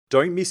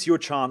Don't miss your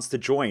chance to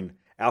join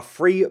our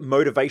free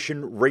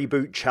Motivation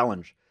Reboot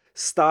Challenge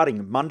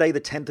starting Monday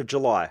the 10th of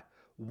July.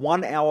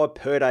 1 hour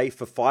per day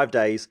for 5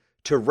 days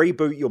to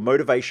reboot your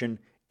motivation,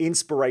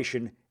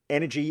 inspiration,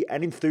 energy,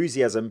 and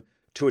enthusiasm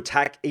to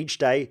attack each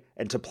day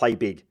and to play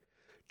big.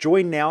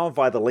 Join now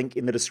via the link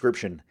in the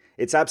description.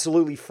 It's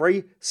absolutely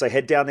free, so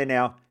head down there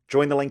now,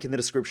 join the link in the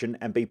description,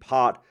 and be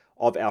part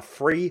of our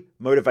free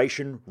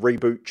Motivation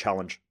Reboot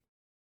Challenge.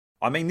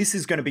 I mean, this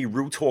is going to be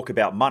real talk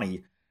about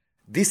money.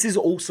 This is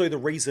also the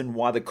reason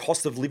why the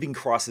cost of living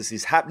crisis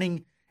is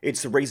happening.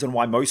 It's the reason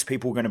why most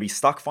people are going to be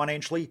stuck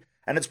financially.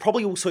 And it's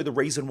probably also the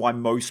reason why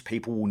most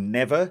people will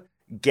never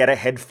get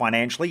ahead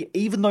financially,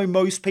 even though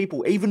most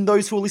people, even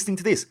those who are listening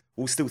to this,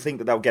 will still think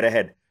that they'll get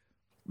ahead.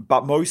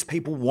 But most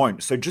people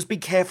won't. So just be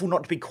careful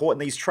not to be caught in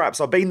these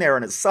traps. I've been there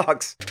and it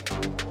sucks.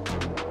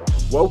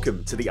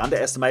 Welcome to The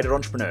Underestimated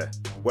Entrepreneur,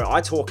 where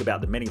I talk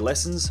about the many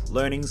lessons,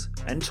 learnings,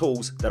 and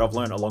tools that I've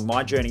learned along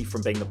my journey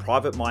from being the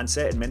private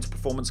mindset and mental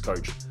performance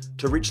coach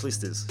to rich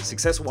listers,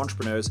 successful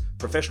entrepreneurs,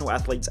 professional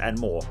athletes, and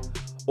more,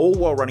 all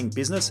while running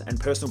business and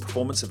personal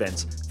performance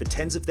events for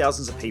tens of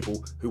thousands of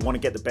people who want to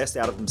get the best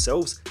out of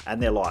themselves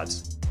and their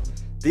lives.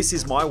 This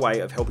is my way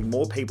of helping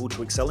more people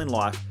to excel in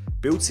life,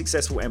 build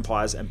successful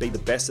empires, and be the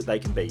best that they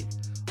can be.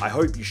 I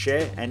hope you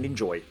share and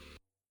enjoy.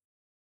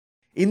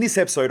 In this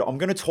episode, I'm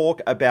going to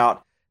talk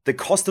about the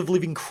cost of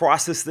living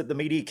crisis that the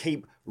media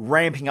keep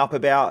ramping up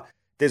about.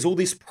 There's all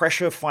this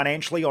pressure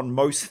financially on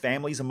most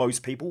families and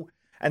most people.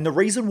 And the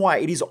reason why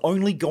it is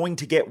only going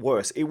to get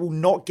worse, it will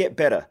not get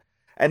better.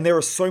 And there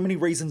are so many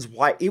reasons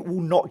why it will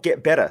not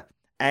get better.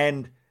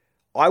 And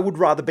I would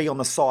rather be on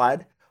the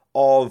side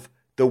of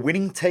the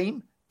winning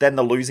team than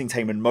the losing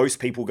team. And most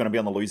people are going to be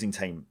on the losing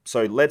team.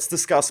 So let's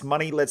discuss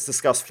money, let's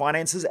discuss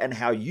finances, and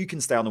how you can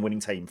stay on the winning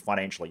team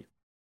financially.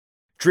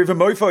 Driven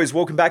Mofos,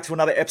 welcome back to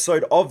another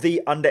episode of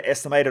The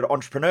Underestimated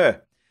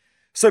Entrepreneur.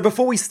 So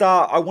before we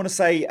start, I want to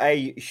say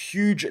a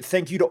huge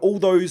thank you to all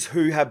those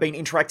who have been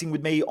interacting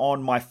with me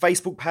on my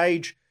Facebook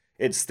page.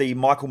 It's the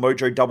Michael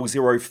Mojo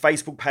 00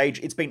 Facebook page.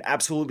 It's been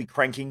absolutely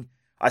cranking.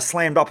 I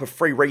slammed up a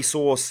free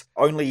resource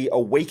only a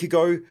week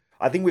ago.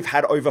 I think we've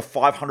had over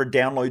 500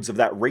 downloads of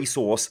that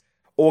resource.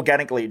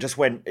 Organically,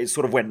 it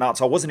sort of went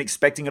nuts. I wasn't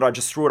expecting it. I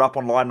just threw it up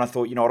online and I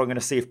thought, you know what, I'm going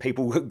to see if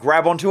people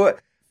grab onto it.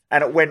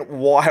 And it went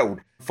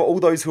wild. For all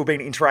those who have been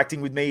interacting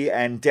with me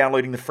and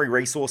downloading the free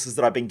resources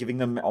that I've been giving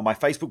them on my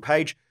Facebook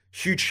page,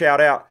 huge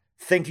shout out.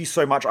 Thank you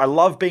so much. I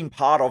love being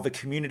part of a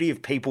community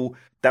of people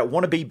that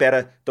want to be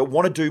better, that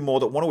want to do more,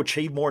 that want to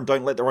achieve more, and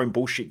don't let their own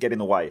bullshit get in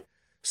the way.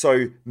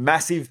 So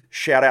massive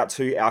shout out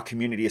to our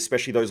community,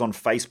 especially those on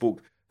Facebook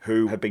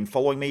who have been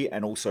following me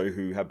and also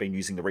who have been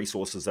using the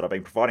resources that I've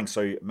been providing.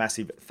 So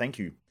massive thank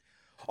you.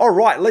 All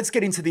right, let's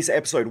get into this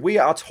episode. We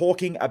are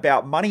talking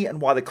about money and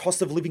why the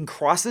cost of living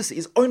crisis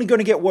is only going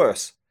to get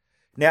worse.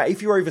 Now,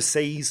 if you're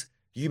overseas,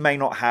 you may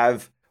not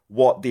have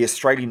what the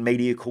Australian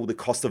media call the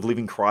cost of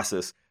living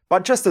crisis.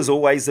 But just as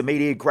always, the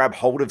media grab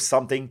hold of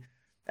something.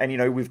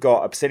 And, we've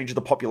got a percentage of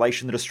the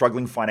population that are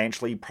struggling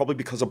financially, probably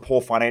because of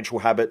poor financial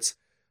habits,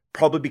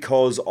 probably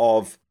because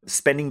of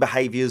spending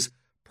behaviors,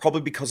 probably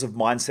because of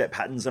mindset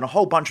patterns, and a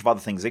whole bunch of other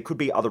things. There could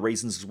be other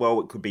reasons as well.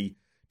 It could be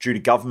due to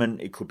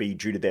government. It could be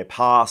due to their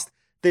past.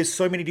 There's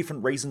so many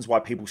different reasons why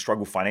people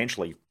struggle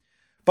financially.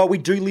 But we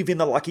do live in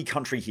the lucky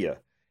country here.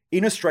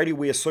 In Australia,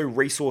 we are so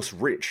resource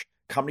rich.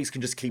 Companies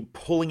can just keep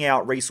pulling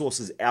out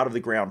resources out of the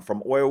ground,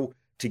 from oil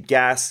to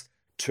gas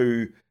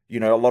to, a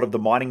lot of the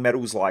mining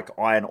metals like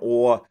iron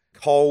ore,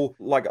 coal.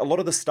 Like a lot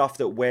of the stuff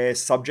that we're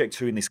subject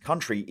to in this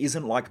country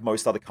isn't like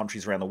most other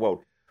countries around the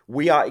world.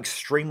 We are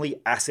extremely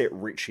asset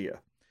rich here.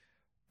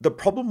 The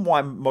problem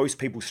why most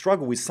people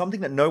struggle is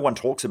something that no one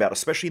talks about,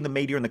 especially in the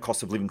media and the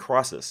cost of living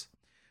crisis.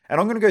 And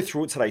I'm going to go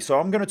through it today. So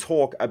I'm going to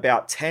talk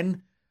about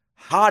 10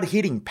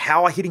 hard-hitting,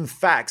 power-hitting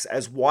facts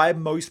as why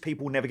most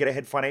people never get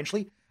ahead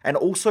financially, and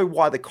also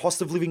why the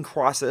cost of living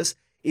crisis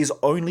is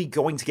only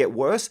going to get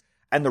worse,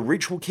 and the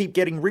rich will keep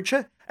getting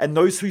richer, and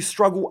those who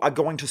struggle are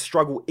going to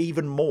struggle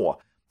even more.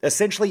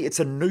 Essentially,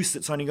 it's a noose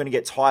that's only going to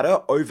get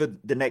tighter over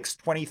the next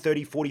 20,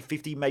 30, 40,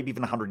 50, maybe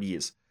even 100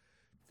 years.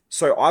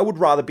 So I would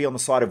rather be on the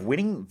side of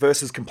winning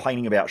versus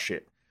complaining about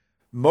shit.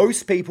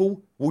 Most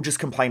people will just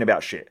complain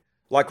about shit.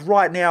 Like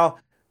right now,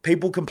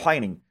 people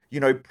complaining,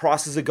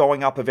 prices are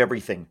going up of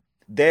everything.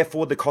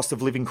 Therefore, the cost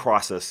of living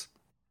crisis.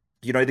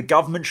 The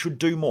government should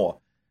do more.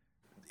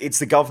 It's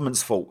the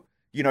government's fault.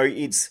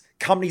 It's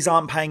companies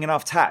aren't paying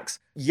enough tax.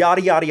 Yada,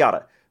 yada,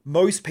 yada.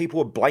 Most people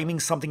are blaming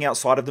something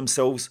outside of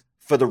themselves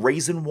for the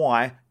reason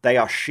why they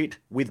are shit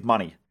with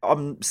money.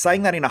 I'm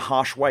saying that in a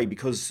harsh way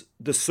because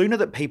the sooner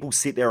that people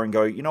sit there and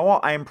go, you know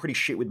what, I am pretty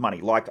shit with money.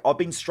 Like I've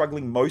been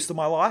struggling most of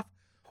my life,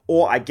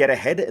 or I get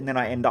ahead and then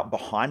I end up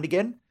behind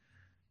again.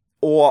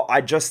 Or I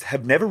just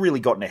have never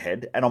really gotten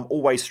ahead and I'm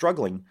always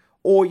struggling.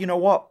 Or you know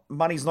what,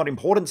 money's not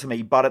important to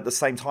me, but at the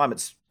same time,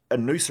 it's a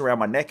noose around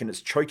my neck and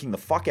it's choking the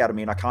fuck out of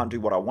me and I can't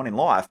do what I want in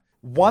life.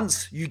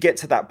 Once you get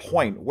to that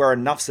point where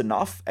enough's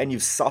enough and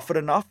you've suffered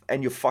enough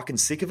and you're fucking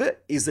sick of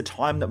it, is the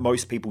time that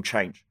most people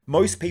change.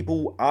 Most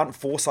people aren't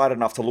foresight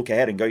enough to look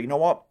ahead and go, you know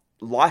what,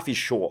 life is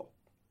short.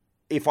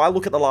 If I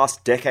look at the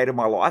last decade of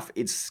my life,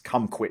 it's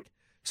come quick.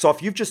 So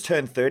if you've just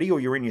turned 30 or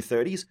you're in your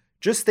 30s,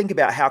 just think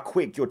about how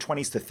quick your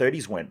 20s to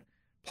 30s went.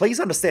 Please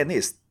understand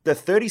this, the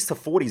 30s to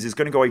 40s is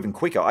going to go even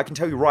quicker. I can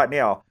tell you right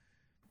now,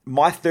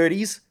 my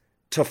 30s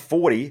to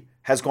 40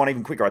 has gone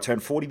even quicker. I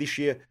turned 40 this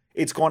year.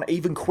 It's gone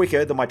even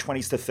quicker than my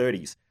 20s to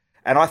 30s.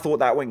 And I thought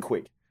that went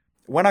quick.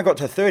 When I got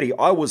to 30,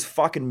 I was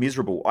fucking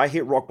miserable. I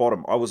hit rock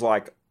bottom. I was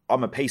like,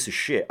 I'm a piece of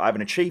shit. I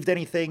haven't achieved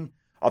anything.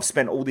 I've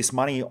spent all this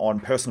money on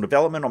personal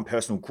development, on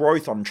personal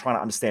growth, on trying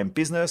to understand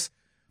business.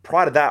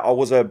 Prior to that, I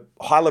was a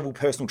high-level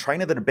personal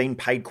trainer that had been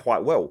paid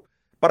quite well.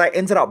 But I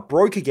ended up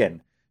broke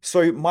again.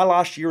 So my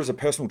last year as a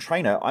personal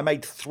trainer, I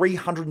made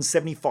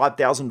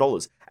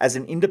 $375,000 as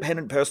an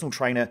independent personal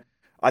trainer.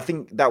 I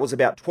think that was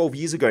about 12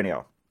 years ago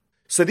now.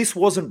 So this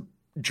wasn't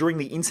during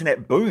the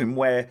internet boom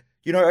where,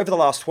 over the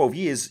last 12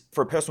 years,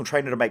 for a personal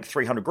trainer to make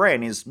 300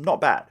 grand is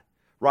not bad,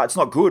 right? It's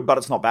not good, but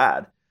it's not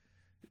bad.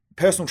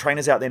 Personal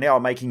trainers out there now are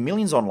making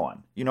millions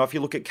online. If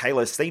you look at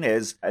Kayla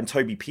Steinez and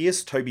Toby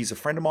Pierce, Toby's a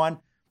friend of mine,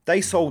 they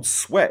sold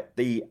Sweat,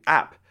 the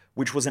app,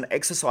 which was an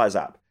exercise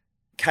app.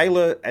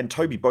 Kayla and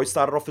Toby both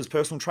started off as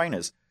personal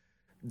trainers.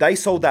 They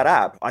sold that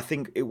app, I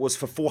think it was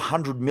for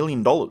 $400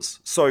 million.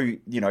 So,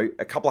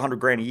 a couple of hundred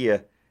grand a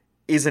year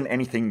isn't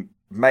anything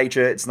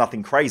major. It's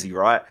nothing crazy,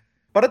 right?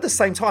 But at the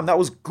same time, that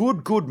was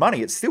good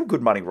money. It's still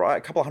good money, right?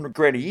 A couple of hundred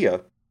grand a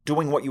year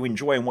doing what you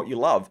enjoy and what you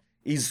love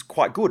is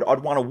quite good.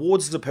 I'd won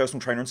awards as a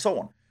personal trainer and so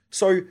on.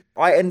 So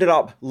I ended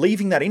up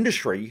leaving that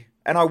industry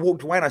and I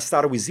walked away and I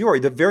started with zero.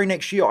 The very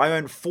next year, I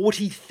earned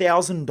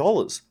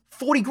 $40,000,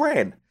 40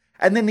 grand.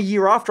 And then the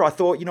year after, I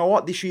thought, you know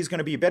what, this year's going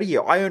to be a better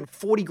year. I earned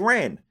 40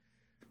 grand.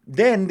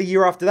 Then the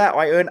year after that,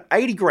 I earned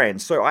 80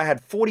 grand. So I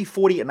had 40,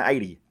 40, and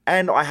 80.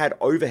 And I had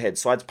overheads.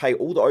 So I had to pay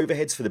all the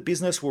overheads for the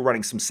business. We were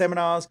running some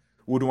seminars.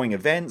 We were doing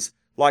events.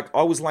 Like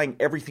I was laying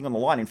everything on the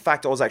line. In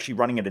fact, I was actually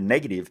running at a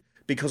negative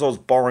because I was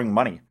borrowing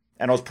money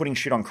and I was putting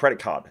shit on credit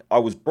card. I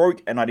was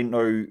broke and I didn't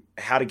know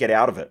how to get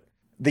out of it.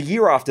 The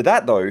year after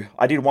that, though,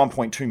 I did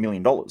 $1.2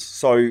 million.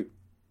 So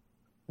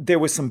there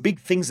were some big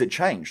things that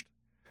changed.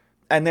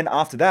 And then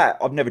after that,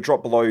 I've never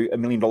dropped below $1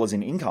 million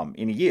in income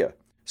in a year.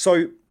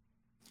 So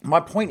my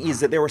point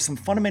is that there are some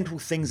fundamental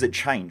things that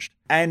changed.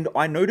 And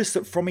I noticed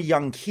that from a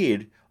young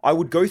kid, I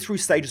would go through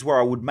stages where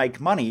I would make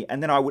money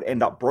and then I would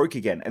end up broke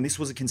again. And this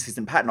was a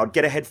consistent pattern. I'd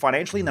get ahead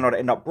financially and then I'd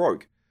end up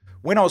broke.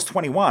 When I was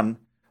 21,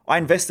 I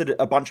invested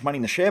a bunch of money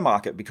in the share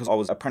market because I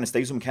was an apprentice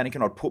diesel mechanic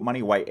and I'd put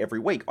money away every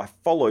week. I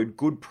followed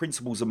good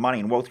principles of money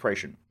and wealth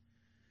creation.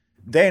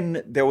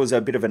 Then there was a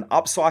bit of an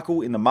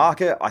upcycle in the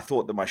market. I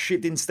thought that my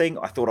shit didn't stink.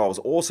 I thought I was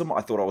awesome.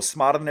 I thought I was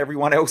smarter than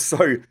everyone else.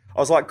 So I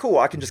was like, cool,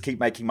 I can just keep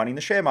making money in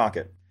the share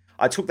market.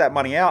 I took that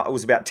money out. It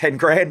was about 10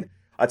 grand.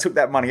 I took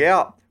that money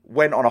out,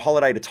 went on a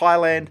holiday to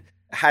Thailand,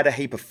 had a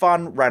heap of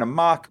fun, ran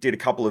amok, did a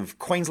couple of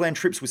Queensland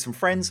trips with some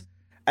friends.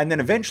 And then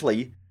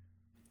eventually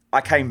I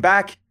came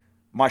back.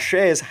 My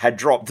shares had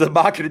dropped. The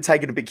market had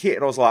taken a big hit.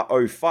 And I was like,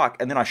 oh, fuck.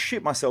 And then I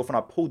shit myself and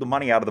I pulled the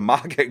money out of the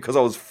market because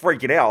I was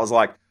freaking out. I was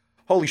like,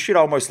 holy shit, I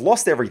almost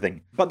lost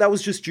everything. But that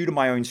was just due to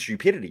my own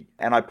stupidity.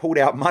 And I pulled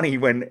out money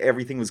when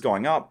everything was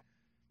going up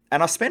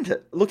and I spent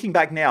it. Looking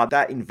back now,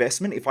 that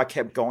investment, if I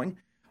kept going,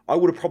 I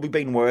would have probably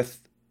been worth,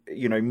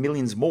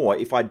 millions more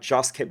if I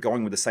just kept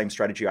going with the same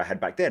strategy I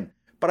had back then.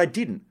 But I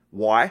didn't.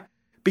 Why?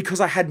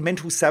 Because I had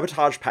mental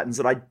sabotage patterns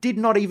that I did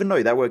not even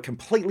know. They were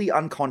completely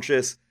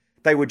unconscious.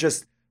 They were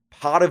just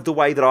part of the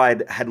way that I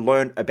had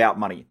learned about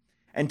money.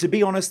 And to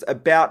be honest,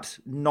 about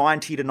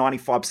 90 to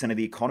 95% of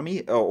the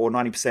economy or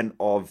 90%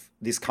 of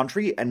this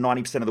country and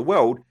 90% of the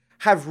world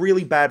have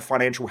really bad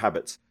financial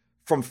habits.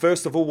 From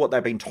first of all, what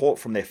they've been taught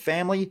from their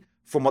family,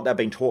 from what they've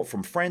been taught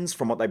from friends,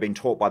 from what they've been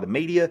taught by the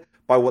media,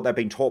 by what they've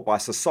been taught by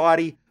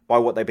society, by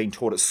what they've been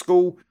taught at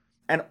school.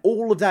 And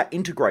all of that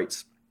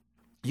integrates.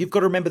 You've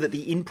got to remember that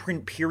the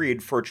imprint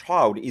period for a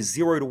child is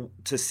 0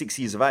 to 6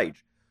 years of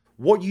age.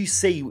 What you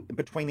see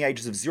between the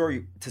ages of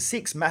 0 to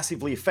 6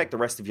 massively affect the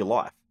rest of your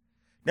life.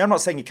 Now, I'm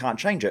not saying you can't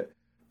change it,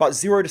 but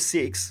 0 to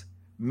 6,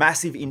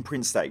 massive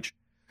imprint stage.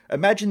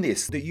 Imagine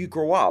this, that you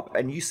grow up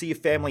and you see your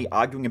family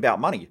arguing about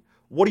money.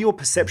 What are your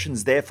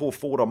perceptions therefore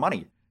forward on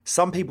money?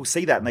 Some people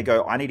see that and they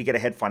go, I need to get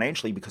ahead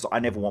financially because I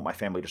never want my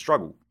family to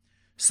struggle.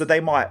 So they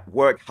might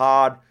work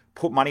hard,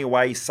 put money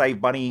away,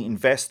 save money,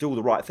 invest, do all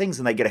the right things,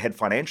 and they get ahead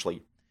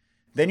financially.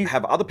 Then you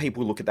have other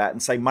people look at that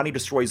and say, money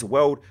destroys the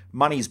world,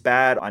 money's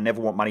bad, I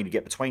never want money to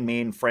get between me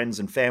and friends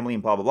and family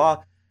and blah, blah,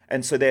 blah.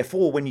 And so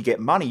therefore, when you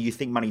get money, you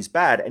think money's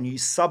bad and you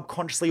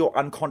subconsciously or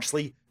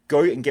unconsciously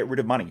go and get rid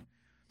of money.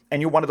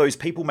 And you're one of those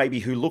people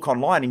maybe who look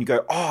online and you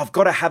go, oh, I've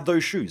got to have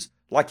those shoes.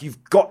 Like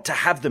you've got to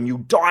have them. You'll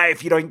die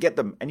if you don't get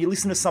them. And you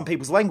listen to some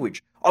people's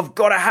language. I've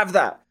got to have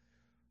that.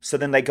 So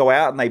then they go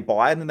out and they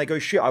buy and then they go,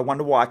 shit, I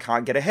wonder why I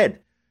can't get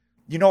ahead.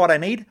 You know what I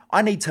need?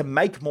 I need to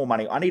make more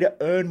money. I need to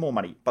earn more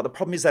money. But the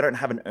problem is they don't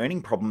have an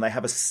earning problem. They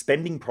have a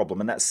spending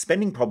problem. And that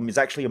spending problem is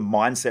actually a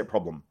mindset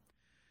problem.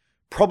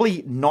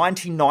 Probably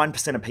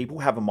 99% of people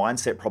have a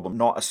mindset problem,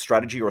 not a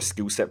strategy or a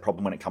skill set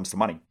problem when it comes to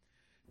money.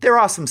 There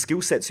are some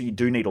skill sets that you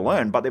do need to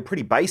learn, but they're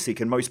pretty basic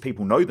and most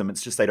people know them.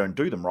 It's just they don't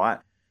do them, right?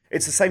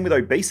 It's the same with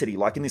obesity.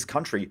 Like in this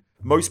country,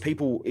 most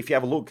people, if you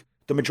have a look,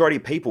 the majority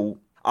of people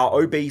are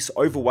obese,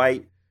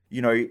 overweight,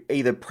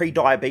 either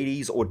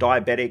pre-diabetes or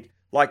diabetic.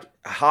 Like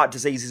heart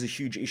disease is a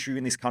huge issue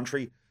in this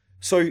country.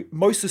 So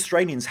most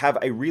Australians have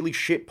a really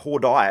shit poor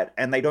diet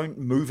and they don't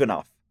move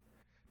enough.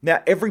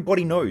 Now,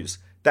 everybody knows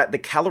that the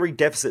calorie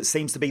deficit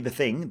seems to be the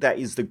thing that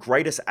is the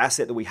greatest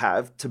asset that we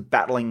have to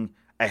battling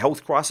a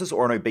health crisis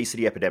or an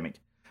obesity epidemic.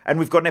 And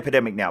we've got an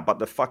epidemic now, but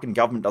the fucking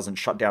government doesn't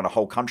shut down a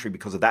whole country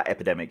because of that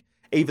epidemic,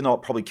 even though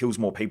it probably kills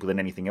more people than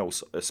anything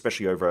else,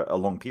 especially over a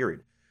long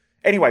period.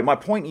 Anyway, my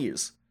point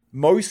is,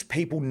 most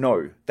people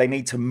know they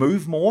need to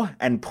move more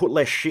and put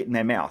less shit in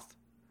their mouth.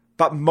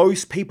 But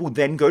most people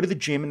then go to the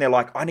gym and they're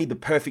like, I need the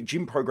perfect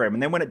gym program.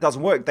 And then when it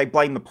doesn't work, they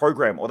blame the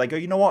program. Or they go,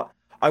 you know what?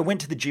 I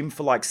went to the gym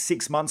for like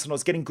 6 months and I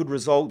was getting good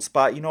results,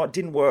 but it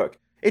didn't work.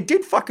 It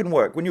did fucking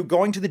work when you're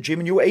going to the gym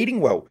and you were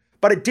eating well,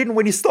 but it didn't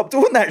when you stopped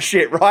doing that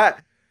shit, right?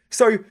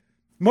 So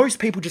most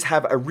people just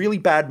have a really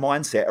bad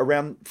mindset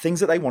around things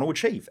that they want to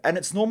achieve. And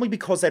it's normally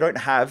because they don't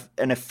have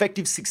an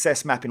effective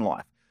success map in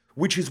life,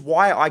 which is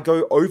why I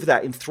go over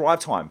that in Thrive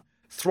Time.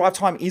 Thrive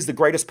Time is the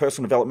greatest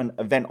personal development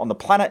event on the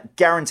planet,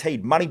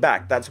 guaranteed, money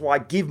back. That's why I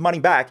give money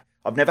back.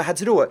 I've never had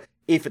to do it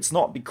if it's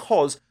not,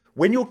 because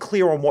when you're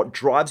clear on what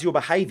drives your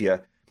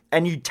behavior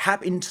and you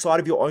tap inside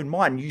of your own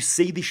mind, you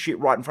see this shit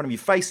right in front of your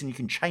face and you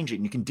can change it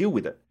and you can deal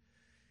with it.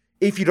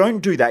 If you don't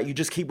do that, you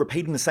just keep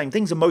repeating the same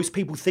things, and most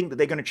people think that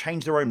they're going to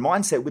change their own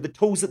mindset with the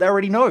tools that they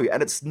already know,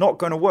 and it's not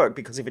going to work,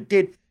 because if it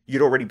did,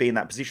 you'd already be in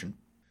that position.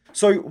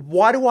 So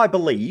why do I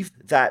believe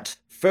that,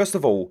 first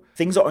of all,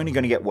 things are only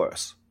going to get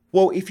worse?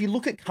 Well, if you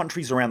look at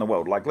countries around the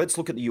world, like let's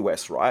look at the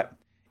US, right?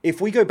 If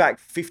we go back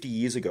 50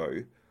 years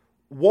ago,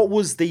 what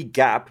was the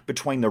gap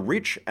between the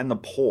rich and the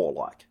poor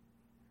like?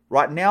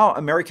 Right now,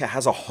 America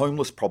has a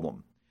homeless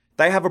problem.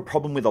 They have a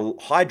problem with a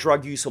high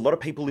drug use, a lot of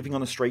people living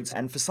on the streets.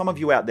 And for some of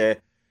you out there,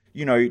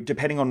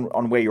 depending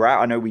on where you're at,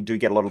 I know we do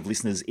get a lot of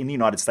listeners in the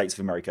United States of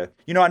America.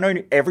 I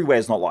know everywhere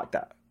is not like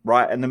that,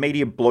 right? And the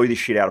media blow this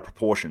shit out of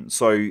proportion.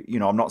 So,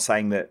 I'm not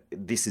saying that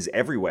this is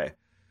everywhere.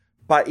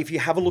 But if you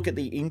have a look at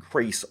the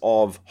increase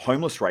of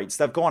homeless rates,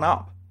 they've gone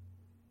up,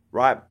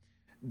 right?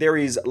 There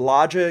is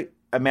larger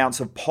amounts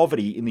of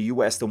poverty in the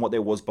US than what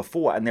there was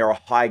before, and there are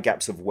high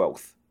gaps of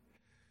wealth.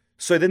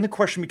 So then the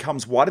question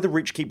becomes, why do the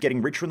rich keep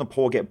getting richer and the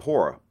poor get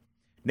poorer?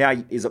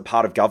 Now, is it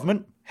part of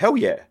government? Hell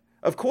yeah.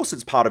 Of course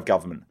it's part of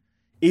government.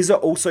 Is it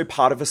also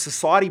part of a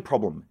society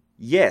problem?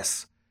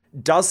 Yes.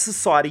 Does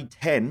society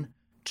tend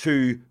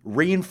to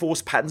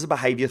reinforce patterns of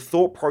behavior,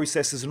 thought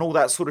processes, and all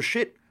that sort of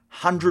shit?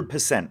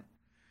 100%.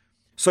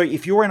 So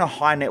if you're in a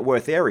high net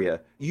worth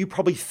area, you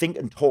probably think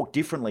and talk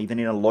differently than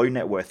in a low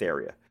net worth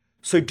area.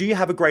 So do you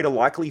have a greater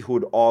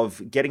likelihood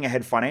of getting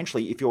ahead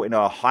financially if you're in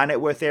a high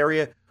net worth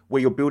area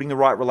where you're building the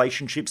right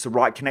relationships, the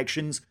right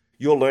connections,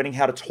 you're learning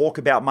how to talk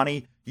about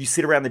money, you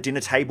sit around the dinner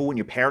table and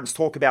your parents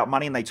talk about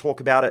money and they talk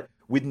about it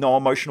with no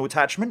emotional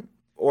attachment?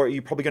 Or are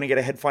you probably going to get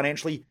ahead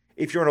financially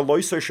if you're in a low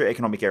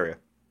socioeconomic area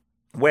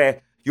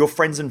where your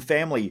friends and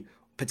family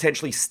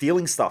potentially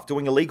stealing stuff,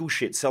 doing illegal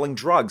shit, selling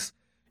drugs,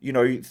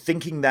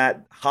 thinking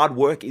that hard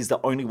work is the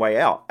only way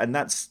out? And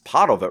that's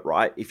part of it,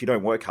 right? If you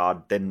don't work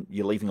hard, then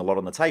you're leaving a lot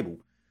on the table.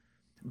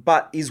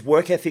 But is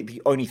work ethic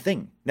the only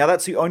thing? Now,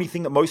 that's the only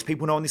thing that most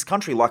people know in this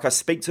country. Like, I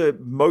speak to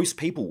most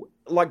people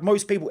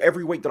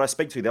every week that I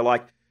speak to, they're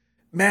like,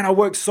 man, I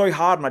work so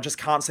hard and I just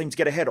can't seem to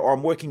get ahead. Or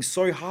I'm working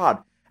so hard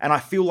and I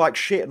feel like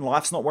shit and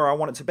life's not where I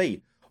want it to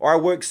be. Or I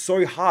work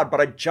so hard, but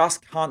I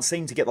just can't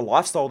seem to get the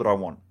lifestyle that I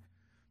want.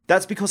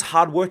 That's because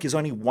hard work is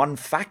only one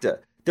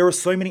factor. There are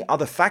so many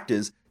other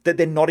factors that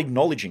they're not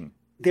acknowledging.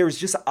 There is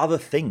just other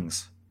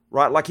things,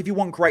 right? Like if you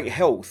want great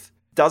health,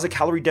 does a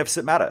calorie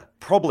deficit matter?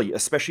 Probably,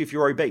 especially if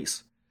you're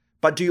obese.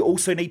 But do you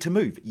also need to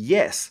move?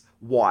 Yes.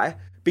 Why?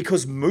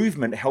 Because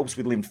movement helps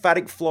with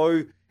lymphatic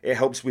flow, it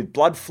helps with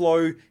blood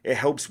flow, it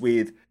helps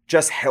with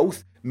just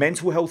health,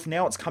 mental health.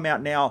 Now it's come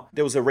out now.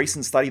 There was a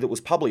recent study that was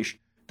published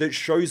that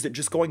shows that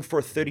just going for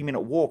a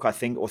 30-minute walk, I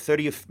think, or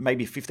 30,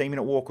 maybe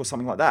 15-minute walk or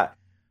something like that,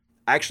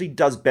 actually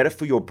does better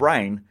for your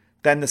brain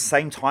than the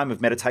same time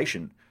of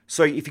meditation.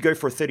 So if you go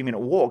for a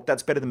 30-minute walk,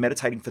 that's better than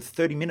meditating for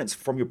 30 minutes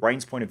from your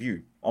brain's point of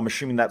view. I'm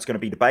assuming that's going to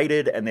be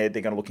debated and they're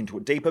going to look into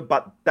it deeper,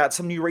 but that's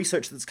some new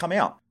research that's come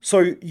out.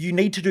 So you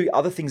need to do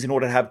other things in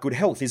order to have good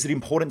health. Is it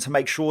important to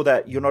make sure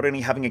that you're not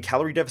only having a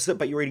calorie deficit,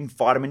 but you're eating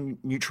vitamin,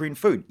 nutrient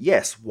food?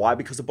 Yes. Why?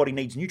 Because the body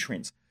needs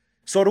nutrients.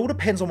 So it all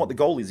depends on what the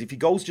goal is. If your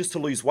goal is just to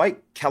lose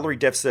weight, calorie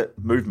deficit,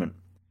 movement,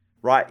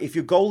 right? If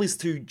your goal is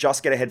to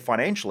just get ahead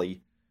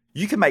financially,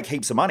 you can make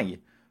heaps of money.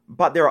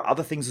 But there are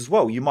other things as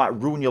well. You might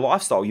ruin your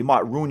lifestyle. You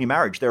might ruin your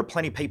marriage. There are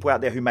plenty of people out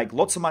there who make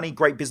lots of money,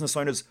 great business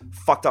owners,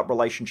 fucked up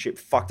relationship,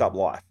 fucked up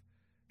life,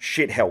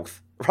 shit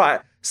health,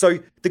 right? So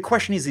the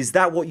question is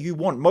that what you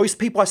want? Most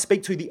people I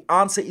speak to, the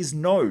answer is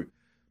no.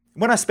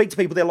 When I speak to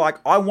people, they're like,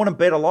 I want a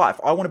better life.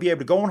 I want to be able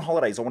to go on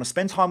holidays. I want to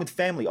spend time with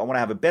family. I want to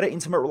have a better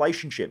intimate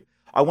relationship.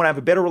 I want to have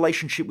a better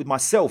relationship with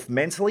myself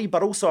mentally,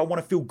 but also I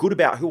want to feel good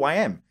about who I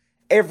am.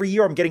 Every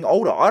year I'm getting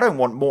older. I don't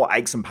want more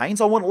aches and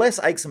pains. I want less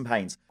aches and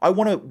pains. I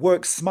want to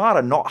work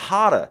smarter, not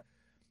harder.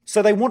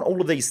 So they want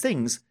all of these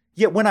things.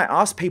 Yet when I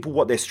ask people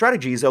what their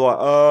strategy is, they're like,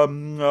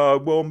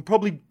 well, I'm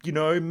probably,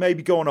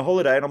 maybe go on a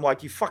holiday. And I'm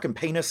like, you fucking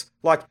penis.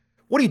 Like,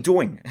 what are you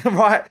doing?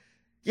 Right?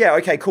 Yeah,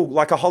 okay, cool.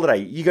 Like a holiday.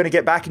 You're going to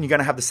get back and you're going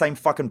to have the same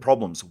fucking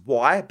problems.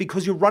 Why?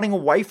 Because you're running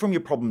away from your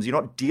problems. You're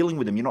not dealing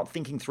with them. You're not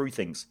thinking through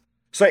things.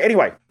 So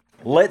anyway,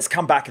 let's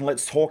come back and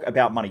let's talk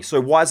about money.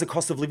 So why is the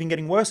cost of living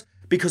getting worse?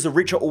 Because the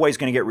rich are always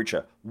going to get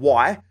richer.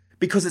 Why?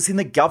 Because it's in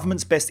the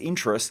government's best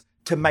interest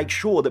to make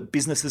sure that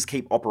businesses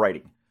keep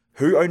operating.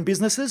 Who own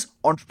businesses?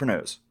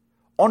 Entrepreneurs.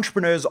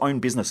 Entrepreneurs own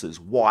businesses.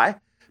 Why?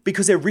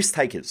 Because they're risk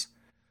takers.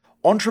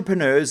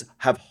 Entrepreneurs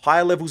have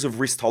higher levels of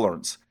risk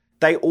tolerance.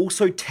 They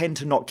also tend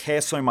to not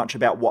care so much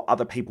about what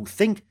other people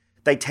think.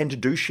 They tend to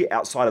do shit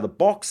outside of the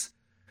box.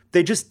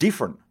 They're just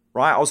different,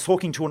 right? I was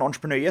talking to an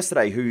entrepreneur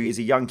yesterday who is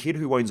a young kid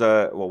who owns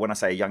when I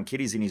say a young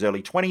kid, he's in his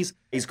early 20s.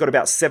 He's got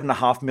about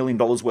 $7.5 million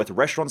worth of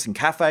restaurants and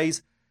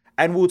cafes.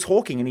 And we were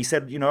talking and he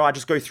said, I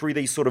just go through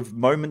these sort of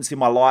moments in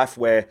my life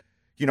where,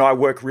 I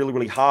work really,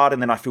 really hard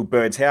and then I feel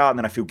burnt out and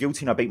then I feel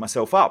guilty and I beat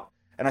myself up.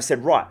 And I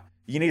said, right,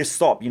 you need to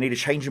stop. You need to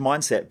change your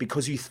mindset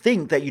because you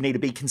think that you need to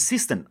be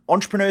consistent.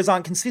 Entrepreneurs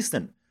aren't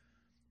consistent.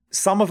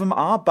 Some of them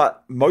are,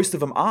 but most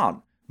of them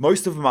aren't.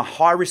 Most of them are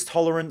high risk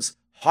tolerance,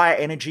 high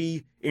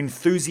energy,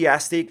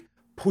 enthusiastic,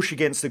 push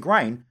against the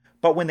grain.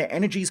 But when their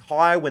energy's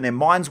high, when their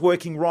mind's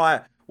working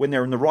right, when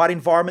they're in the right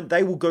environment,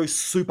 they will go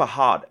super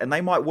hard and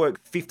they might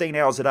work 15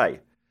 hours a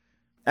day.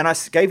 And I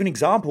gave an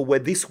example where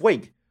this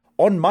week,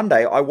 on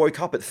Monday, I woke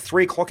up at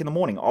 3 o'clock in the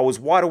morning. I was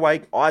wide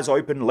awake, eyes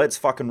open, let's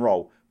fucking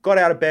roll. Got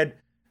out of bed,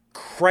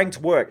 cranked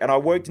work, and I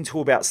worked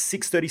until about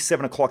 6:30,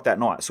 7 o'clock that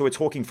night. So we're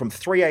talking from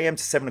 3 a.m.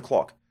 to 7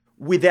 o'clock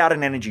without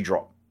an energy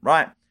drop,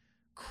 right?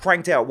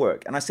 Cranked out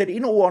work. And I said,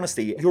 in all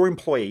honesty, your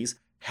employees,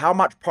 how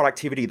much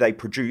productivity they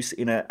produce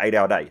in an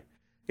 8-hour day?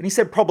 And he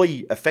said,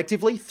 probably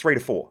effectively 3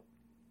 to 4.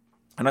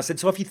 And I said,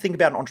 so if you think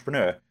about an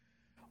entrepreneur,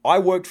 I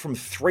worked from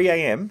 3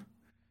 a.m.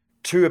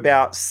 to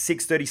about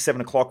 6:30, 7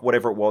 o'clock,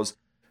 whatever it was,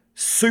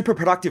 super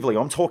productively.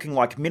 I'm talking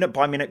like minute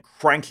by minute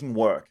cranking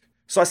work.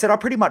 So I said, I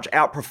pretty much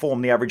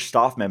outperform the average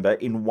staff member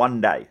in one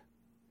day.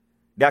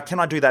 Now, can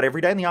I do that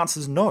every day? And the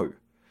answer is no.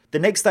 The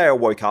next day I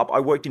woke up,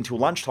 I worked until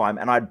lunchtime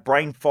and I had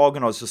brain fog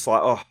and I was just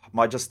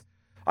like,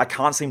 I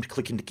can't seem to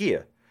click into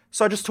gear.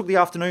 So I just took the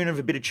afternoon of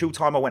a bit of chill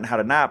time. I went and had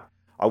a nap.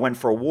 I went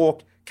for a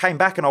walk, came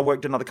back and I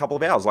worked another couple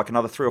of hours, like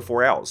another 3 or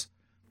 4 hours.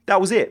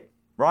 That was it,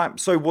 right?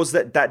 So was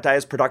that day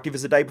as productive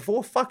as the day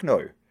before? Fuck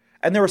no.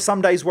 And there are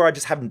some days where I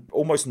just have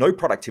almost no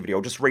productivity. I'll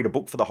just read a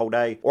book for the whole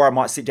day, or I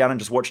might sit down and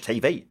just watch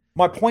TV.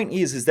 My point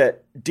is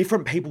that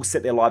different people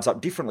set their lives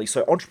up differently.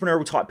 So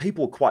entrepreneurial type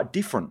people are quite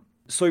different.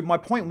 So my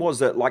point was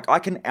that I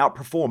can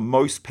outperform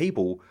most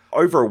people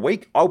over a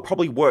week. I'll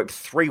probably work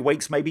 3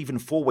 weeks, maybe even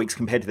 4 weeks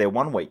compared to their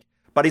 1 week.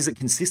 But is it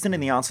consistent?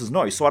 And the answer is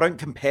no. So I don't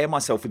compare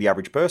myself with the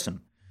average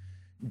person.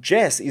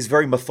 Jess is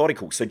very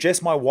methodical. So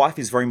Jess, my wife,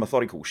 is very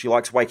methodical. She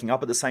likes waking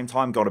up at the same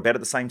time, going to bed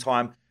at the same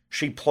time.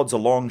 She plods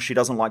along. She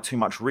doesn't like too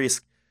much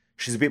risk.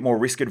 She's a bit more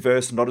risk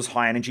adverse, not as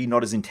high energy,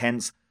 not as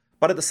intense,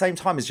 but at the same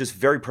time is just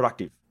very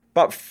productive.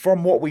 But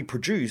from what we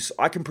produce,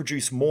 I can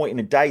produce more in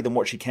a day than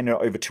what she can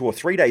over 2 or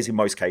 3 days in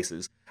most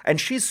cases.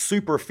 And she's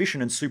super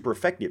efficient and super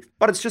effective.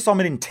 But it's just I'm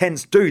an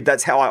intense dude.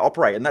 That's how I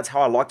operate. And that's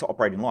how I like to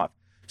operate in life.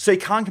 So you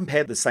can't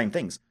compare the same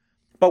things.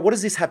 But what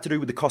does this have to do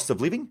with the cost of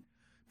living?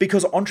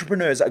 Because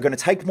entrepreneurs are going to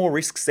take more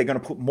risks. They're going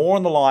to put more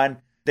on the line.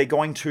 They're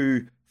going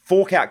to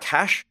fork out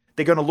cash.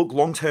 They're going to look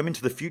long-term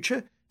into the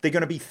future. They're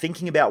going to be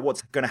thinking about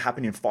what's going to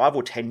happen in 5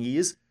 or 10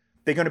 years.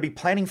 They're going to be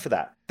planning for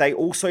that. They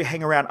also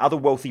hang around other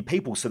wealthy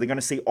people, so they're going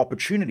to see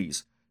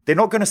opportunities. They're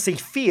not going to see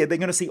fear, they're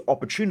going to see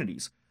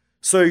opportunities.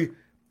 So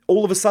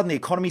all of a sudden, the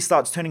economy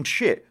starts turning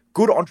shit.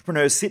 Good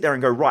entrepreneurs sit there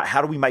and go, right,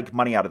 how do we make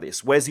money out of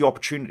this? Where's the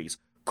opportunities?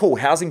 Cool,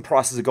 housing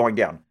prices are going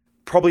down.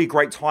 Probably a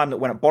great time that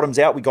when it bottoms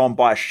out, we go and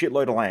buy a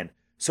shitload of land.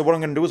 So what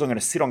I'm going to do is I'm going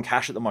to sit on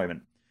cash at the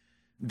moment.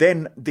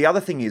 Then the other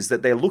thing is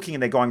that they're looking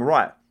and they're going,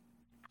 right,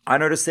 I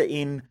noticed that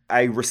in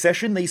a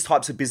recession, these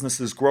types of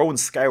businesses grow and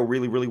scale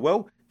really, really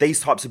well.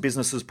 These types of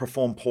businesses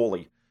perform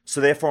poorly.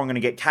 So therefore, I'm going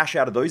to get cash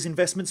out of those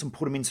investments and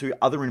put them into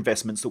other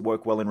investments that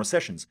work well in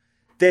recessions.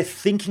 They're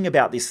thinking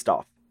about this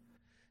stuff.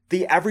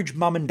 The average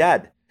mum and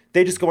dad,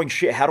 they're just going,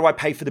 shit, how do I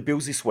pay for the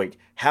bills this week?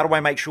 How do I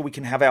make sure we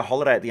can have our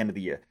holiday at the end of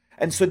the year?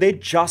 And so they're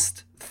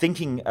just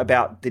thinking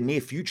about the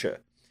near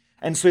future.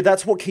 And so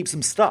that's what keeps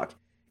them stuck.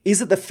 Is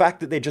it the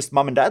fact that they're just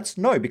mum and dads?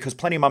 No, because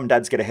plenty of mum and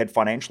dads get ahead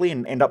financially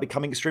and end up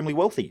becoming extremely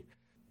wealthy.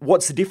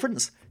 What's the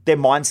difference? Their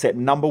mindset.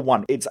 Number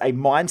one, it's a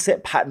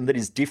mindset pattern that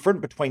is different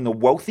between the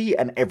wealthy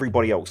and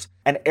everybody else.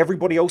 And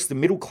everybody else, the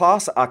middle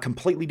class, are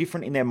completely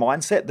different in their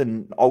mindset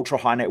than ultra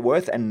high net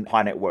worth and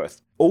high net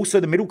worth. Also,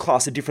 the middle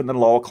class are different than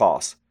lower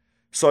class.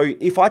 So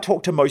if I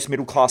talk to most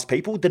middle class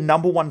people, the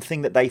number one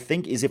thing that they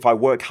think is if I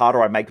work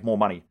harder, I make more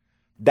money.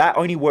 That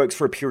only works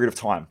for a period of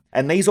time.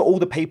 And these are all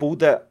the people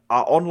that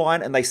are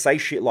online and they say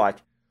shit like,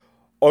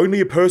 only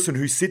a person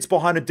who sits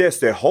behind a desk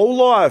their whole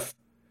life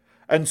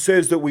and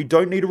says that we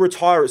don't need to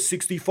retire at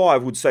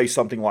 65 would say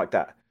something like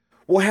that.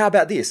 Well, how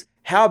about this?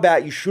 How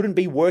about you shouldn't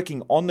be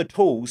working on the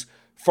tools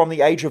from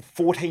the age of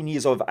 14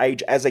 years of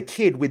age as a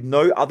kid with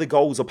no other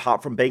goals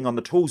apart from being on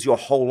the tools your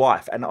whole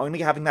life and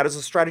only having that as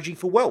a strategy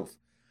for wealth?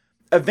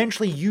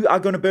 Eventually, you are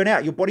going to burn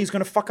out. Your body's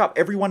going to fuck up.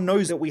 Everyone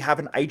knows that we have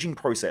an aging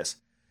process.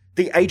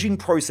 The aging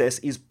process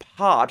is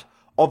part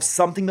of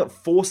something that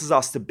forces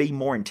us to be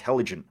more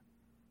intelligent,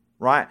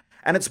 right?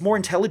 And it's more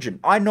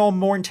intelligent. I know I'm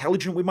more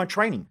intelligent with my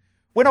training.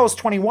 When I was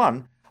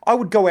 21, I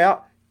would go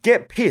out,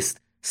 get pissed,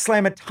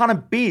 slam a ton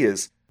of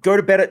beers, go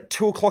to bed at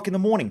 2 o'clock in the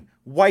morning,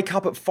 wake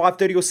up at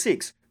 5:30 or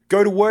 6,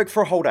 go to work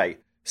for a whole day,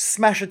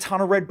 smash a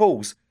ton of Red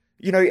Bulls,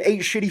 eat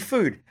shitty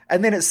food.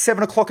 And then at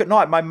 7 o'clock at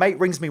night, my mate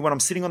rings me when I'm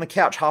sitting on the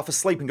couch half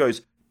asleep and goes,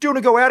 do you want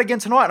to go out again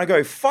tonight? And I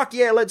go, fuck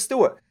yeah, let's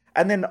do it.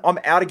 And then I'm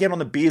out again on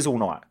the beers all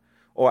night.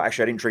 Or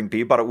actually, I didn't drink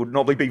beer, but it would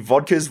normally be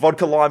vodkas,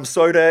 vodka lime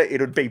soda. It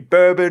would be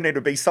bourbon. It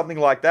would be something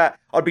like that.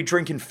 I'd be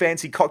drinking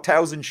fancy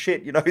cocktails and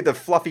shit, the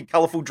fluffy,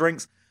 colorful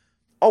drinks.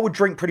 I would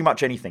drink pretty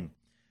much anything.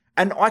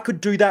 And I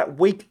could do that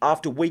week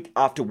after week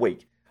after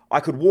week.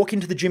 I could walk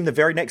into the gym the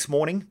very next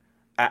morning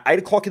at 8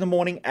 o'clock in the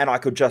morning and I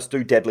could just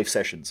do deadlift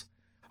sessions.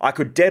 I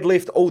could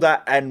deadlift all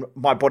that and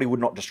my body would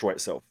not destroy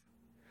itself.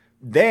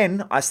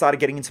 Then I started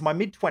getting into my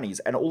mid-20s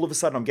and all of a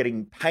sudden I'm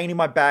getting pain in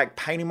my back,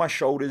 pain in my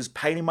shoulders,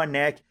 pain in my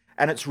neck,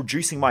 and it's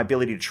reducing my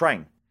ability to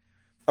train.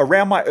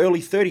 Around my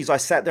early 30s, I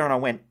sat there and I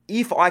went,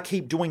 if I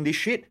keep doing this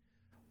shit,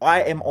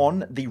 I am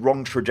on the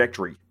wrong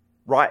trajectory,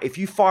 right? If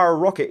you fire a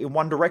rocket in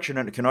one direction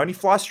and it can only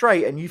fly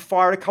straight and you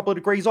fire it a couple of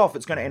degrees off,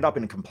 it's going to end up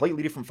in a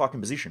completely different fucking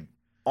position.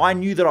 I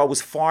knew that I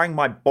was firing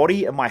my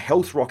body and my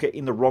health rocket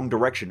in the wrong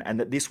direction and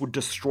that this would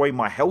destroy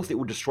my health, it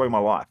would destroy my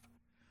life.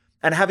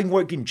 And having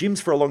worked in gyms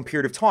for a long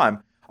period of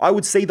time, I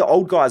would see the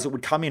old guys that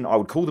would come in, I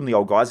would call them the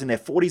old guys, in their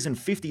 40s and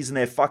 50s and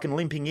they're fucking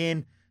limping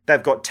in.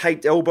 They've got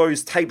taped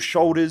elbows, taped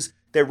shoulders.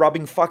 They're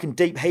rubbing fucking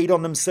deep heat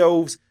on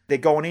themselves. They're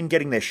going in,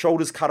 getting their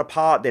shoulders cut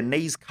apart, their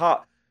knees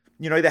cut.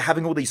 They're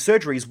having all these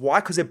surgeries. Why?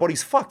 Because their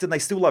body's fucked and they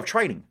still love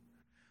training.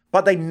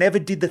 But they never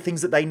did the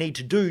things that they need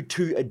to do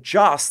to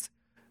adjust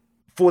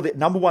for the,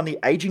 number one, the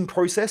aging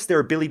process, their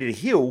ability to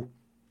heal,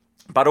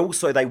 but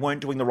also they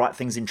weren't doing the right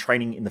things in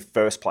training in the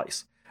first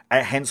place.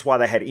 And hence why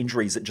they had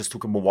injuries that just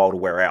took them a while to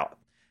wear out.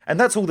 And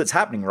that's all that's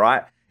happening,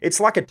 right? It's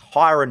like a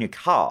tire in your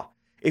car.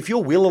 If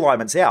your wheel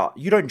alignment's out,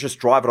 you don't just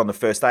drive it on the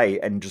first day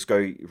and just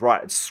go,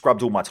 right, it's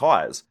scrubbed all my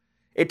tires.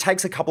 It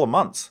takes a couple of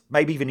months,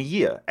 maybe even a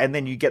year. And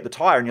then you get the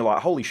tire and you're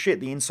like, holy shit,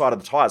 the inside of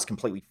the tire is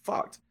completely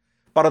fucked.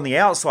 But on the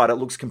outside, it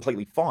looks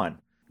completely fine.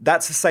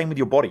 That's the same with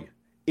your body.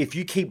 If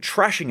you keep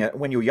trashing it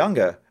when you're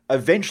younger,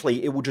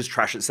 eventually it will just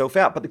trash itself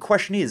out. But the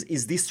question is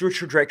this the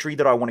trajectory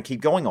that I want to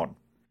keep going on?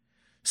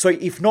 So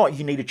if not,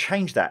 you need to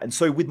change that. And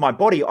so with my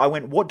body, I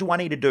went, what do I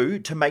need to do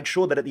to make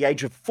sure that at the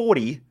age of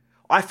 40,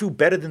 I feel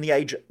better than the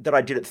age that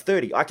I did at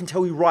 30? I can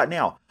tell you right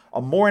now,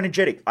 I'm more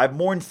energetic. I have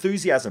more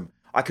enthusiasm.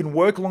 I can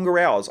work longer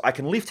hours. I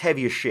can lift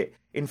heavier shit.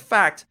 In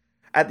fact,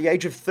 at the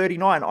age of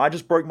 39, I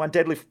just broke my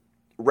deadlift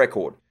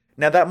record.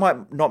 Now that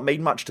might not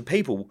mean much to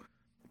people,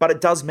 but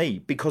it does me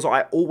because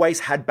I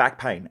always had back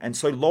pain. And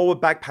so lower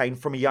back pain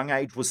from a young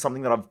age was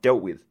something that I've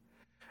dealt with.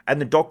 And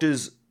the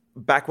doctors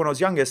back when I was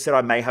younger said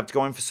I may have to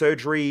go in for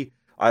surgery.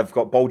 I've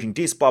got bulging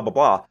disc, blah, blah,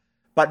 blah.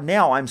 But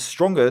now I'm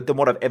stronger than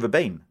what I've ever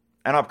been.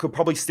 And I could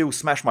probably still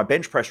smash my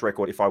bench press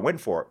record if I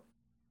went for it.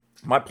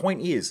 My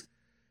point is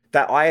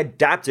that I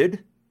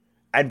adapted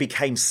and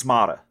became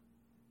smarter,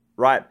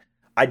 right?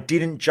 I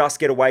didn't just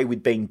get away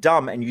with being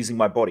dumb and using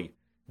my body.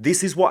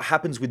 This is what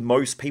happens with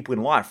most people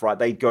in life, right?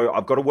 They go,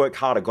 I've got to work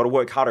harder, got to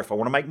work harder. If I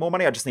want to make more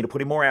money, I just need to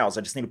put in more hours.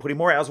 I just need to put in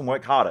more hours and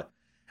work harder.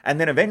 And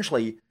then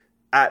eventually,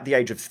 at the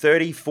age of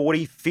 30,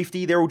 40,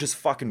 50, they're all just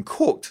fucking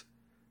cooked.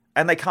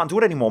 And they can't do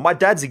it anymore. My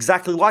dad's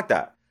exactly like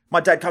that. My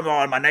dad comes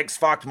on, my neck's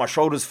fucked, my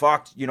shoulder's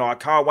fucked. I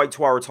can't wait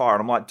till I retire.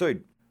 And I'm like,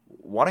 dude,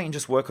 why don't you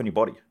just work on your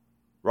body?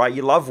 Right?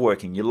 You love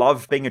working. You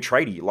love being a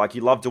tradie. Like,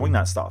 you love doing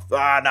that stuff.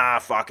 Nah,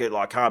 fuck it.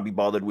 Like, can't be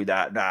bothered with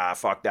that. Nah,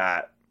 fuck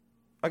that.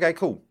 Okay,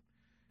 cool.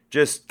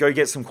 Just go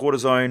get some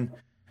cortisone,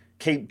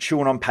 keep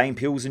chewing on pain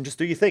pills and just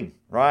do your thing,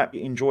 right?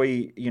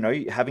 Enjoy,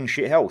 having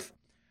shit health.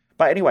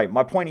 But anyway,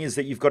 my point is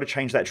that you've got to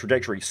change that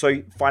trajectory.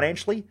 So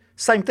financially,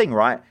 same thing,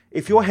 right?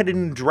 If you're headed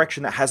in a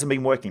direction that hasn't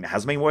been working, it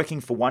hasn't been working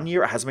for 1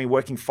 year, it hasn't been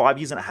working 5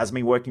 years, and it hasn't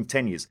been working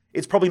 10 years,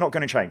 it's probably not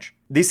going to change.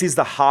 This is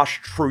the harsh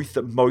truth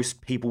that most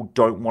people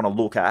don't want to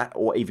look at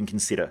or even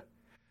consider.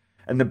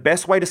 And the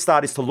best way to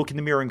start is to look in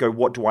the mirror and go,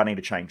 what do I need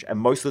to change? And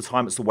most of the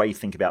time, it's the way you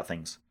think about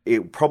things.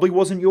 It probably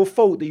wasn't your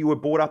fault that you were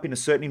brought up in a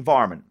certain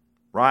environment,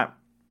 right?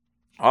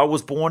 I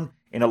was born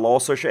in a lower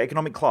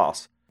socioeconomic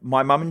class.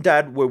 My mum and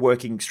dad were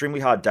working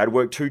extremely hard. Dad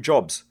worked 2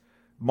 jobs.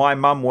 My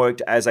mum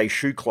worked as a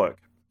shoe clerk,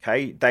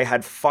 okay? They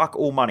had fuck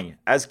all money.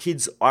 As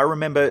kids, I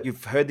remember,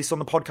 you've heard this on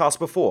the podcast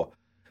before,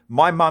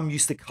 my mum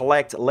used to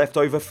collect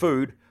leftover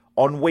food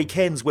on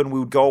weekends when we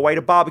would go away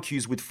to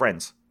barbecues with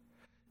friends.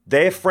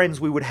 Their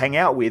friends we would hang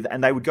out with,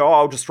 and they would go, oh,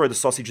 I'll just throw the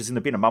sausages in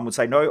the bin. And mum would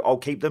say, no, I'll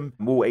keep them.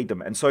 We'll eat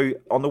them. And so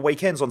on the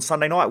weekends, on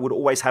Sunday night, we'd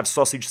always have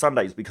sausage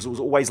Sundays because it was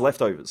always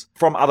leftovers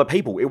from other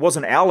people. It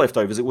wasn't our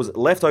leftovers. It was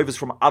leftovers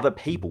from other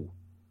people,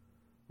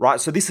 right?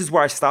 So this is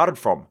where I started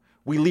from.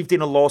 We lived in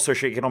a low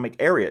socioeconomic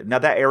area. Now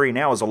that area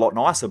now is a lot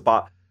nicer,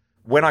 but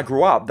when I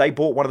grew up, they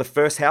bought one of the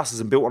first houses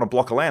and built on a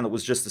block of land that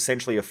was just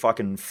essentially a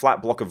fucking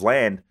flat block of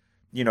land,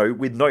 you know,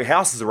 with no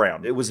houses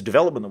around. It was a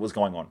development that was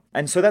going on.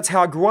 And so that's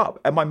how I grew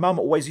up. And my mum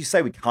always used to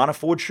say, we can't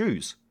afford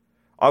shoes.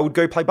 I would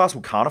go play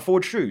basketball, can't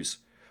afford shoes.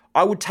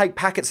 I would take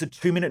packets of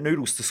 2-minute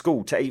noodles to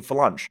school to eat for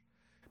lunch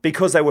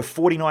because they were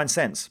 49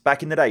 cents.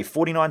 Back in the day,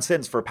 49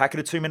 cents for a packet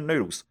of 2-minute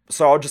noodles.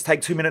 So I'd just take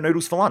 2-minute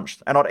noodles for lunch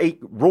and I'd eat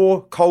raw,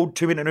 cold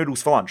 2-minute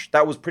noodles for lunch.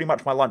 That was pretty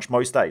much my lunch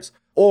most days.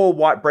 Or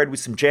white bread with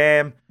some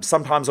jam.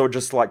 Sometimes I would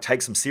just like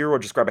take some cereal or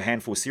just grab a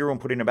handful of cereal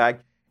and put it in a bag.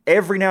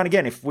 Every now and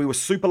again, if we were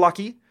super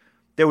lucky,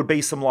 there would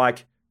be some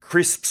like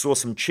crisps or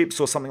some chips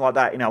or something like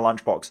that in our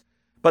lunchbox.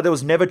 But there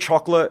was never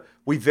chocolate.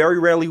 We very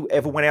rarely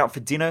ever went out for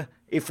dinner.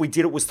 If we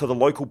did, it was to the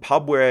local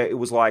pub where it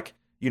was like,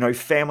 you know,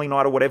 family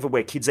night or whatever,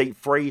 where kids eat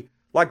free.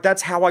 Like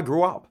that's how I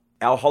grew up.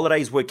 Our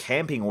holidays were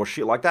camping or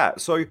shit like that.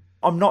 So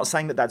I'm not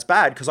saying that that's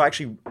bad because I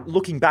actually,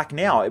 looking back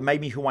now, it made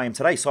me who I am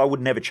today. So I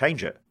would never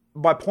change it.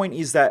 My point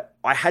is that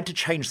I had to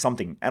change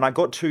something. And I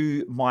got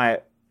to my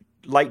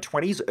late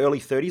 20s,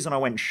 early 30s, and I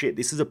went, shit,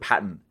 this is a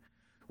pattern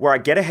where I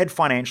get ahead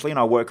financially and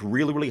I work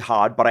really, really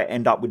hard, but I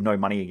end up with no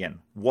money again.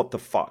 What the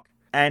fuck?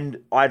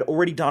 And I'd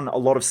already done a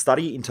lot of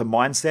study into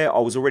mindset. I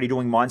was already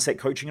doing mindset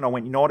coaching and I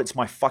went, you know what? It's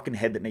my fucking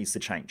head that needs to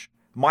change.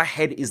 My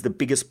head is the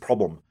biggest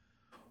problem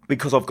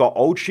because I've got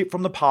old shit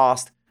from the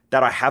past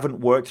that I haven't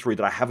worked through,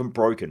 that I haven't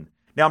broken.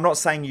 Now, I'm not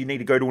saying you need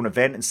to go to an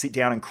event and sit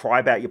down and cry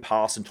about your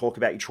past and talk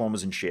about your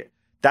traumas and shit.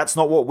 That's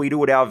not what we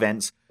do at our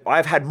events.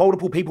 I've had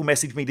multiple people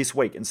message me this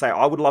week and say,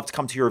 I would love to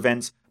come to your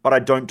events, but I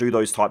don't do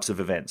those types of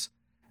events.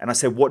 And I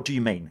said, what do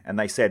you mean? And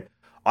they said,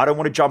 I don't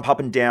want to jump up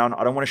and down.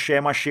 I don't want to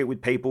share my shit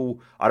with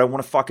people. I don't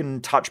want to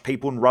fucking touch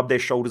people and rub their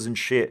shoulders and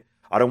shit.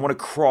 I don't want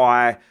to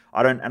cry.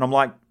 And I'm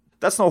like,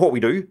 that's not what we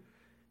do.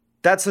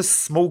 That's a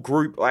small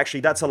group.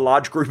 Actually, that's a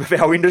large group of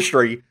our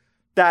industry.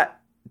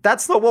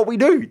 That's not what we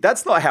do.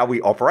 That's not how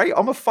we operate.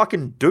 I'm a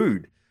fucking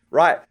dude,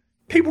 right?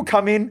 People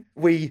come in,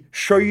 we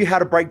show you how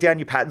to break down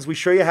your patterns. We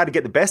show you how to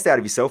get the best out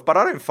of yourself, but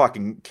I don't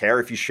fucking care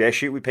if you share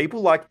shit with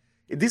people. Like,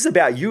 this is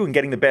about you and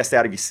getting the best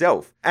out of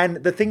yourself. And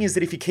the thing is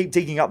that if you keep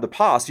digging up the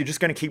past, you're just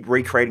going to keep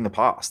recreating the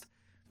past.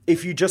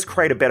 If you just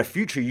create a better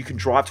future, you can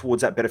drive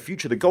towards that better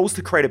future. The goal is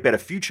to create a better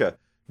future,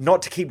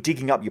 not to keep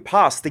digging up your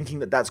past thinking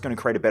that that's going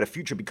to create a better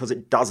future, because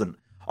it doesn't.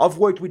 I've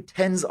worked with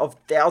tens of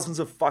thousands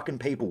of fucking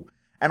people,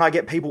 and I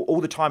get people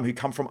all the time who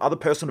come from other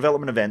personal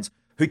development events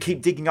who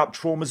keep digging up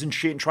traumas and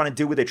shit and trying to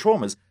deal with their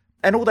traumas.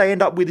 And all they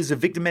end up with is a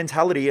victim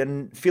mentality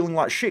and feeling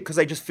like shit because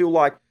they just feel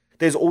like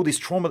there's all this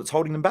trauma that's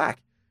holding them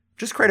back.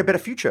 Just create a better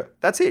future.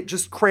 That's it.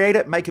 Just create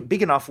it, make it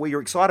big enough where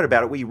you're excited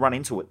about it, where you run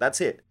into it. That's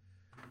it.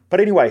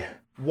 But anyway,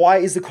 why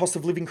is the cost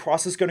of living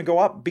crisis going to go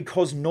up?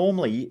 Because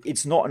normally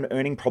it's not an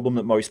earning problem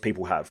that most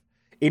people have.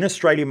 In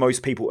Australia,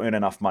 most people earn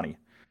enough money.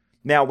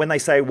 Now, when they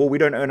say, well, we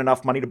don't earn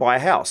enough money to buy a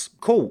house,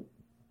 cool.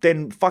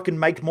 Then fucking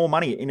make more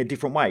money in a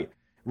different way.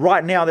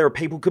 Right now, there are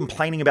people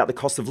complaining about the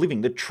cost of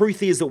living. The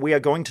truth is that we are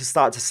going to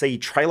start to see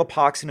trailer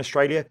parks in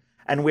Australia,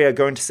 and we are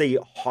going to see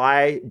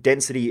high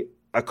density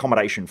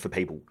accommodation for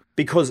people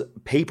because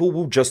people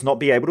will just not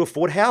be able to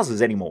afford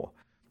houses anymore.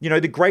 You know,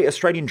 the great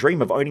Australian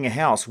dream of owning a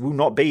house will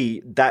not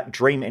be that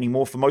dream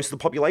anymore for most of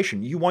the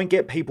population. You won't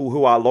get people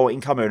who are lower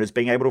income earners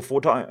being able to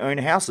afford to own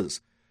houses.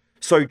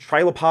 So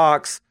trailer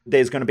parks,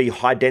 there's going to be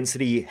high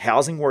density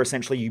housing where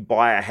essentially you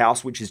buy a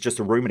house which is just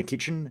a room and a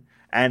kitchen,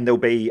 and there'll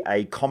be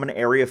a common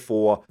area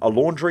for a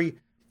laundry,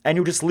 and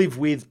you'll just live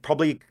with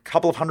probably a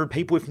couple of hundred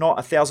people, if not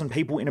 1,000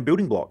 people in a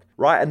building block,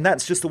 right? And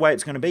that's just the way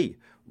it's going to be.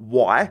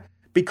 Why?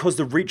 Because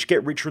the rich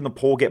get richer and the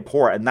poor get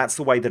poorer, and that's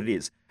the way that it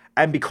is.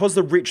 And because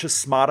the rich are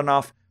smart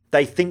enough,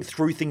 they think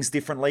through things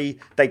differently,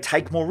 they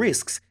take more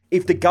risks.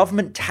 If the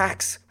government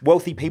tax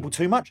wealthy people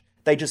too much,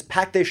 they just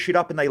pack their shit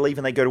up and they leave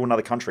and they go to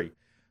another country.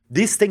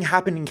 This thing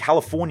happened in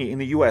California in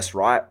the US,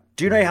 right?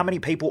 Do you know how many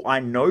people I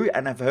know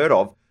and have heard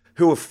of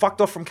who have fucked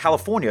off from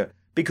California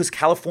because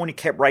California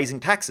kept raising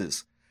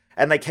taxes?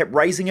 And they kept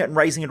raising it and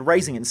raising it and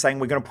raising it and saying,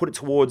 we're going to put it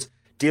towards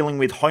dealing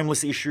with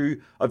homeless issue,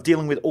 of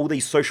dealing with all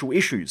these social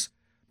issues.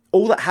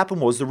 All that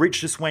happened was the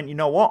rich just went, you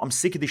know what? I'm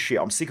sick of this shit.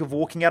 I'm sick of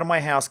walking out of my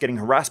house, getting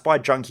harassed by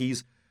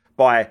junkies,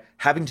 by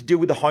having to deal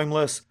with the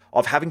homeless,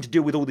 of having to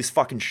deal with all this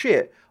fucking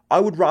shit. I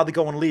would rather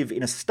go and live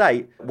in a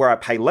state where I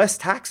pay less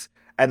tax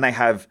and they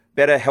have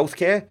better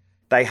healthcare,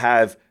 they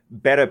have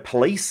better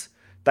police,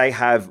 they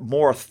have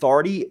more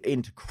authority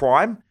into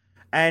crime,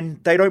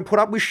 and they don't put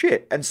up with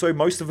shit. And so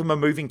most of them are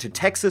moving to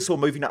Texas or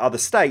moving to other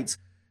states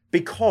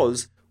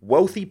because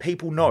wealthy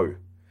people know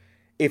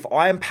if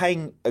I am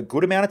paying a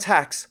good amount of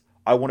tax,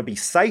 I want to be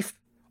safe,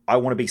 I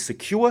want to be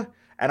secure,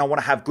 and I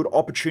want to have good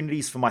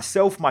opportunities for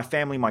myself, my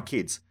family, my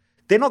kids.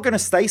 They're not going to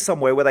stay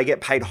somewhere where they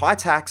get paid high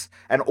tax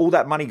and all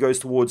that money goes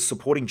towards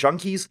supporting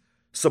junkies,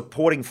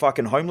 supporting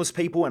fucking homeless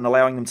people and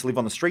allowing them to live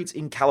on the streets.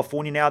 In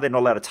California now, they're not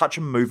allowed to touch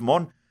them, move them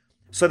on.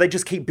 So they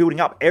just keep building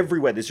up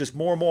everywhere. There's just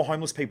more and more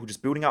homeless people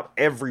just building up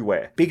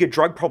everywhere. Bigger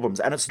drug problems,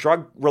 and it's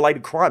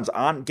drug-related crimes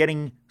aren't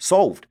getting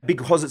solved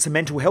because it's a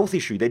mental health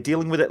issue. They're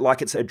dealing with it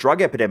like it's a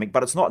drug epidemic,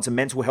 but it's not. It's a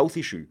mental health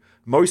issue.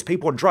 Most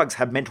people on drugs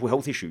have mental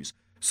health issues.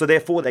 So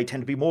therefore, they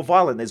tend to be more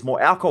violent. There's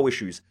more alcohol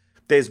issues.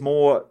 There's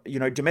more,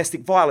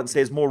 domestic violence.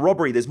 There's more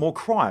robbery. There's more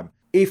crime.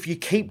 If you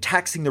keep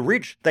taxing the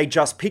rich, they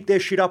just pick their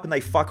shit up and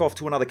they fuck off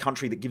to another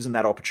country that gives them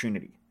that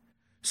opportunity.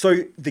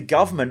 So the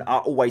government are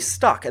always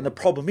stuck. And the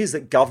problem is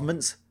that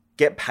governments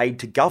get paid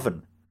to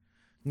govern.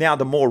 Now,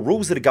 the more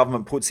rules that a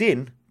government puts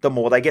in, the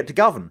more they get to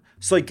govern.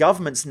 So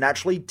governments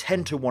naturally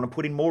tend to want to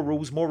put in more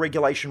rules, more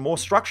regulation, more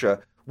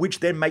structure, which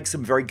then makes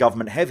them very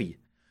government heavy.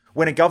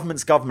 When a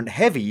government's government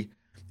heavy,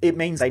 it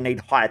means they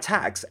need higher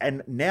tax.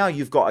 And now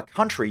you've got a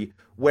country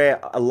where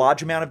a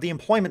large amount of the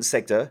employment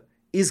sector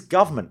is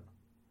government.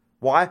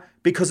 Why?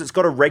 Because it's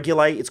got to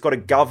regulate, it's got to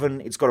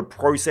govern, it's got to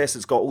process,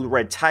 it's got all the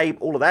red tape,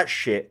 all of that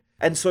shit.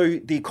 And so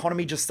the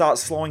economy just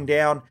starts slowing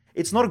down.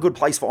 It's not a good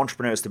place for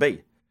entrepreneurs to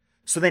be.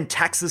 So then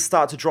taxes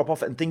start to drop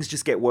off and things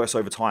just get worse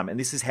over time. And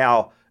this is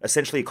how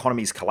essentially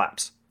economies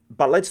collapse.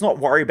 But let's not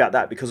worry about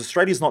that because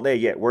Australia's not there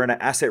yet. We're in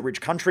an asset-rich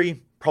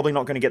country, probably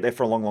not going to get there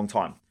for a long, long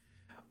time.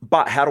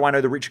 But how do I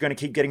know the rich are going to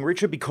keep getting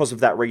richer? Because of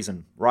that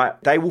reason,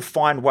 right? They will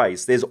find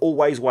ways. There's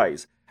always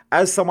ways.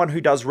 As someone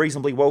who does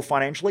reasonably well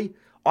financially,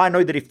 I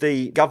know that if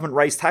the government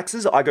raised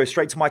taxes, I go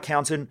straight to my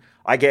accountant,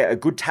 I get a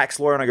good tax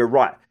lawyer and I go,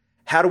 right,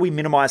 how do we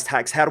minimize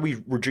tax? How do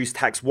we reduce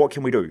tax? What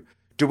can we do?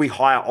 Do we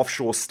hire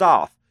offshore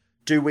staff?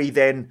 Do we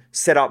then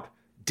set up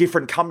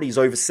different companies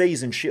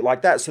overseas and shit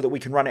like that so that we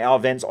can run our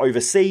events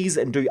overseas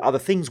and do other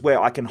things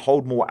where I can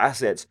hold more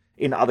assets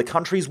in other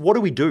countries? What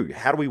do we do?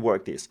 How do we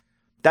work this?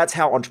 That's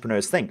how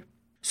entrepreneurs think.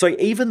 So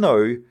even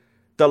though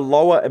the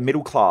lower and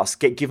middle class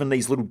get given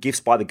these little gifts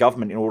by the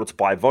government in order to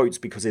buy votes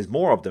because there's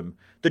more of them,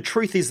 the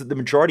truth is that the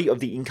majority of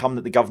the income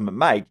that the government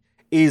make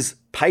is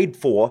paid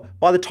for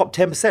by the top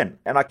 10%.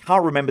 And I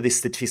can't remember this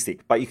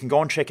statistic, but you can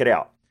go and check it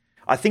out.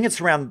 I think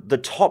it's around the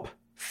top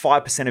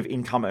 5% of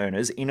income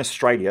earners in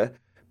Australia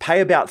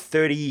pay about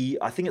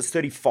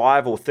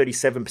 35 or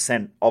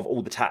 37% of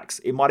all the tax.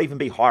 It might even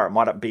be higher. It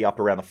might be up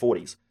around the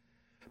 40s.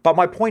 But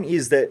my point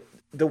is that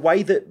the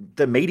way that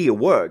the media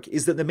work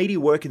is that the media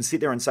work and sit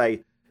there and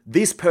say,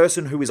 this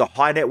person who is a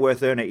high net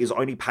worth earner is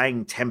only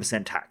paying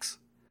 10% tax.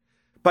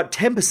 But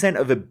 10%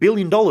 of $1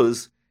 billion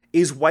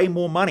is way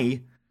more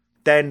money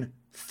than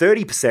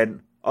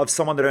 30% of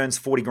someone that earns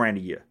 40 grand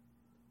a year,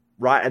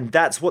 right? And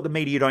that's what the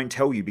media don't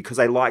tell you because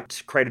they like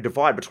to create a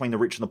divide between the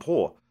rich and the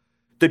poor.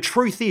 The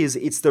truth is,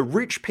 it's the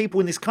rich people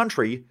in this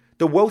country,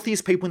 the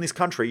wealthiest people in this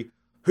country,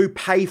 who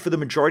pay for the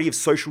majority of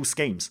social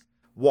schemes.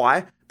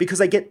 Why? Because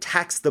they get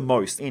taxed the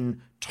most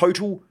in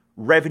total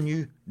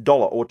revenue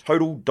dollar or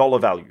total dollar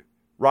value,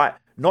 right?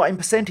 Not in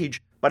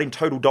percentage, but in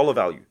total dollar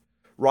value,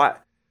 right?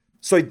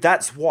 So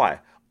that's why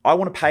I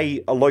want to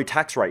pay a low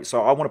tax rate.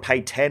 So I want to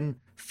pay 10,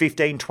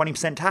 15,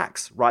 20%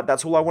 tax, right?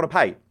 That's all I want to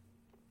pay.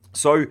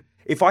 So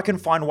if I can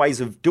find ways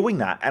of doing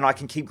that and I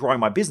can keep growing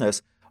my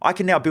business, I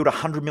can now build a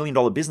 $100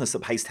 million business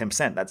that pays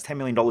 10%. That's $10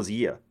 million a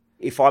year.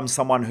 If I'm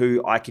someone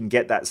who I can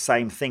get that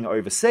same thing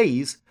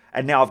overseas,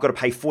 and now I've got to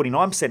pay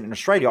 49% in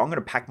Australia, I'm going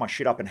to pack my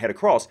shit up and head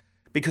across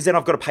because then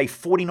I've got to pay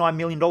 $49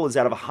 million out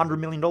of $100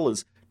 million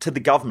to the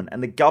government,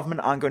 and the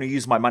government aren't going to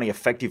use my money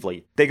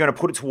effectively. They're going to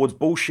put it towards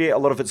bullshit. A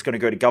lot of it's going to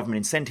go to government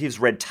incentives,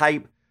 red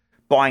tape,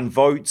 buying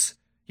votes.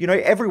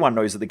 Everyone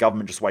knows that the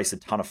government just wastes a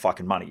ton of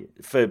fucking money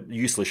for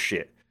useless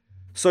shit.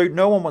 So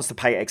no one wants to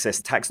pay excess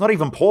tax. Not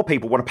even poor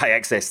people want to pay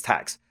excess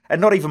tax. And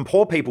not even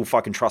poor people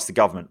fucking trust the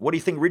government. What do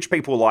you think rich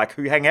people are like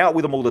who hang out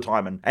with them all the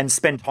time and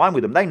spend time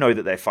with them? They know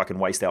that they fucking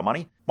waste our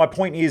money. My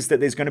point is that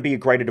there's going to be a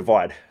greater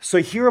divide. So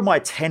here are my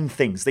 10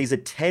 things. These are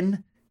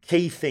 10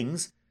 key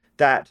things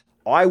that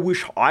I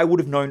wish I would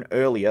have known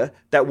earlier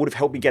that would have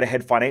helped me get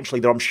ahead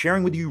financially that I'm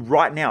sharing with you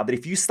right now. That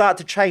if you start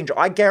to change,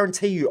 I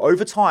guarantee you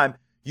over time,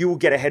 you will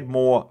get ahead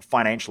more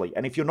financially.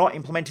 And if you're not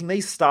implementing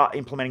these, start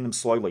implementing them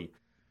slowly.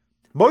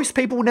 Most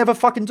people will never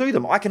fucking do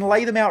them. I can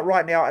lay them out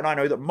right now and I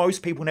know that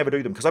most people never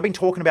do them because I've been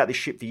talking about this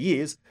shit for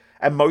years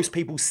and most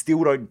people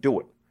still don't do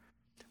it.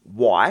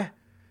 Why?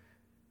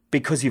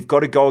 Because you've got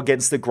to go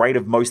against the grain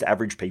of most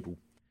average people.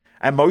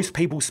 And most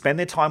people spend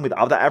their time with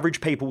other average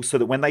people so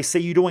that when they see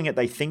you doing it,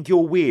 they think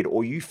you're weird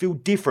or you feel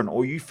different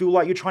or you feel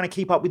like you're trying to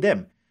keep up with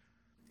them.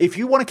 If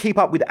you want to keep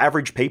up with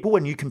average people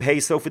and you compare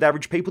yourself with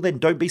average people, then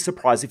don't be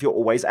surprised if you're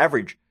always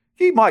average.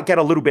 You might get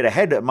a little bit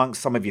ahead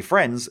amongst some of your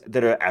friends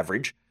that are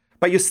average,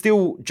 but you're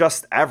still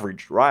just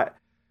average, right?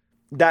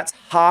 That's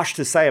harsh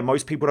to say and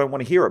most people don't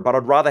want to hear it, but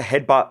I'd rather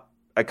headbutt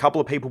a couple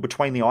of people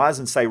between the eyes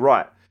and say,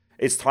 right,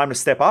 it's time to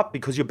step up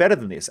because you're better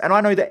than this. And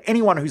I know that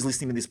anyone who's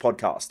listening to this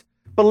podcast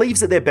believes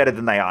that they're better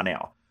than they are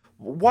now.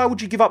 Why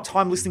would you give up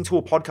time listening to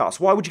a podcast?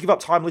 Why would you give up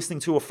time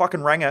listening to a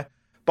fucking ranger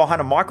behind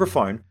a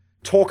microphone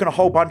talking a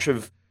whole bunch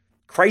of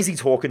crazy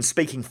talk and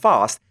speaking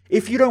fast.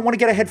 If you don't want to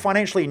get ahead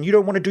financially and you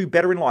don't want to do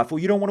better in life, or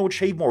you don't want to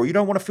achieve more, or you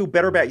don't want to feel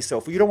better about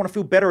yourself, or you don't want to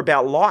feel better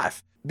about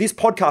life, this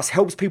podcast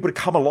helps people to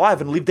come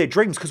alive and live their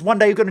dreams, because one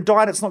day you're going to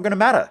die and it's not going to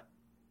matter.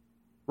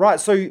 Right?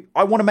 So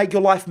I want to make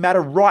your life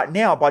matter right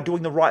now by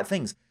doing the right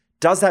things.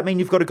 Does that mean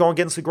you've got to go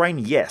against the grain?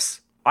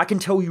 Yes. I can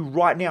tell you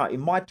right now, in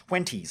my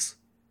 20s,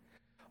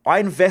 I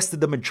invested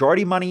the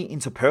majority of money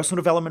into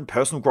personal development,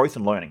 personal growth,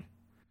 and learning.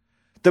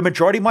 The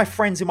majority of my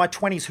friends in my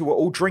 20s who were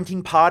all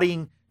drinking,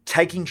 partying,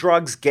 taking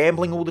drugs,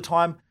 gambling all the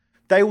time,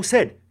 they all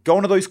said, go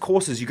onto those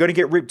courses, you're going to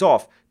get ripped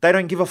off. They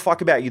don't give a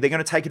fuck about you. They're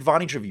going to take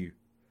advantage of you.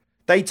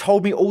 They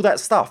told me all that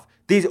stuff.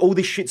 All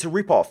this shit's a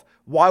ripoff.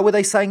 Why were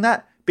they saying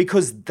that?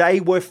 Because they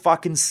were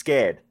fucking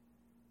scared.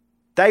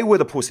 They were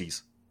the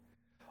pussies.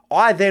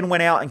 I then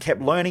went out and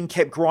kept learning,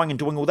 kept growing and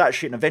doing all that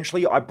shit, and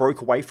eventually I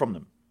broke away from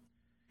them.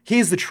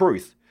 Here's the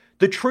truth.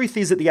 The truth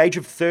is, at the age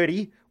of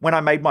 30, when I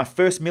made my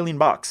first $1 million,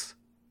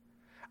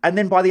 and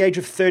then by the age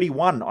of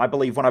 31, I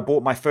believe, when I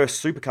bought my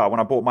first supercar, when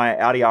I bought my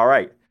Audi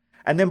R8,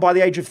 and then by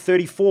the age of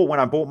 34, when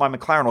I bought my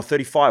McLaren, or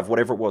 35,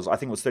 whatever it was, I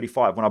think it was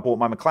 35, when I bought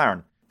my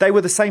McLaren, they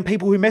were the same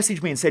people who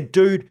messaged me and said,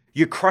 dude,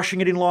 you're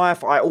crushing it in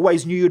life. I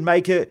always knew you'd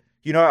make it.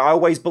 You know, I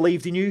always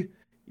believed in you.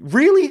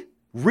 Really?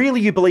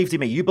 Really, you believed in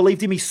me? You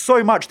believed in me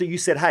so much that you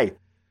said, hey,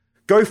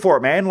 go for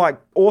it, man. Like,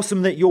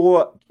 awesome that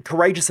you're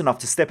courageous enough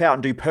to step out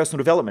and do personal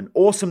development.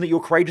 Awesome that you're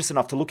courageous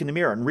enough to look in the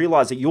mirror and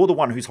realize that you're the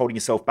one who's holding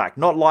yourself back.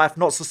 Not life,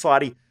 not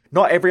society,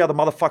 not every other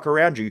motherfucker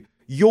around you.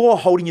 You're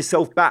holding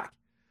yourself back.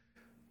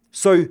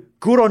 So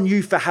good on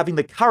you for having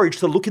the courage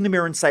to look in the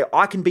mirror and say,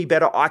 I can be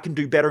better, I can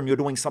do better, and you're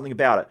doing something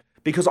about it.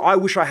 Because I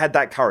wish I had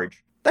that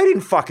courage. They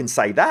didn't fucking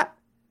say that.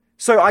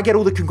 So I get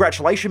all the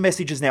congratulation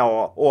messages now,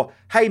 or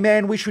hey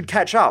man, we should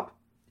catch up.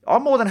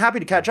 I'm more than happy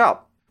to catch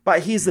up.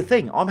 But here's the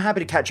thing, I'm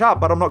happy to catch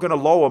up, but I'm not going to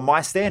lower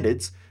my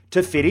standards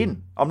to fit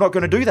in. I'm not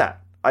going to do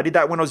that. I did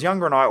that when I was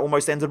younger and I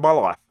almost ended my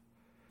life.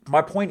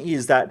 My point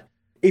is that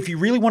if you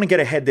really want to get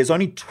ahead, there's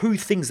only two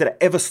things that are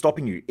ever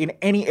stopping you in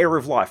any area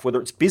of life,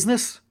 whether it's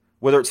business,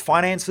 whether it's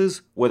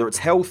finances, whether it's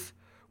health,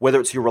 whether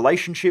it's your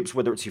relationships,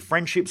 whether it's your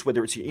friendships,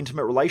 whether it's your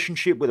intimate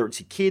relationship, whether it's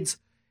your kids,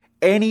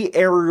 any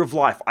area of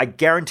life, I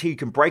guarantee you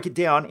can break it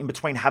down in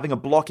between having a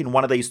block in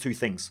one of these two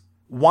things.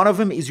 One of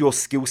them is your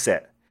skill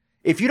set.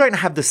 If you don't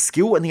have the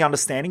skill and the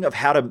understanding of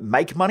how to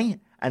make money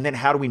and then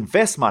how to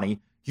invest money,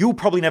 you'll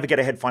probably never get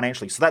ahead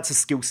financially. So that's a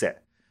skill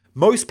set.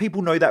 Most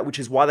people know that, which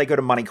is why they go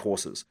to money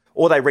courses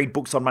or they read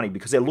books on money,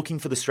 because they're looking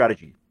for the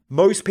strategy.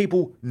 Most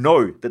people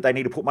know that they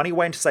need to put money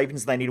away into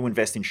savings and they need to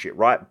invest in shit,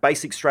 right?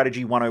 Basic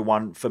strategy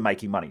 101 for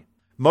making money.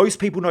 Most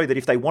people know that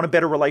if they want a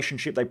better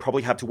relationship, they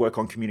probably have to work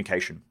on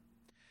communication.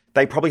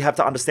 They probably have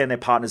to understand their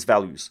partner's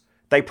values.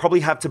 They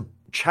probably have to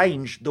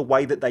change the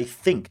way that they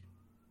think,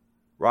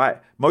 right?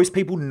 Most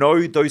people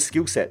know those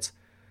skill sets.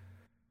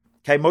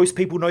 Okay, most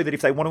people know that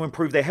if they want to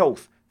improve their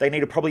health, they need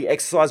to probably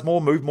exercise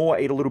more, move more,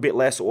 eat a little bit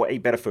less, or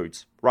eat better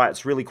foods, right?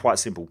 It's really quite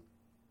simple.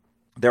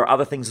 There are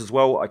other things as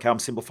well. Okay, I'm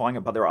simplifying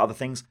it, but there are other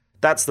things.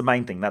 That's the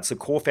main thing. That's the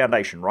core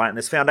foundation, right? And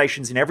there's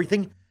foundations in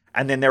everything.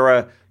 And then there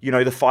are,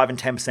 the 5 and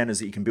 10%ers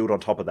that you can build on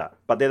top of that.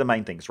 But they're the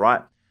main things,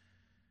 right?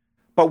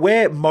 But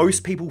where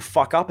most people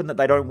fuck up and that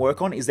they don't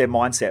work on is their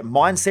mindset.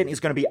 Mindset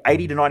is going to be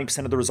 80 to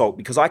 90% of the result,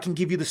 because I can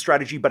give you the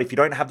strategy, but if you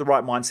don't have the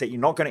right mindset, you're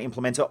not going to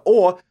implement it,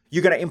 or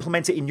you're going to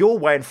implement it in your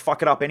way and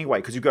fuck it up anyway,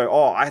 because you go,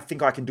 oh, I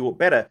think I can do it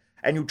better.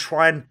 And you'll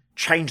try and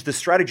change the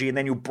strategy and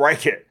then you'll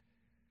break it,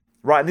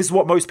 right? And this is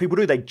what most people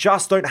do. They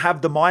just don't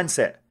have the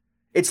mindset.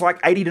 It's like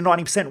 80 to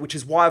 90%, which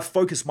is why I've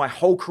focused my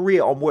whole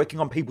career on working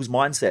on people's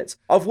mindsets.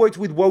 I've worked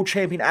with world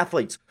champion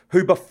athletes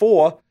who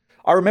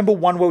I remember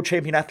one world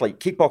champion athlete,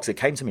 kickboxer,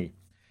 came to me.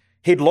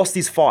 He'd lost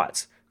his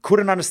fights,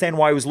 couldn't understand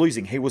why he was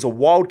losing. He was a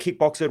wild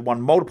kickboxer, had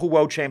won multiple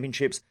world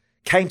championships,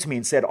 came to me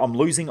and said, I'm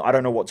losing, I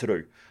don't know what to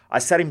do. I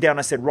sat him down,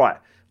 I said, right,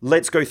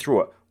 let's go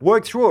through it.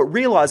 Worked through it,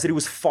 realized that he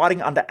was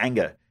fighting under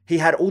anger. He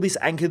had all this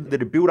anger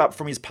that had built up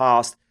from his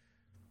past.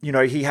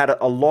 He had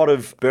a lot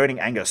of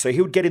burning anger. So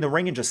he would get in the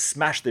ring and just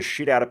smash the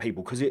shit out of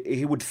people because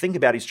he would think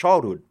about his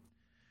childhood.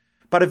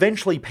 But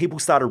eventually people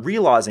started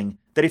realizing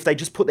that if they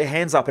just put their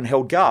hands up and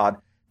held guard,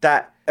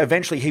 that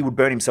eventually he would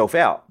burn himself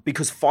out,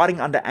 because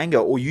fighting under anger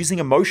or using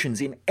emotions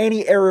in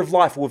any area of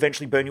life will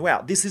eventually burn you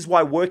out. This is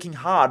why working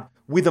hard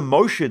with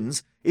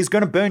emotions is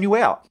going to burn you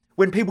out.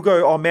 When people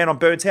go, oh man, I'm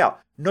burnt out.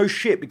 No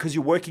shit, because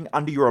you're working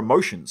under your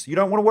emotions. You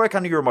don't want to work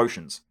under your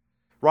emotions,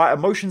 right?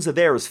 Emotions are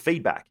there as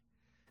feedback.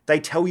 They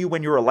tell you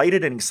when you're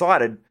elated and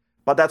excited,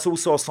 but that's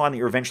also a sign that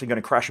you're eventually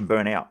going to crash and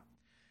burn out.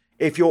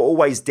 If you're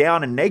always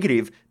down and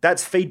negative,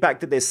 that's feedback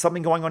that there's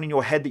something going on in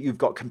your head that you've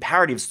got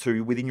comparatives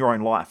to within your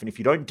own life. And if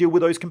you don't deal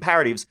with those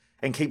comparatives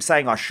and keep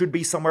saying, I should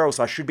be somewhere else,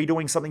 I should be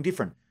doing something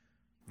different,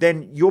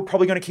 then you're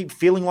probably going to keep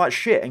feeling like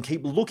shit and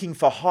keep looking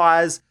for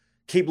highs,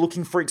 keep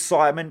looking for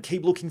excitement,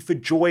 keep looking for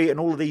joy and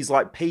all of these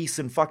like peace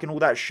and fucking all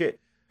that shit.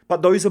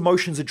 But those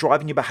emotions are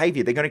driving your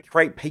behavior. They're going to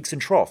create peaks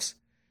and troughs.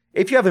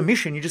 If you have a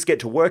mission, you just get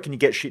to work and you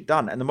get shit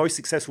done. And the most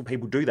successful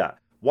people do that.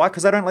 Why?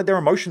 Because they don't let their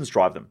emotions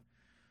drive them.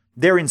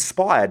 they're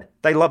inspired.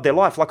 They love their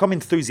life. Like I'm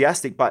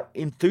enthusiastic, but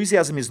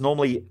enthusiasm is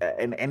normally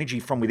an energy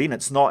from within.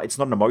 It's not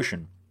an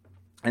emotion.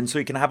 And so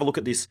you can have a look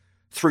at this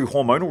through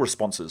hormonal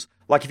responses.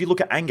 Like if you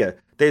look at anger,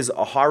 there's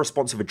a high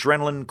response of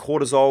adrenaline,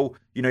 cortisol,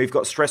 you've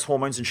got stress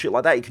hormones and shit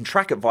like that. You can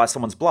track it via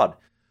someone's blood.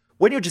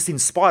 When you're just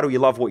inspired or you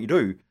love what you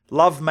do,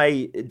 love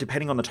may,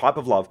 depending on the type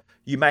of love,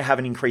 you may have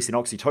an increase in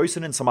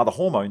oxytocin and some other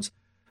hormones.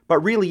 But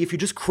really, if you're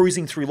just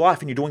cruising through life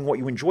and you're doing what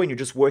you enjoy and you're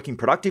just working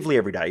productively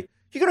every day,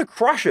 you're going to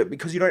crush it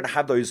because you don't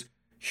have those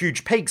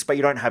huge peaks, but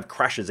you don't have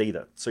crashes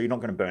either. So you're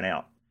not going to burn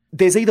out.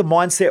 There's either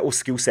mindset or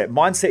skill set.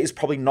 Mindset is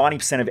probably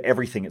 90% of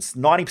everything. It's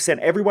 90%.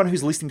 Everyone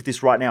who's listening to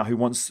this right now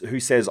who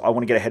says, I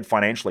want to get ahead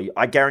financially,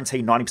 I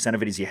guarantee 90%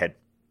 of it is your head,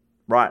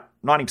 right?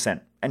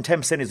 90%. And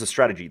 10% is the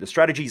strategy. The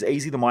strategy is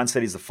easy. The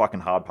mindset is the fucking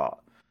hard part.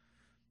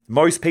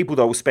 Most people,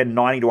 though, will spend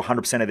 90 to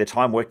 100% of their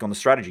time working on the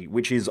strategy,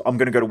 which is I'm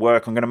going to go to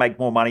work. I'm going to make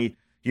more money.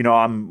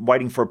 I'm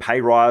waiting for a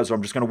pay rise, or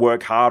I'm just going to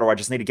work hard, or I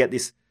just need to get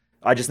this.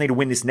 I just need to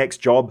win this next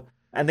job.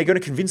 And they're going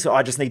to convince her,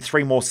 I just need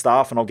 3 more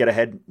staff and I'll get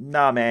ahead.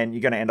 Nah, man,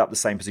 you're going to end up the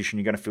same position.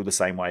 You're going to feel the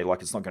same way.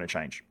 Like it's not going to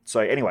change. So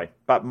anyway,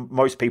 but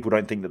most people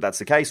don't think that that's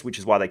the case, which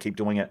is why they keep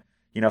doing it.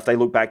 If they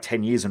look back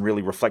 10 years and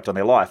really reflect on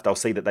their life, they'll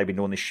see that they've been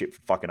doing this shit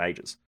for fucking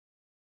ages.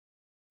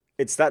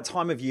 It's that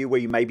time of year where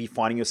you may be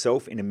finding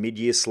yourself in a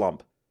mid-year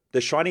slump. The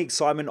shiny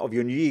excitement of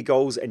your New Year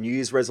goals and New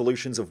Year's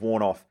resolutions have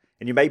worn off,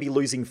 and you may be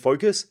losing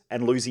focus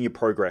and losing your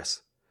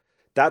progress.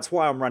 That's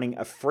why I'm running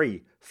a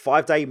free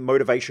 5-day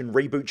motivation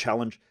reboot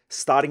challenge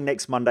starting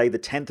next Monday, the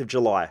 10th of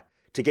July,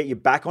 to get you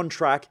back on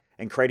track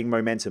and creating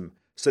momentum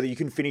so that you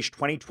can finish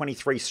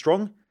 2023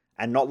 strong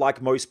and not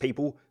like most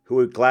people who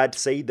are glad to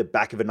see the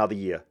back of another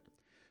year.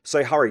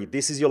 So hurry,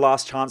 this is your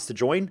last chance to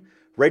join.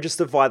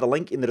 Register via the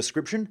link in the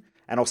description,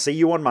 and I'll see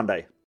you on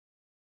Monday.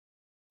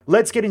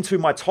 Let's get into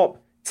my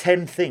top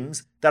 10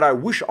 things that I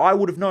wish I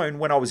would have known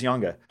when I was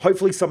younger.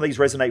 Hopefully some of these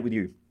resonate with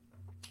you.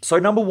 So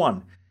number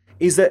 1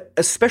 is that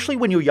especially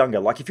when you're younger,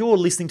 like if you're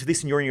listening to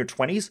this and you're in your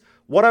 20s,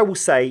 what I will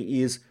say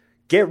is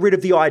get rid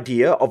of the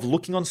idea of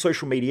looking on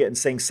social media and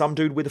seeing some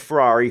dude with a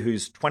Ferrari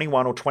who's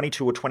 21 or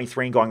 22 or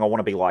 23 and going, I want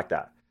to be like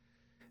that.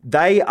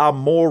 They are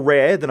more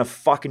rare than a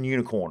fucking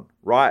unicorn,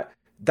 right?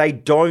 They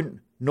don't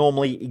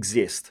normally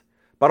exist.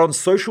 But on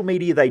social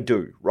media, they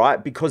do,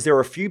 right? Because there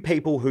are a few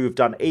people who have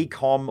done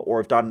e-com or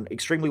have done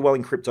extremely well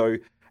in crypto,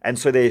 and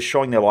so they're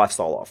showing their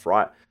lifestyle off,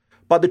 right?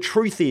 But the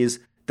truth is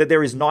that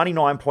there is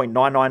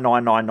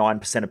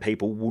 99.99999% of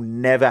people will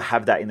never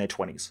have that in their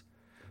 20s,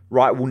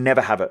 right? Will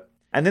never have it.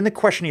 And then the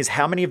question is,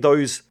 how many of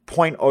those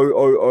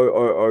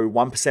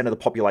 0.00001% of the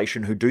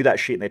population who do that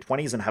shit in their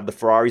 20s and have the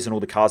Ferraris and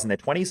all the cars in their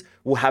 20s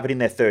will have it in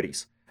their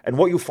 30s? And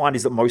what you'll find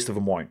is that most of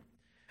them won't.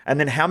 And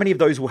then how many of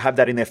those will have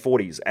that in their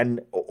 40s?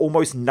 And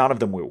almost none of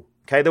them will.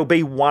 Okay, there'll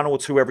be 1 or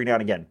 2 every now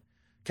and again.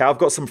 Okay, I've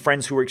got some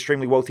friends who are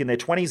extremely wealthy in their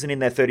 20s, and in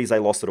their 30s they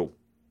lost it all,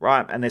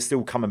 right? And they're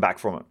still coming back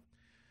from it.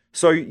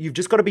 So you've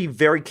just got to be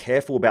very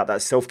careful about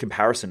that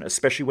self-comparison,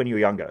 especially when you're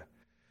younger.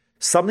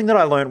 Something that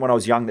I learned when I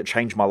was young that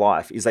changed my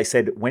life is they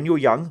said, when you're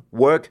young,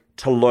 work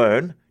to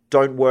learn,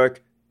 don't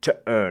work to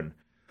earn.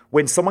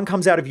 When someone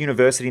comes out of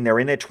university and they're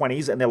in their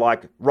 20s and they're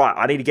like, right,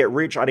 I need to get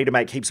rich, I need to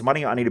make heaps of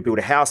money, I need to build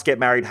a house, get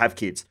married, have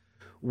kids.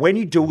 When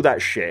you do all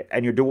that shit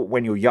and you do it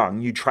when you're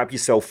young, you trap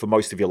yourself for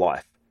most of your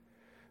life.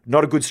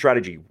 Not a good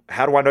strategy.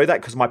 How do I know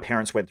that? Because my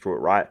parents went through it,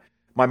 right?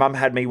 My mum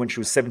had me when she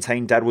was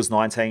 17, dad was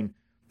 19.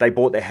 They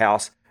bought their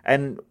house.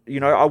 And,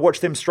 I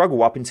watched them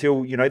struggle up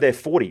until, their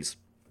 40s.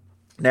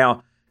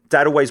 Now,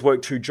 dad always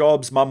worked 2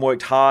 jobs. Mum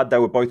worked hard. They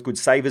were both good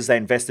savers. They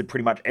invested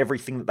pretty much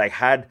everything that they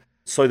had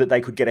so that they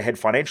could get ahead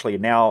financially.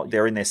 And now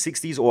they're in their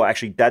 60s, or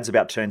actually dad's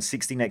about to turn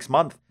 60 next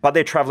month. But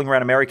they're traveling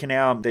around America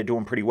now. They're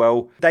doing pretty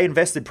well. They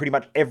invested pretty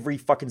much every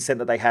fucking cent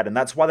that they had. And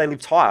that's why they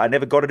lived high. I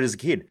never got it as a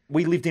kid.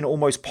 We lived in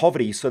almost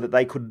poverty so that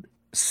they could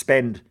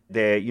spend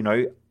their,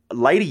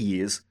 later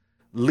years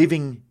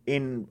living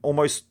in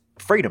almost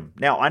freedom.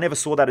 Now, I never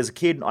saw that as a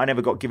kid. I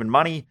never got given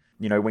money.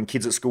 When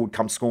kids at school would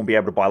come to school and be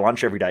able to buy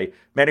lunch every day.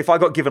 Man, if I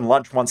got given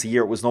lunch once a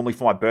year, it was normally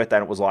for my birthday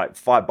and it was like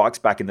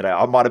 $5 back in the day.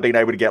 I might have been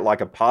able to get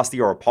like a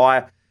pasty or a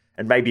pie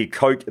and maybe a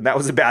Coke, and that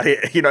was about it.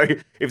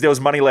 If there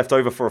was money left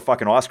over for a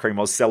fucking ice cream,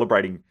 I was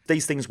celebrating.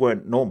 These things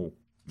weren't normal.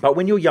 But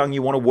when you're young,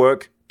 you want to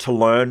work to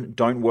learn,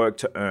 don't work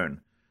to earn.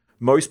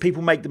 Most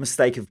people make the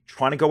mistake of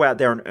trying to go out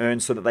there and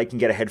earn so that they can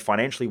get ahead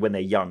financially when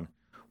they're young.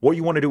 What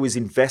you want to do is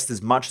invest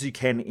as much as you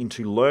can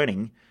into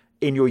learning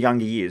in your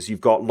younger years.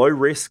 You've got low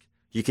risk.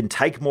 You can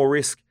take more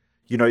risk.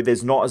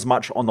 There's not as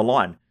much on the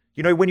line.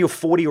 When you're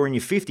 40 or in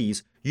your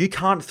 50s, you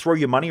can't throw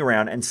your money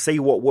around and see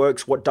what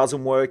works, what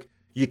doesn't work.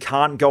 You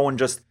can't go and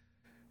just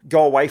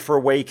go away for a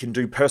week and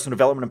do personal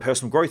development and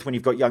personal growth when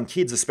you've got young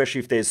kids, especially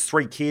if there's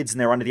 3 kids and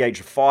they're under the age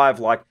of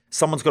 5. Like,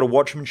 someone's got to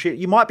watch them and shit.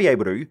 You might be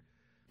able to,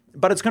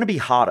 but it's going to be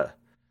harder.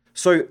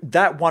 So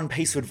that one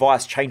piece of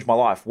advice changed my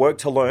life. Work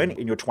to learn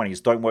in your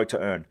 20s. Don't work to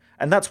earn.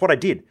 And that's what I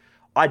did.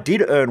 I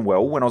did earn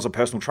well when I was a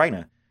personal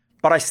trainer,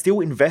 but I still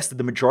invested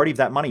the majority of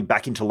that money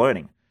back into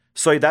learning.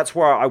 So that's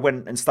where I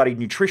went and studied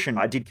nutrition.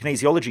 I did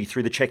kinesiology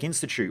through the Czech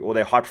Institute or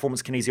their high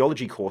performance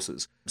kinesiology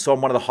courses. So I'm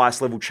one of the highest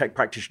level Czech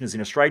practitioners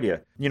in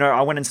Australia.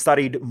 I went and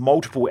studied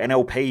multiple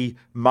NLP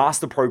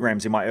master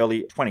programs in my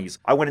early 20s.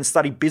 I went and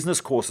studied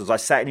business courses. I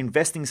sat in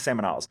investing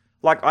seminars.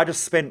 Like, I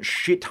just spent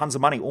shit tons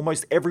of money.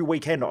 Almost every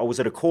weekend I was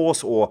at a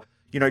course, or,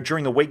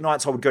 during the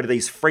weeknights I would go to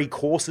these free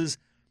courses.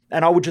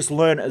 And I would just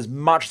learn as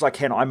much as I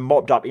can. I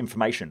mopped up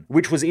information,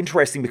 which was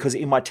interesting because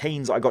in my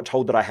teens, I got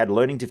told that I had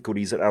learning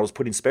difficulties and I was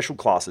put in special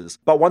classes.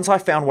 But once I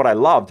found what I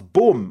loved,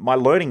 boom, my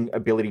learning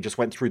ability just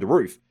went through the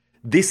roof.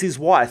 This is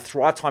why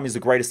Thrive Time is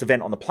the greatest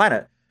event on the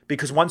planet,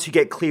 because once you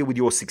get clear with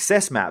your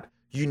success map,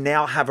 you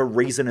now have a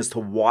reason as to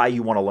why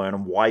you want to learn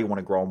and why you want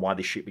to grow and why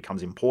this shit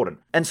becomes important.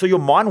 And so your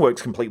mind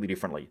works completely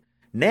differently.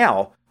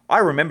 Now, I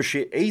remember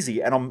shit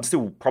easy and I'm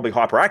still probably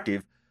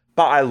hyperactive,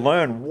 but I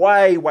learn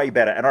way, way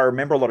better. And I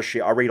remember a lot of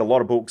shit. I read a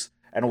lot of books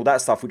and all that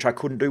stuff, which I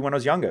couldn't do when I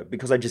was younger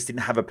because I just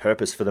didn't have a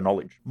purpose for the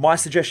knowledge. My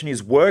suggestion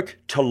is work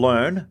to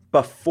learn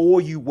before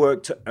you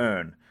work to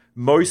earn.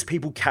 Most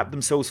people cap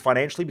themselves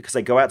financially because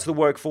they go out to the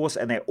workforce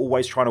and they're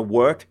always trying to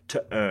work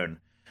to earn.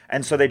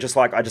 And so they're just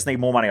like, I just need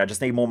more money. I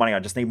just need more money. I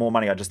just need more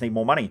money. I just need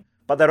more money.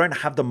 But they don't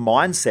have the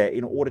mindset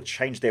in order to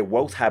change their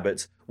wealth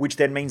habits, which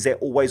then means they're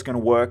always going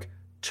to work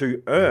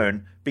to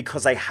earn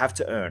because they have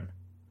to earn.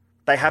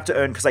 They have to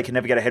earn because they can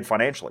never get ahead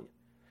financially.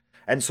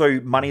 And so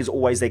money is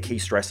always their key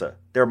stressor.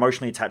 They're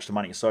emotionally attached to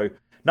money. So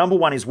number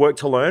one is work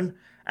to learn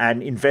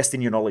and invest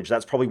in your knowledge.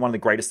 That's probably one of the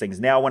greatest things.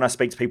 Now, when I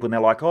speak to people and they're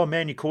like, oh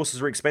man, your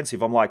courses are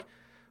expensive. I'm like,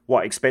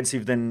 what,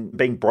 expensive than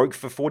being broke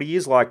for 40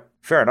 years? Like,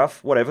 fair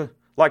enough, whatever.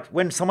 Like,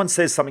 when someone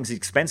says something's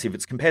expensive,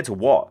 it's compared to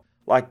what?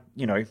 Like,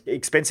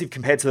 expensive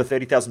compared to the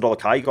 $30,000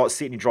 car you got to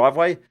sit in your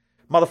driveway?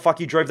 Motherfucker,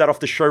 you drove that off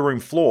the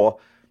showroom floor.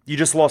 You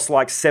just lost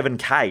like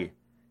 7K.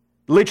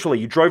 Literally,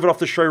 you drove it off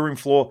the showroom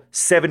floor,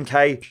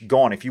 7K,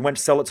 gone. If you went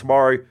to sell it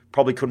tomorrow,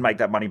 probably couldn't make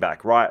that money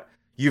back, right?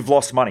 You've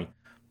lost money.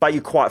 But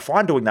you're quite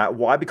fine doing that.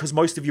 Why? Because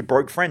most of your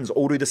broke friends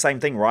all do the same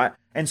thing, right?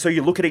 And so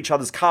you look at each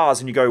other's cars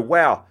and you go,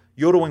 wow,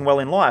 you're doing well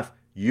in life.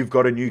 You've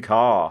got a new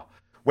car.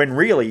 When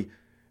really,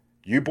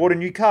 you bought a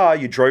new car,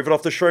 you drove it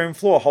off the showroom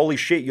floor. Holy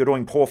shit, you're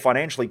doing poor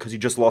financially because you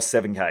just lost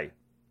 7K,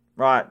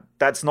 right?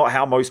 That's not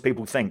how most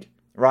people think,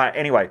 right?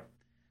 Anyway,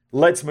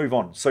 let's move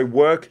on. So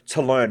work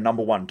to learn,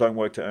 number one, don't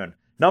work to earn.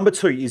 Number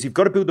two is you've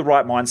got to build the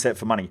right mindset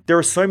for money. There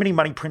are so many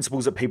money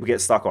principles that people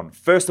get stuck on.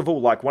 First of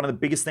all, like one of the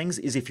biggest things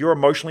is if you're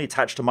emotionally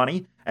attached to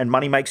money and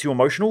money makes you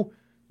emotional,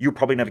 you'll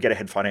probably never get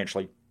ahead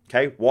financially.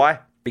 Okay, why?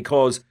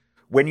 Because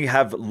when you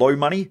have low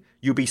money,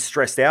 you'll be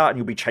stressed out and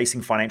you'll be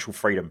chasing financial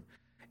freedom.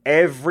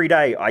 Every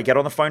day I get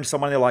on the phone to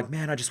someone and they're like,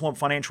 man, I just want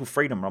financial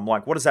freedom. And I'm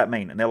like, what does that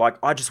mean? And they're like,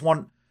 I just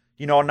want,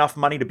 enough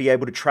money to be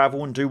able to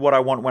travel and do what I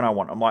want when I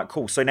want. I'm like,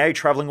 cool. So now you're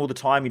traveling all the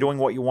time. You're doing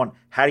what you want.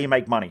 How do you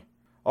make money?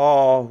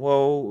 Oh,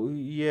 well,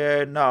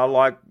 yeah, no,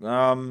 like,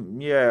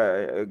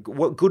 yeah,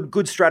 what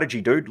good strategy,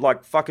 dude.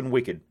 Like, fucking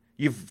wicked.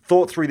 You've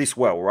thought through this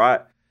well,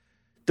 right?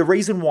 The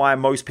reason why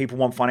most people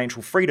want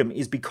financial freedom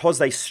is because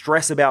they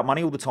stress about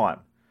money all the time.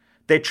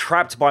 They're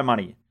trapped by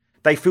money.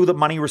 They feel that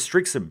money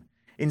restricts them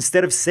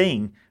instead of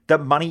seeing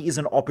that money is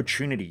an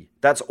opportunity.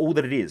 That's all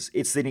that it is.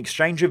 It's an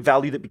exchange of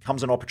value that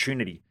becomes an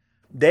opportunity.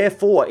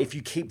 Therefore, if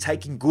you keep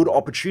taking good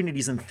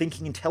opportunities and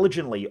thinking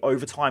intelligently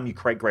over time, you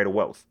create greater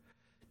wealth.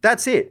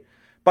 That's it.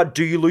 But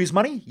do you lose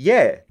money?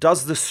 Yeah.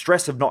 Does the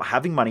stress of not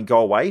having money go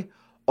away?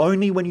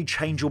 Only when you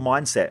change your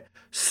mindset.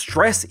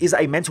 Stress is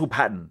a mental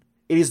pattern.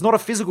 It is not a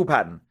physical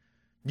pattern.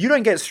 You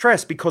don't get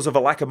stressed because of a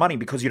lack of money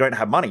because you don't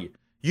have money.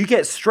 You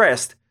get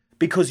stressed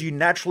because you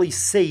naturally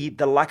see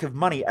the lack of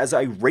money as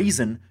a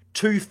reason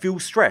to feel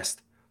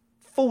stressed.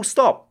 Full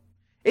stop.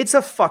 It's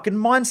a fucking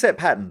mindset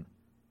pattern,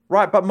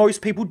 right? But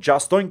most people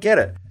just don't get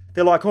it.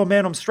 They're like, oh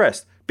man, I'm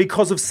stressed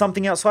because of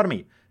something outside of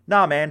me.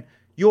 Nah, man,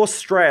 you're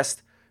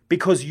stressed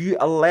because you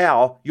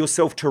allow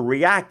yourself to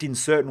react in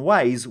certain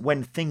ways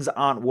when things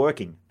aren't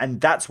working.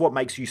 And that's what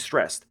makes you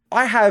stressed.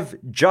 I have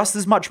just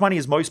as much money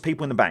as most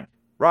people in the bank,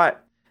 right?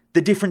 The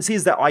difference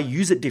is that I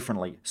use it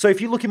differently. So if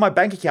you look in my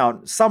bank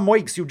account, some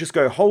weeks you'll just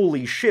go,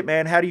 holy shit,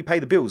 man, how do you pay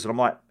the bills? And I'm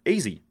like,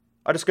 easy.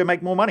 I just go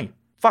make more money.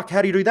 Fuck,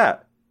 how do you do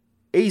that?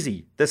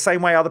 Easy. The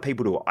same way other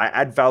people do it. I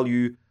add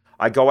value.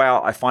 I go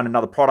out, I find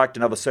another product,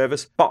 another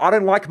service. But I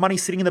don't like money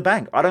sitting in the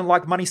bank. I don't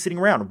like money sitting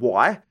around.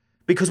 Why?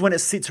 Because when it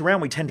sits around,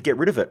 we tend to get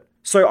rid of it.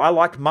 So I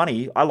like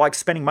money. I like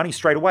spending money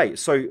straight away.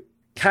 So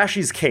cash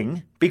is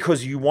king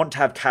because you want to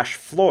have cash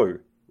flow,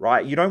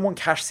 right? You don't want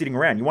cash sitting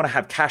around. You want to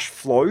have cash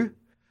flow.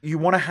 You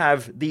want to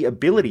have the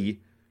ability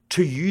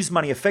to use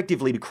money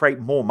effectively to create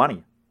more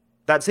money.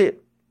 That's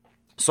it.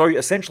 So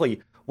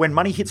essentially, when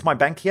money hits my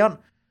bank account,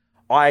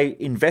 I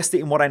invest it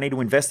in what I need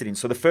to invest it in.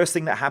 So the first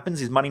thing that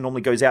happens is money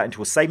normally goes out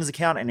into a savings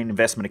account and an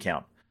investment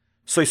account.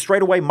 So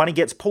straight away, money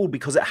gets pulled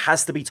because it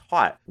has to be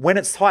tight. When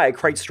it's tight, it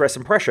creates stress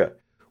and pressure.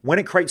 When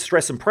it creates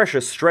stress and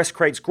pressure, stress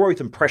creates growth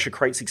and pressure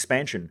creates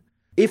expansion.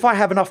 If I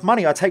have enough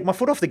money, I take my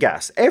foot off the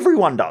gas.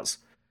 Everyone does.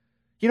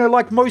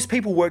 Like most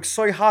people work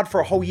so hard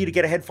for a whole year to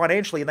get ahead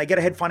financially, and they get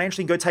ahead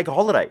financially and go take a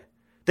holiday.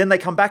 Then they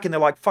come back and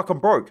they're like, fuck, I'm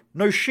broke.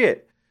 No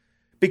shit.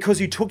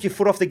 Because you took your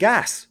foot off the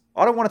gas,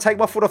 I don't want to take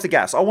my foot off the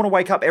gas. I want to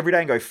wake up every day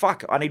and go,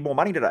 fuck, I need more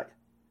money today.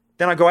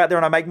 Then I go out there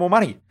and I make more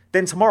money.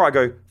 Then tomorrow I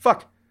go,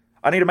 fuck,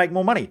 I need to make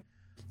more money.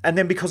 And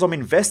then because I'm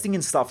investing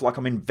in stuff, like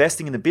I'm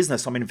investing in the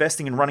business, I'm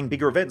investing in running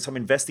bigger events, I'm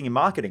investing in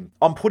marketing,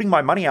 I'm putting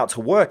my money out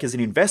to work as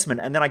an investment,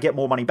 and then I get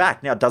more money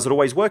back. Now, does it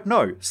always work?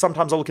 No.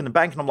 Sometimes I look in the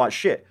bank and I'm like,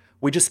 shit,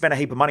 we just spent a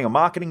heap of money on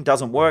marketing,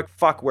 doesn't work,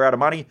 fuck, we're out of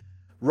money.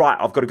 Right,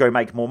 I've got to go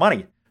make more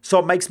money. So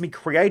it makes me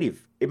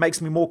creative. It makes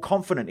me more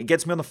confident. It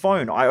gets me on the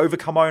phone. I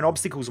overcome my own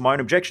obstacles and my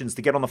own objections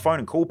to get on the phone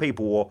and call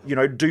people,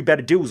 or, do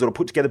better deals, or to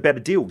put together better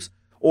deals,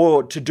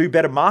 or to do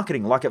better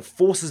marketing. Like, it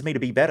forces me to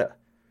be better.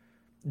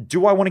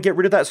 Do I want to get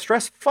rid of that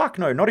stress? Fuck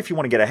no, not if you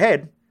want to get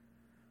ahead.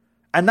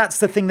 And that's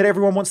the thing that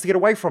everyone wants to get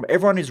away from.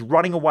 Everyone is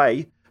running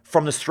away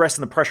from the stress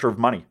and the pressure of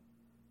money.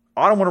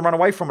 I don't want to run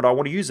away from it. I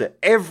want to use it.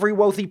 Every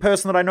wealthy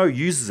person that I know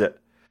uses it.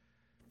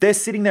 They're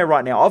sitting there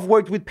right now. I've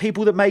worked with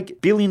people that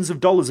make billions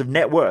of dollars of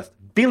net worth.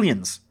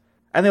 Billions.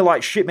 And they're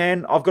like, shit,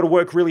 man, I've got to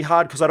work really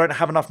hard because I don't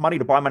have enough money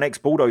to buy my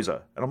next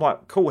bulldozer. And I'm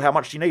like, cool, how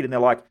much do you need? And they're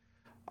like,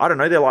 I don't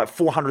know, they're like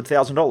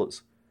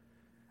 $400,000.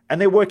 And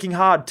they're working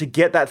hard to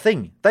get that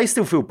thing. They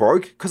still feel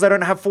broke because they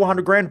don't have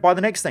 400 grand to buy the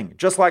next thing.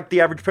 Just like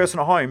the average person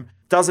at home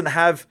doesn't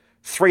have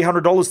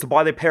 $300 to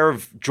buy their pair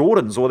of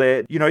Jordans, or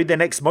their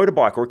next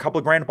motorbike, or a couple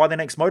of grand to buy their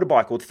next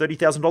motorbike, or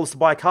 $30,000 to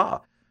buy a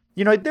car.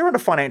 They're under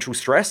financial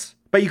stress.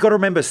 But you got to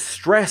remember,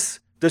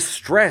 the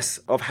stress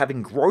of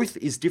having growth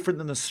is different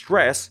than the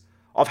stress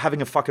of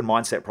having a fucking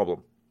mindset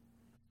problem.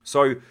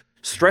 So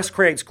stress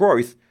creates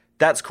growth.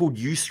 That's called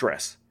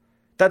eustress.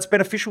 That's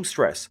beneficial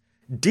stress.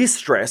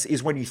 Distress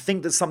is when you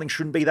think that something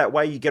shouldn't be that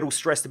way. You get all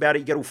stressed about it.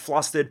 You get all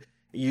flustered.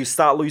 You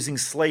start losing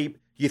sleep.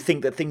 You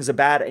think that things are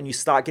bad, and you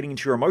start getting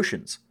into your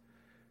emotions.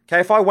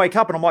 Okay, if I wake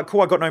up and I'm like,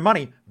 cool, I got no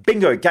money.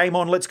 Bingo, game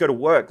on. Let's go to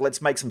work.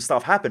 Let's make some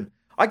stuff happen.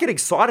 I get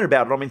excited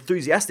about it. I'm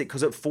enthusiastic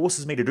because it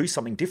forces me to do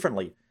something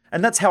differently.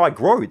 And that's how I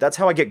grow. That's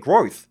how I get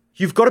growth.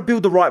 You've got to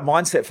build the right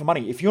mindset for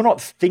money. If you're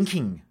not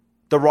thinking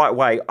the right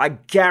way, I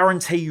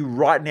guarantee you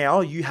right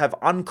now, you have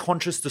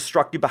unconscious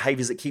destructive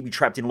behaviors that keep you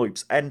trapped in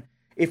loops. And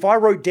if I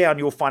wrote down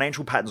your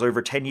financial patterns over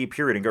a 10-year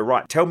period and go,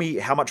 right, tell me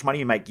how much money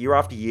you make year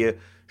after year,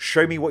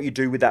 show me what you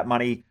do with that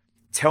money,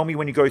 tell me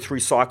when you go through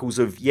cycles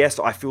of, yes,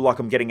 I feel like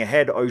I'm getting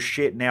ahead, oh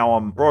shit, now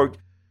I'm broke.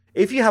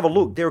 If you have a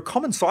look, there are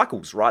common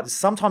cycles, right?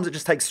 Sometimes it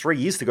just takes 3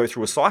 years to go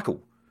through a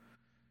cycle.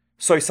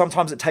 So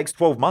sometimes it takes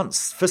 12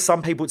 months. For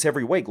some people, it's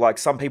every week. Like,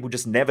 some people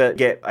just never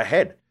get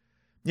ahead.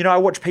 I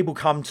watch people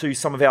come to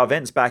some of our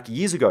events back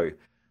years ago,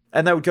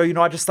 and they would go,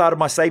 I just started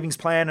my savings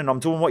plan and I'm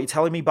doing what you're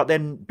telling me, but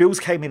then bills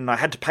came in and I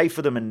had to pay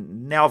for them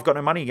and now I've got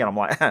no money again. I'm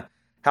like,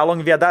 how long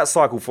have you had that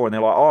cycle for? And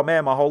they're like, oh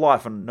man, my whole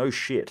life. And no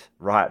shit,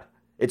 right?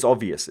 It's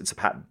obvious. It's a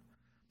pattern.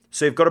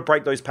 So you've got to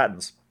break those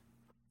patterns.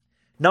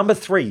 Number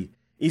 3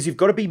 is you've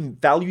got to be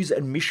values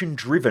and mission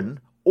driven,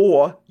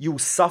 or you'll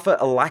suffer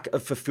a lack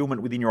of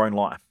fulfillment within your own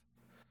life.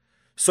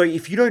 So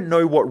if you don't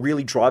know what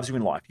really drives you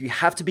in life, you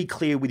have to be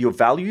clear with your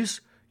values,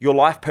 your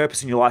life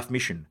purpose, and your life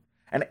mission.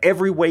 And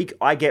every week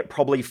I get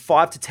probably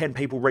 5 to 10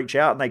 people reach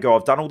out and they go,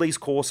 I've done all these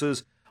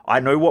courses. I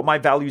know what my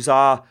values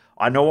are.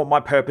 I know what my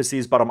purpose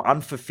is, but I'm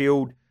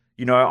unfulfilled.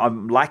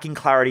 I'm lacking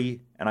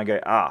clarity. And I go,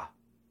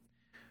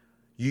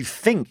 you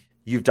think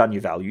you've done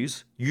your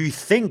values. You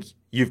think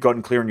you've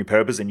gotten clear on your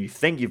purpose, and you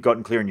think you've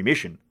gotten clear on your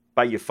mission,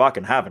 but you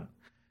fucking haven't.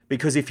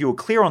 Because if you were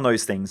clear on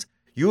those things,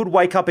 you would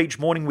wake up each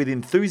morning with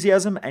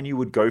enthusiasm and you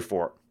would go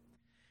for it.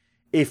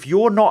 If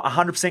you're not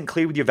 100%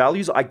 clear with your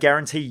values, I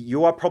guarantee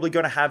you are probably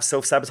going to have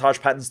self-sabotage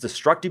patterns,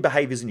 destructive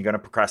behaviors, and you're going to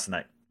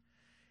procrastinate.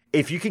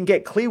 If you can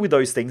get clear with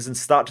those things and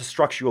start to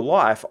structure your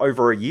life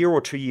over a year or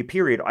 2 year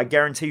period, I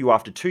guarantee you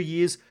after 2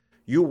 years,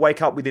 you'll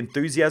wake up with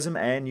enthusiasm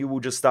and you will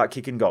just start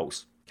kicking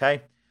goals,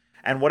 okay?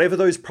 And whatever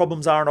those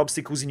problems are and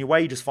obstacles in your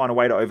way, you just find a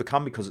way to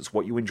overcome because it's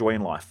what you enjoy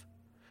in life.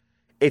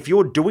 If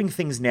you're doing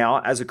things now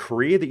as a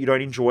career that you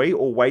don't enjoy,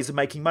 or ways of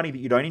making money that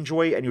you don't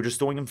enjoy, and you're just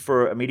doing them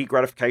for immediate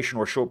gratification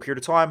or a short period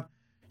of time,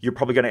 you're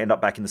probably going to end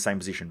up back in the same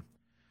position.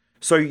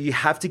 So you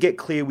have to get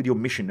clear with your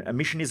mission. A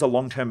mission is a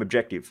long-term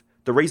objective.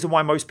 The reason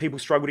why most people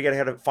struggle to get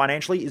ahead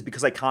financially is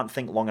because they can't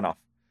think long enough.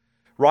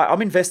 Right?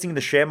 I'm investing in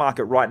the share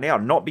market right now,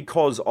 not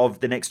because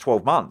of the next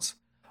 12 months.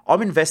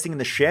 I'm investing in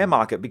the share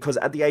market because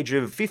at the age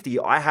of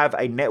 50, I have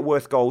a net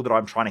worth goal that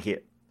I'm trying to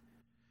hit.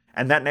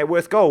 And that net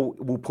worth goal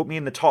will put me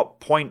in the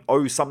top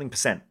 0.0 something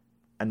percent.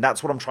 And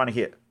that's what I'm trying to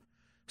hit.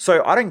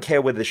 So I don't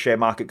care whether the share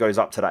market goes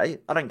up today.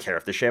 I don't care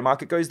if the share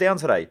market goes down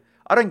today.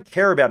 I don't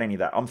care about any of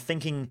that. I'm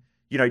thinking,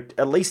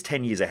 at least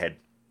 10 years ahead.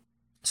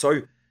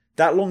 So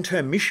that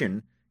long-term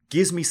mission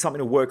gives me something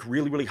to work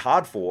really, really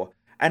hard for,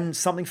 and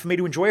something for me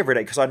to enjoy every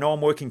day because I know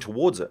I'm working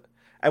towards it.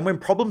 And when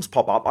problems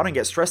pop up, I don't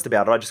get stressed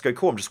about it. I just go,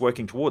 cool, I'm just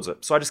working towards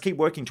it. So I just keep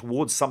working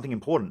towards something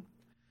important.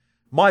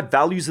 My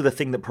values are the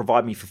thing that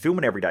provide me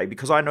fulfillment every day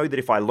because I know that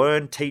if I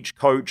learn, teach,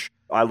 coach,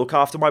 I look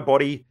after my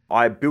body,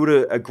 I build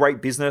a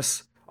great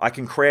business, I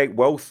can create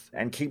wealth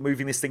and keep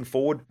moving this thing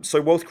forward.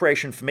 So wealth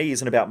creation for me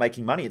isn't about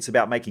making money. It's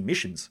about making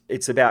missions.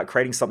 It's about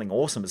creating something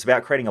awesome. It's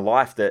about creating a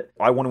life that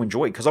I want to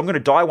enjoy because I'm going to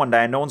die one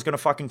day and no one's going to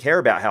fucking care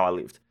about how I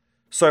lived.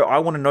 So I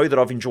want to know that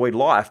I've enjoyed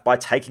life by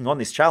taking on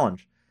this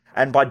challenge.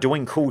 and by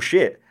doing cool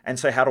shit. And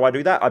so how do I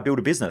do that? I build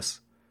a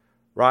business,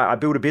 right? I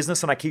build a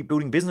business and I keep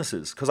building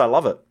businesses because I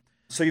love it.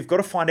 So you've got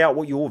to find out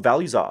what your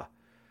values are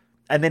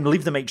and then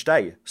live them each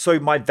day. So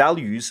my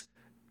values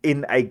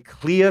in a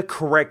clear,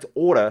 correct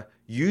order,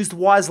 used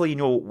wisely in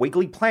your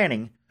weekly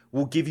planning,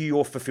 will give you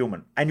your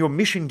fulfillment. And your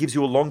mission gives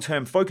you a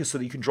long-term focus so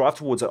that you can drive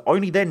towards it.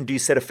 Only then do you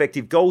set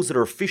effective goals that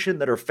are efficient,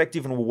 that are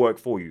effective and will work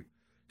for you.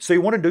 So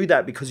you want to do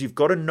that because you've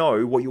got to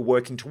know what you're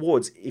working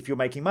towards if you're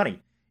making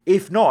money.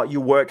 If not,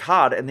 you work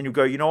hard and then you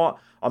go, you know what?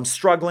 I'm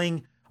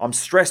struggling. I'm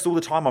stressed all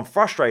the time. I'm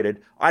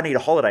frustrated. I need a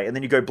holiday. And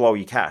then you go blow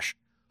your cash.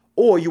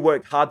 Or you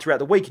work hard throughout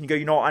the week and you go,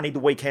 you know what? I need the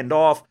weekend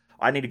off.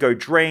 I need to go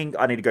drink.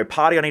 I need to go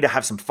party. I need to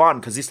have some fun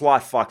because this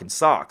life fucking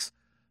sucks.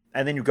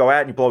 And then you go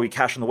out and you blow your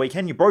cash on the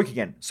weekend. You're broke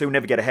again. So you'll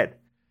never get ahead.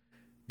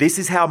 This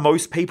is how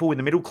most people in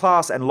the middle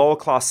class and lower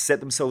class set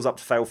themselves up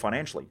to fail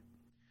financially.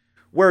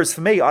 Whereas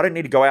for me, I don't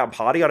need to go out and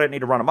party. I don't need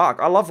to run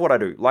amok. I love what I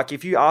do. Like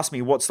if you ask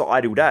me what's the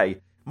ideal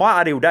day, my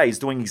ideal day is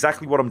doing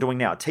exactly what I'm doing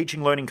now.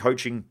 Teaching, learning,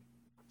 coaching,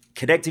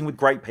 connecting with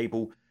great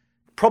people,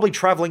 probably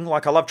traveling.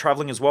 Like I love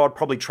traveling as well. I'd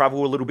probably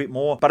travel a little bit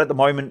more. But at the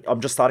moment,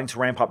 I'm just starting to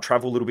ramp up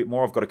travel a little bit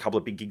more. I've got a couple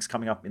of big gigs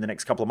coming up in the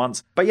next couple of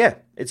months. But yeah,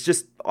 it's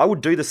just, I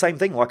would do the same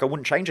thing. Like I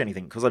wouldn't change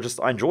anything because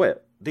I enjoy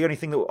it. The only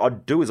thing that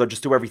I'd do is I'd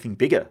just do everything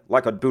bigger.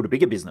 Like I'd build a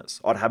bigger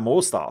business. I'd have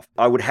more staff.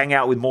 I would hang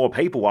out with more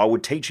people. I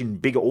would teach in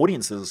bigger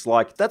audiences.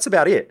 Like that's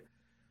about it.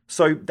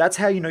 So that's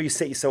how you know you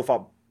set yourself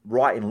up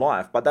right in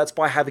life. But that's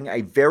by having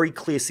a very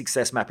clear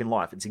success map in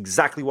life. It's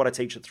exactly what I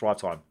teach at Thrive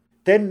Time.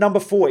 Then number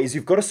 4 is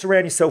you've got to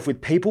surround yourself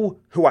with people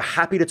who are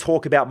happy to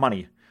talk about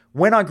money.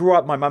 When I grew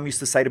up, my mum used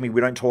to say to me,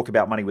 we don't talk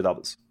about money with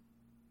others.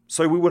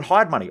 So we would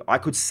hide money. I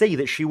could see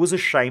that she was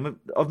ashamed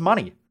of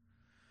money.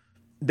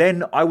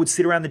 Then I would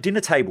sit around the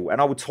dinner table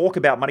and I would talk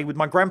about money with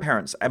my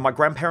grandparents. And my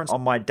grandparents on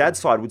my dad's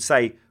side would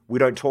say, we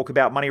don't talk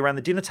about money around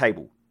the dinner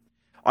table.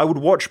 I would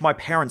watch my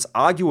parents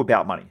argue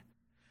about money.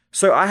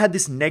 So I had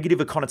this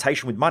negative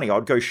connotation with money.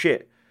 I'd go,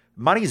 shit,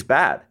 money's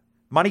bad.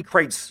 Money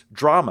creates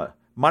drama.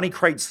 Money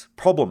creates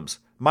problems.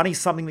 Money's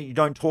something that you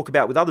don't talk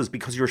about with others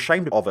because you're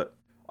ashamed of it.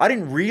 I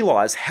didn't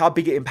realize how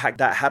big an impact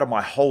that had on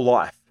my whole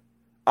life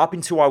up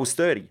until I was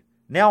 30.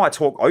 Now I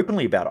talk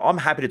openly about it. I'm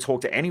happy to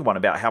talk to anyone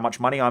about how much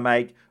money I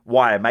make,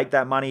 why I make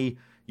that money,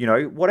 you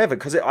know, whatever,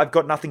 because I've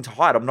got nothing to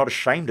hide. I'm not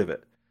ashamed of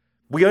it.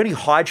 We only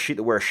hide shit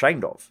that we're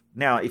ashamed of.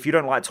 Now, if you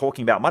don't like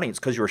talking about money, it's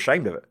because you're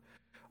ashamed of it.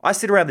 I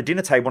sit around the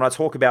dinner table and I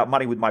talk about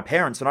money with my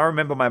parents. And I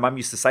remember my mum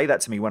used to say that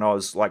to me when I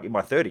was like in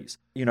my 30s.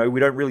 You know, we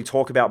don't really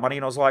talk about money.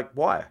 And I was like,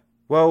 why?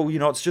 Well, you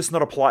know, it's just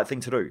not a polite thing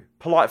to do.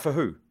 Polite for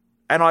who?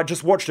 And I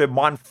just watched her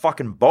mind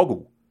fucking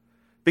boggle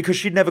because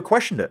she'd never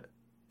questioned it.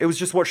 It was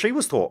just what she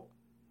was taught.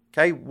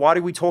 Okay, why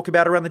do we talk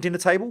about it around the dinner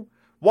table?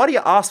 Why do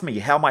you ask me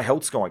how my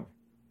health's going?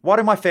 Why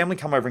do my family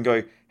come over and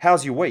go,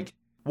 how's your week?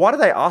 Why do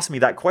they ask me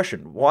that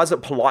question? Why is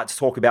it polite to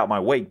talk about my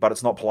week, but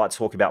it's not polite to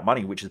talk about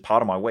money, which is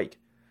part of my week?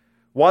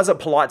 Why is it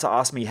polite to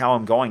ask me how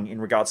I'm going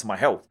in regards to my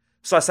health?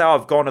 So I say,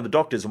 I've gone to the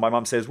doctors, and my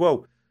mum says,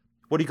 well,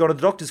 what are you going to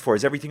the doctors for?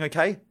 Is everything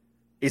okay?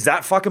 Is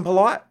that fucking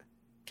polite?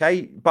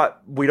 Okay,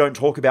 but we don't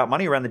talk about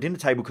money around the dinner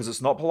table because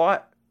it's not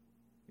polite?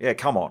 Yeah,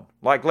 come on.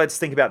 Like, let's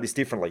think about this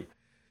differently.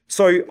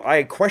 So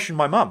I questioned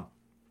my mum,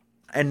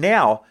 and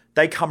now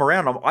they come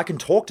around, I can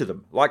talk to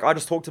them. Like, I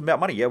just talk to them about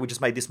money. Yeah, we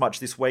just made this much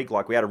this week.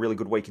 Like, we had a really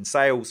good week in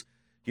sales.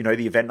 You know,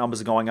 the event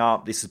numbers are going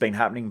up. This has been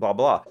happening, blah,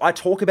 blah. I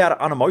talk about it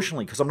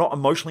unemotionally because I'm not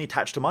emotionally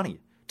attached to money.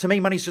 To me,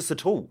 money's just a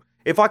tool.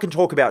 If I can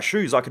talk about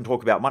shoes, I can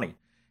talk about money.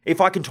 If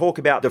I can talk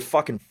about the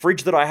fucking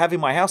fridge that I have in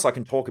my house, I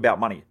can talk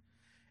about money.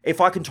 If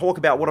I can talk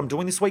about what I'm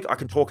doing this week, I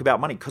can talk about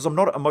money because I'm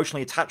not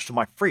emotionally attached to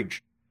my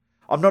fridge.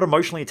 I'm not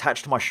emotionally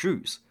attached to my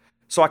shoes.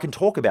 So I can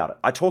talk about it.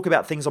 I talk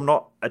about things I'm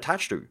not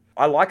attached to.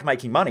 I like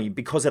making money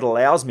because it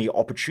allows me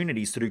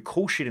opportunities to do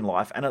cool shit in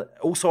life. And it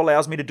also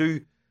allows me to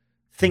do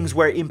things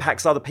where it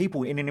impacts other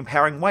people in an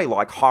empowering way,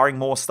 like hiring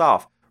more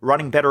staff,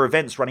 running better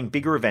events, running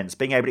bigger events,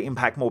 being able to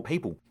impact more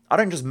people. I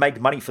don't just make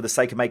money for the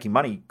sake of making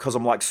money because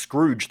I'm like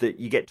Scrooge that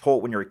you get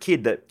taught when you're a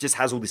kid that just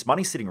has all this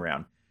money sitting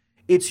around.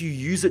 It's you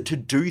use it to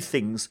do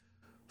things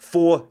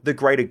for the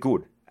greater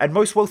good. And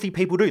most wealthy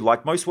people do.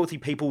 Like most wealthy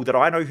people that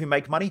I know who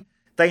make money,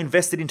 they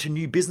invested into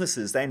new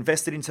businesses. They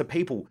invested into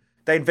people.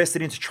 They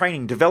invested into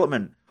training,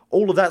 development,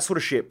 all of that sort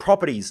of shit,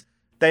 properties.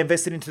 They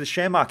invested into the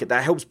share market.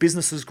 That helps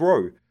businesses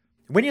grow.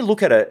 When you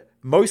look at it,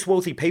 most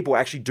wealthy people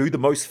actually do the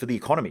most for the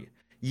economy.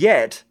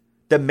 Yet,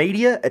 the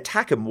media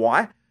attack them.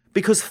 Why?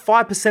 Because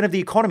 5% of the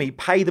economy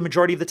pay the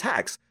majority of the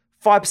tax.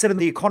 5% of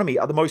the economy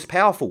are the most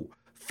powerful.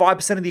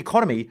 5% of the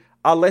economy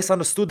are less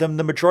understood than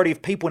the majority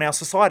of people in our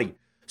society.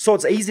 So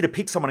it's easy to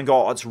pick someone and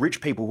go, oh, it's rich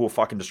people who are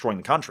fucking destroying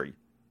the country.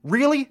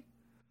 Really?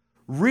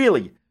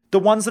 Really? The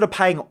ones that are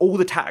paying all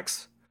the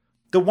tax.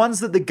 The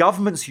ones that the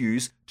governments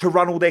use to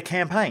run all their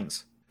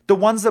campaigns. The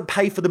ones that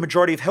pay for the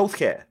majority of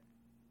healthcare.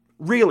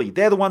 Really?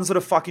 They're the ones that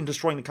are fucking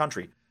destroying the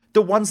country.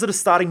 The ones that are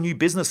starting new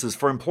businesses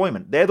for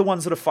employment, they're the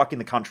ones that are fucking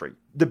the country.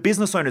 The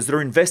business owners that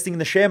are investing in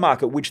the share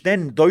market, which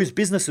then those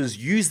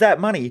businesses use that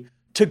money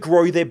to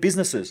grow their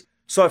businesses.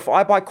 So if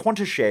I buy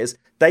Qantas shares,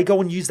 they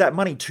go and use that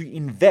money to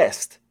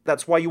invest.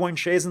 That's why you own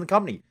shares in the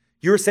company.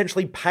 You're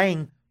essentially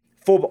paying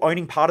for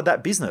owning part of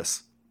that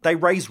business. They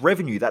raise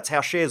revenue. That's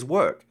how shares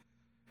work.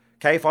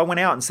 Okay, if I went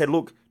out and said,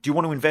 look, do you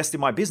want to invest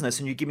in my business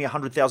and you give me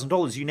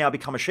 $100,000, you now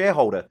become a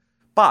shareholder.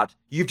 But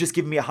you've just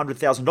given me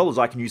 $100,000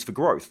 I can use for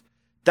growth.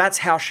 That's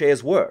how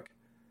shares work.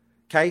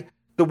 Okay,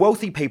 the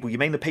wealthy people, you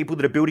mean the people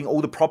that are building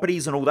all the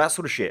properties and all that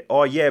sort of shit?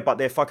 Oh yeah, but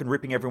they're fucking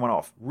ripping everyone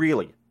off.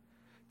 Really?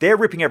 They're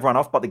ripping everyone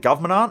off, but the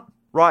government aren't?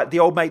 Right? The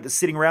old mate that's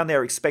sitting around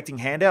there expecting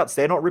handouts,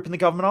 they're not ripping the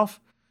government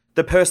off?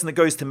 The person that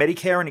goes to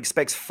Medicare and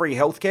expects free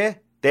healthcare,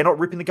 they're not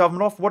ripping the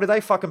government off? What do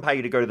they fucking pay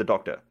you to go to the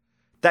doctor?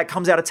 That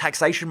comes out of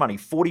taxation money.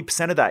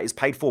 40% of that is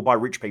paid for by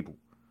rich people,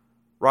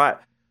 right?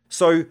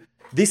 So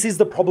this is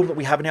the problem that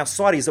we have in our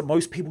society, is that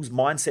most people's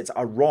mindsets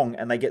are wrong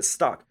and they get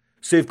stuck.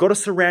 So you've got to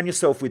surround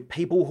yourself with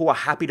people who are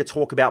happy to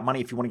talk about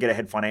money if you want to get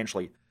ahead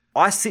financially.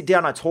 I sit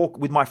down, I talk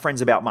with my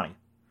friends about money.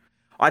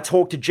 I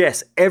talk to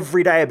Jess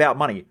every day about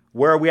money.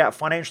 Where are we at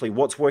financially?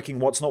 What's working?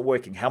 What's not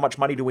working? How much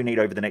money do we need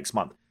over the next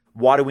month?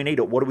 Why do we need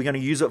it? What are we going to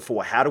use it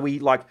for? How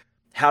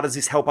does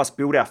this help us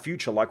build our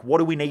future? Like, what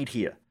do we need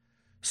here?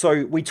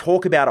 So we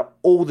talk about it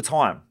all the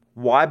time.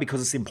 Why?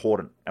 Because it's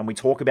important. And we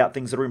talk about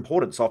things that are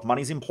important. So if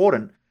money's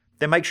important,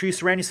 then make sure you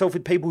surround yourself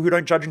with people who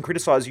don't judge and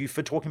criticize you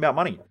for talking about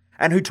money.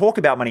 And who talk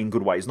about money in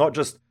good ways. Not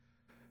just,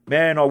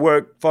 man, I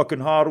work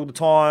fucking hard all the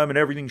time and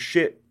everything's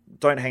shit.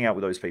 Don't hang out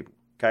with those people,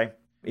 okay?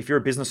 If you're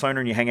a business owner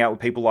and you hang out with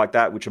people like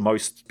that, which are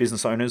most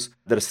business owners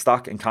that are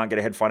stuck and can't get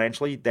ahead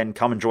financially, then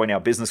come and join our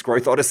Business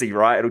Growth Odyssey,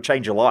 right? It'll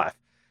change your life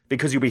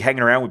because you'll be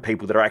hanging around with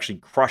people that are actually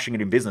crushing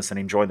it in business and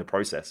enjoying the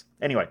process.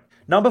 Anyway,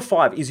 number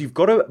 5 is you've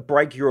got to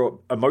break your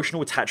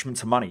emotional attachment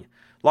to money.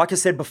 Like I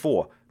said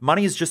before,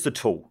 money is just a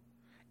tool.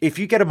 If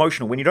you get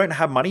emotional, when you don't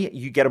have money,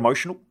 you get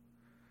emotional.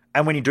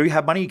 And when you do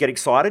have money, you get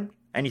excited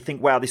and you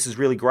think, wow, this is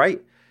really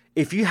great.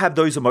 If you have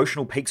those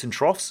emotional peaks and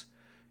troughs,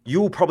 you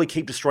will probably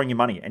keep destroying your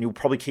money and you'll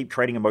probably keep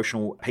creating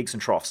emotional peaks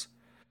and troughs.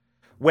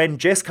 When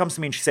Jess comes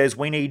to me and she says,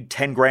 we need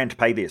 10 grand to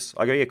pay this,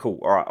 I go, yeah, cool.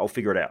 All right, I'll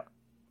figure it out.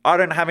 I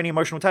don't have any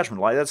emotional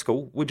attachment. Like, that's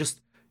cool.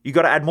 You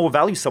got to add more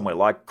value somewhere,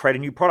 like create a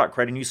new product,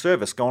 create a new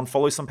service, go and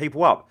follow some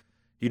people up,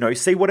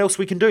 see what else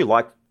we can do.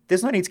 Like,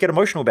 there's no need to get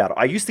emotional about it.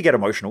 I used to get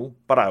emotional,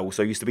 but I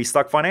also used to be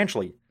stuck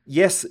financially.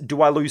 Yes,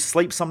 do I lose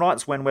sleep some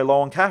nights when we're low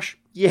on cash?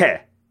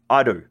 Yeah,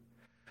 I do.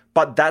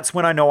 But that's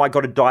when I know I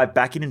got to dive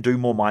back in and do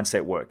more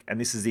mindset work. And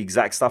this is the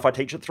exact stuff I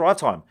teach at Thrive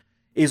Time,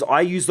 is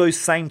I use those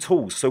same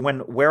tools. So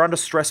when we're under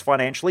stress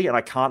financially and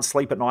I can't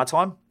sleep at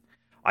nighttime,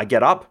 I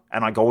get up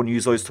and I go and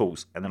use those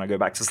tools and then I go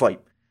back to sleep.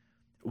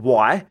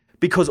 Why?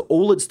 Because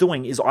all it's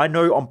doing is I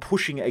know I'm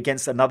pushing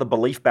against another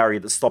belief barrier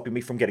that's stopping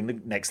me from getting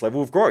the next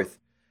level of growth.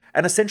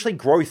 And essentially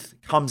growth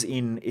comes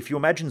in, if you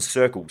imagine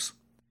circles,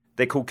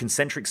 they're called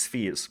concentric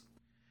spheres.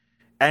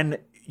 And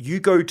you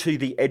go to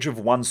the edge of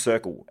one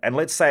circle, and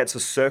let's say it's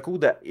a circle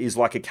that is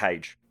like a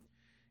cage.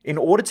 In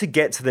order to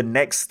get to the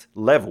next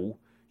level,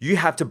 you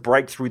have to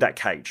break through that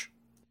cage.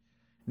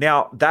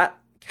 Now, that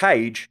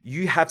cage,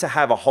 you have to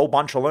have a whole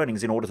bunch of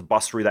learnings in order to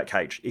bust through that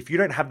cage. If you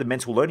don't have the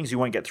mental learnings, you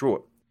won't get through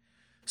it.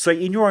 So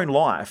in your own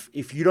life,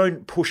 if you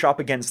don't push up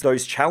against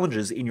those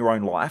challenges in your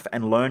own life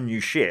and learn new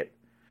shit,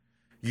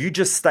 you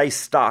just stay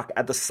stuck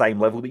at the same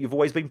level that you've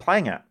always been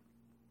playing at.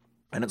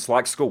 And it's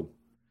like school.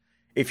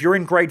 If you're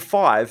in grade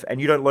 5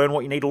 and you don't learn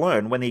what you need to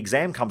learn, when the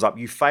exam comes up,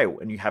 you fail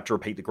and you have to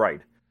repeat the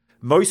grade.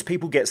 Most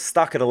people get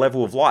stuck at a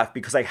level of life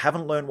because they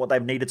haven't learned what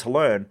they've needed to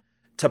learn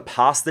to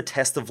pass the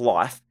test of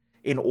life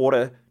in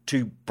order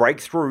to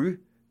break through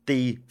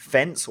the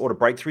fence or to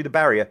break through the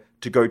barrier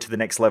to go to the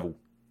next level.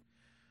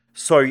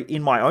 So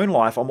in my own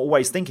life, I'm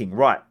always thinking,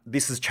 right,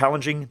 this is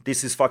challenging.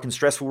 This is fucking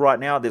stressful right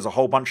now. There's a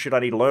whole bunch of shit I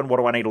need to learn. What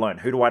do I need to learn?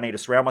 Who do I need to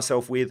surround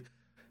myself with?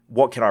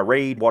 What can I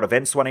read? What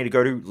events do I need to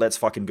go to? Let's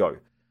fucking go.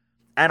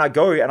 And I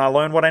go and I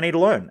learn what I need to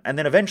learn. And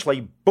then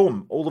eventually,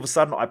 boom, all of a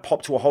sudden I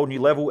pop to a whole new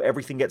level.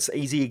 Everything gets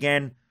easy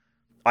again.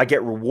 I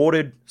get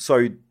rewarded.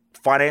 So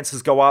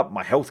finances go up,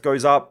 my health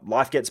goes up,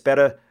 life gets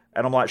better.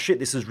 And I'm like, shit,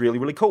 this is really,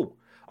 really cool.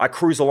 I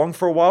cruise along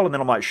for a while and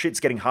then I'm like, shit's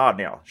getting hard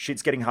now.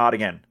 Shit's getting hard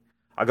again.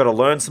 I got to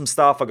learn some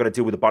stuff. I got to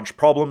deal with a bunch of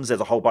problems.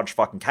 There's a whole bunch of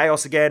fucking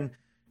chaos again.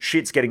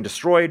 Shit's getting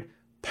destroyed.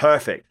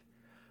 Perfect.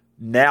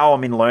 Now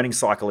I'm in learning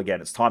cycle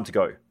again. It's time to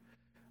go.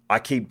 I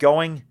keep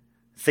going.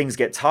 Things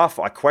get tough.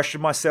 I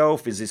question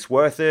myself. Is this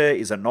worth it?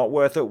 Is it not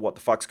worth it? What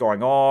the fuck's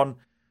going on?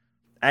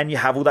 And you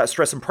have all that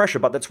stress and pressure,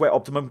 but that's where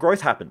optimum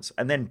growth happens.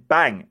 And then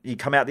bang, you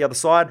come out the other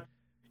side.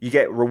 You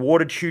get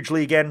rewarded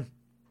hugely again.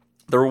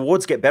 The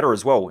rewards get better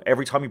as well.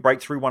 Every time you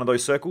break through one of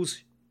those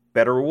circles,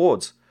 better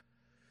rewards.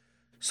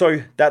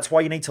 So that's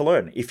why you need to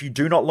learn. If you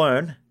do not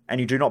learn and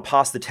you do not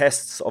pass the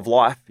tests of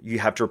life, you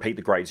have to repeat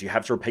the grades. You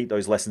have to repeat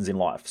those lessons in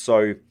life.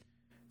 So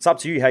it's up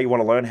to you how you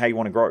want to learn, how you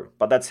want to grow.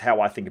 But that's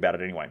how I think about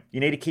it anyway. You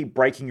need to keep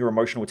breaking your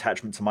emotional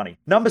attachment to money.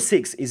 Number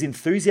 6 is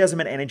enthusiasm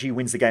and energy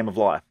wins the game of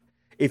life.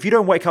 If you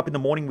don't wake up in the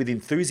morning with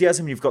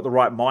enthusiasm, you've got the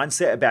right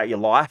mindset about your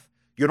life,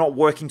 you're not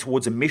working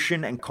towards a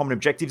mission and common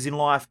objectives in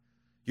life,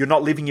 you're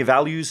not living your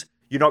values,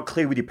 you're not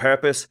clear with your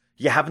purpose,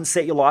 you haven't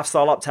set your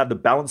lifestyle up to have the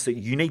balance that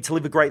you need to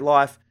live a great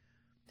life,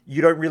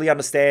 You don't really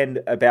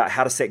understand about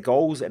how to set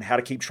goals and how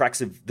to keep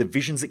tracks of the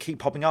visions that keep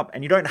popping up,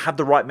 and you don't have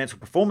the right mental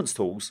performance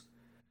tools,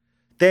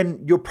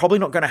 then you're probably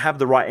not going to have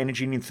the right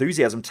energy and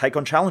enthusiasm to take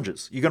on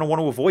challenges. You're going to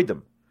want to avoid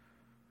them.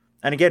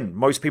 And again,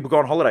 most people go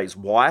on holidays.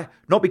 Why?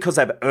 Not because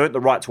they've earned the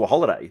right to a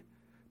holiday,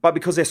 but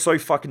because they're so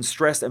fucking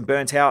stressed and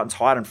burnt out and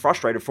tired and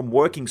frustrated from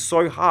working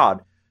so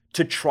hard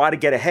to try to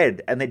get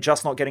ahead, and they're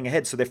just not getting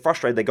ahead. So they're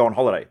frustrated, they go on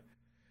holiday.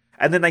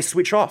 And then they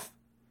switch off.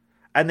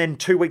 And then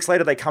 2 weeks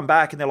later, they come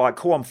back and they're like,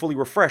 cool, I'm fully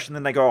refreshed. And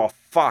then they go, oh,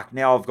 fuck,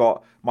 now I've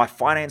got my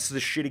finances are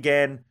shit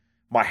again.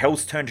 My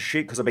health's turned to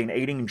shit because I've been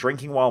eating and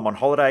drinking while I'm on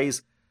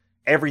holidays.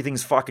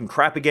 Everything's fucking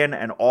crap again.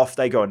 And off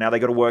they go. Now they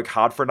got to work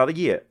hard for another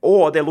year.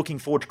 Or they're looking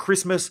forward to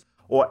Christmas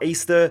or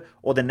Easter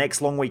or the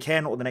next long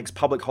weekend or the next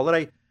public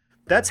holiday.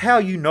 That's how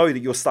you know that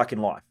you're stuck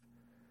in life.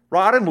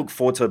 Right? I don't look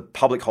forward to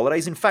public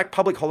holidays. In fact,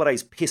 public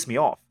holidays piss me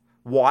off.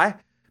 Why?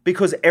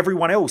 Because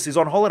everyone else is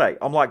on holiday.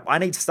 I'm like, I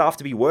need staff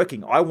to be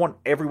working. I want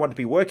everyone to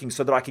be working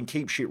so that I can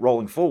keep shit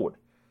rolling forward.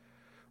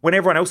 When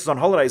everyone else is on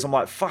holidays, I'm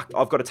like, fuck,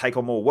 I've got to take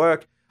on more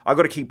work. I've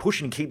got to keep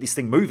pushing and keep this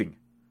thing moving.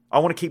 I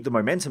want to keep the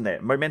momentum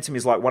there. Momentum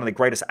is like one of the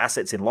greatest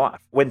assets in life.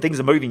 When things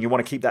are moving, you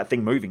want to keep that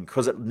thing moving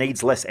because it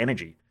needs less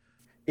energy.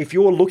 If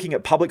you're looking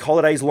at public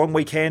holidays, long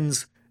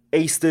weekends,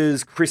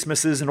 Easters,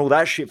 Christmases, and all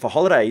that shit for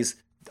holidays,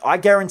 I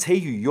guarantee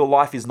you, your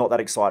life is not that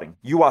exciting.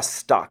 You are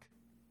stuck,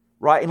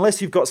 right?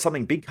 Unless you've got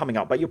something big coming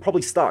up, but you're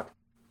probably stuck.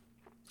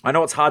 I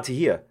know it's hard to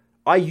hear.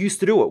 I used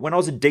to do it. When I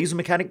was a diesel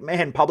mechanic,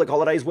 man, public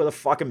holidays were the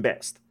fucking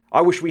best.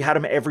 I wish we had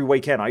them every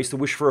weekend. I used to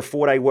wish for a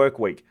 4-day work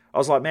week. I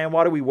was like, man,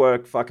 why do we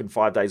work fucking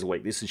 5 days a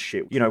week? This is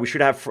shit. You know, we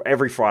should have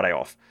every Friday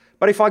off.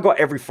 But if I got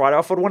every Friday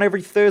off, I'd want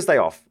every Thursday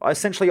off. I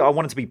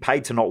wanted to be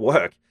paid to not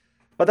work.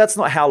 But that's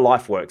not how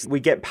life works. We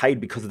get paid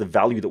because of the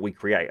value that we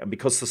create and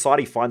because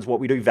society finds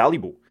what we do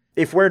valuable.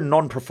 If we're a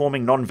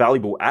non-performing,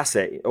 non-valuable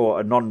asset or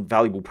a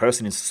non-valuable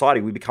person in society,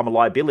 we become a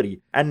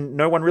liability and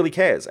no one really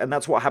cares. And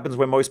that's what happens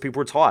when most people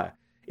retire,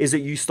 is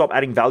that you stop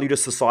adding value to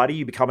society,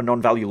 you become a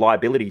non-value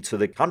liability to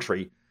the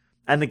country,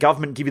 and the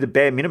government give you the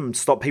bare minimum to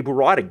stop people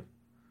riding.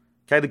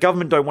 Okay, the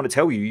government don't want to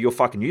tell you you're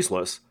fucking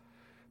useless.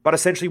 But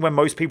essentially when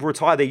most people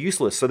retire, they're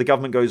useless. So the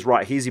government goes,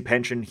 right, here's your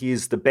pension,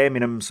 here's the bare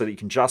minimum so that you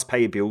can just pay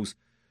your bills,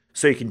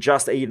 so you can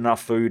just eat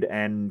enough food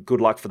and good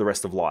luck for the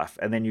rest of life.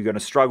 And then you're going to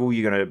struggle,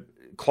 you're going to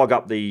clog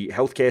up the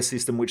healthcare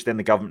system, which then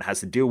the government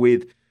has to deal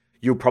with.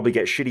 You'll probably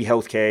get shitty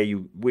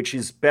healthcare, which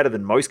is better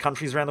than most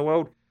countries around the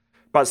world,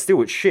 but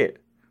still it's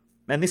shit.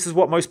 And this is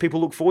what most people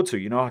look forward to.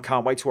 You know, I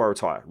can't wait till I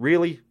retire.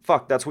 Really?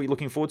 Fuck, that's what you're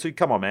looking forward to?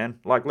 Come on, man.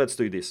 Like, let's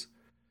do this.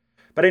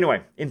 But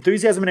anyway,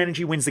 enthusiasm and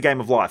energy wins the game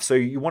of life. So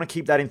you want to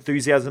keep that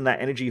enthusiasm,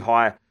 that energy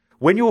high.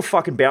 When you're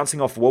fucking bouncing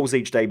off walls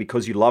each day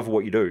because you love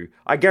what you do,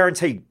 I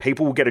guarantee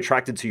people will get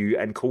attracted to you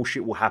and cool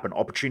shit will happen.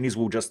 Opportunities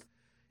will just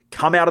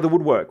come out of the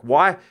woodwork.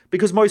 Why?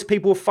 Because most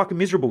people are fucking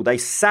miserable. They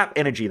sap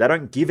energy. They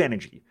don't give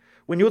energy.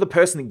 When you're the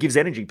person that gives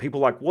energy, people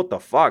are like, what the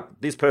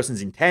fuck? This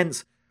person's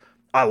intense.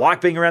 I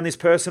like being around this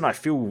person. I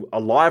feel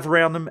alive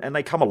around them, and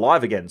they come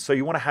alive again. So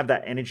you want to have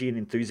that energy and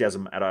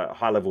enthusiasm at a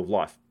high level of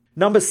life.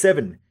 Number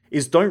 7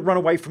 is don't run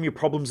away from your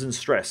problems and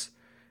stress.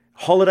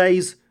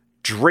 Holidays,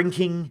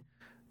 drinking,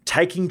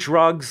 taking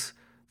drugs,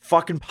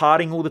 fucking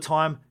partying all the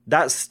time,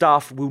 that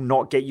stuff will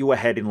not get you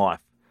ahead in life,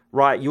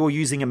 right? You're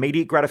using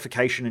immediate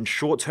gratification and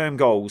short-term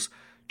goals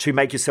to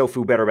make yourself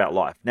feel better about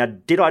life. Now,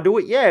 did I do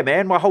it? Yeah,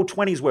 man. My whole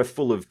 20s were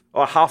full of,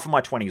 or half of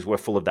my 20s were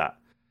full of that,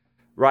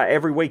 right?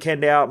 Every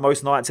weekend out,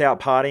 most nights out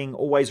partying,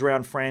 always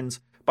around friends,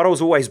 but I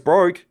was always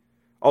broke.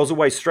 I was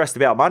always stressed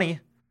about money.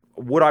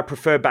 Would I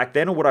prefer back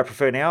then or would I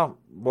prefer now?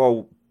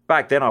 Well,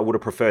 back then I would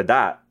have preferred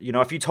that. You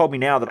know, if you told me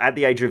now that at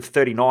the age of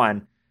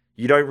 39,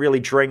 you don't really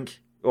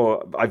drink,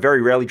 or I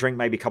very rarely drink,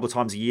 maybe a couple of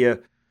times a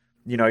year,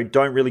 you know,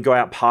 don't really go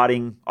out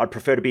partying. I'd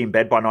prefer to be in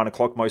bed by 9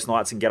 o'clock most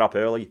nights and get up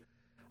early.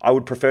 I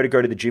would prefer to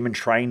go to the gym and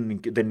train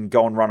than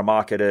go and run a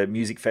mark at a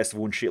music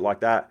festival and shit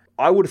like that.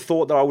 I would have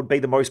thought that I would be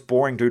the most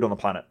boring dude on the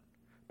planet.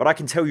 But I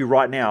can tell you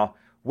right now,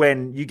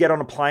 when you get on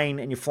a plane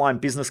and you're flying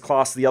business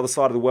class to the other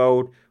side of the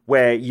world,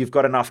 where you've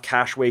got enough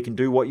cash where you can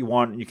do what you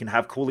want and you can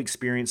have cool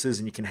experiences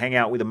and you can hang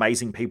out with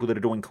amazing people that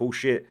are doing cool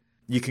shit.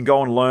 You can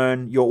go and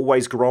learn. You're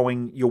always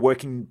growing. You're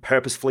working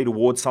purposefully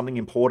towards something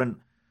important.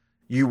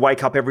 You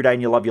wake up every day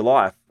and you love your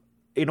life.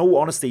 In all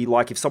honesty,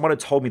 like if someone had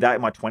told me that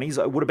in my 20s,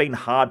 it would have been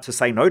hard to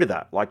say no to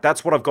that. Like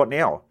that's what I've got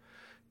now.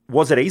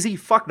 Was it easy?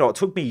 Fuck no. It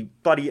took me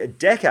bloody a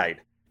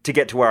decade to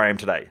get to where I am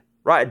today.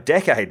 Right? A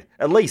decade,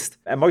 at least.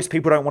 And most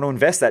people don't want to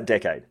invest that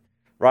decade.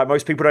 Right?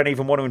 Most people don't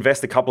even want to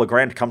invest a couple of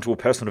grand to come to a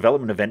personal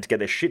development event to get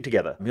their shit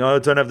together. You know, I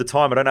don't have the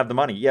time. I don't have the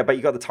money. Yeah, but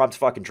you got the time to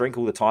fucking drink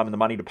all the time and the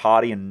money to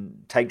party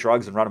and take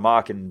drugs and run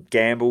amok and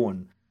gamble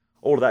and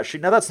all of that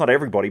shit. Now, that's not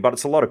everybody, but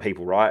it's a lot of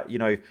people, right? You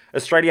know,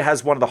 Australia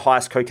has one of the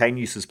highest cocaine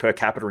uses per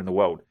capita in the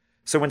world.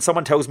 So when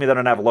someone tells me they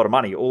don't have a lot of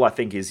money, all I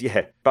think is,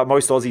 yeah, but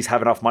most Aussies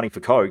have enough money for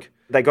coke.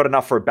 They got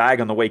enough for a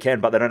bag on the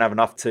weekend, but they don't have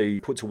enough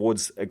to put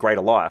towards a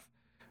greater life.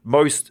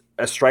 Most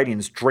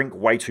Australians drink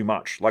way too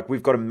much. Like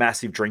we've got a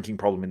massive drinking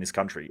problem in this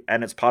country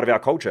and it's part of our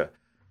culture.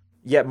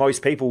 Yet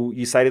most people,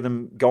 you say to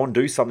them, go and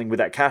do something with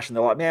that cash, and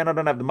they're like, man, I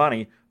don't have the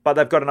money. But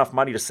they've got enough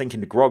money to sink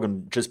into grog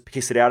and just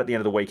piss it out at the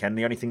end of the weekend.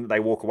 The only thing that they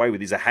walk away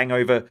with is a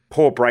hangover,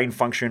 poor brain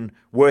function,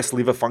 worse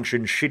liver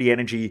function, shitty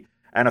energy,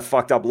 and a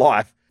fucked up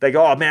life. They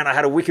go, oh man, I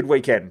had a wicked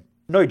weekend.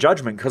 No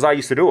judgment, because I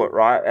used to do it,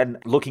 right? And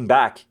looking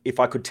back, if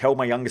I could tell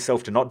my younger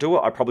self to not do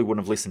it, I probably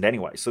wouldn't have listened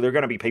anyway. So there are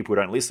going to be people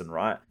who don't listen,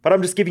 right? But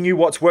I'm just giving you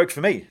what's worked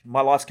for me. My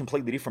life's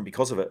completely different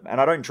because of it.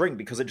 And I don't drink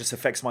because it just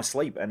affects my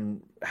sleep.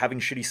 And having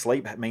shitty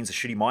sleep means a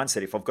shitty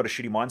mindset. If I've got a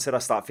shitty mindset, I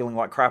start feeling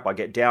like crap. I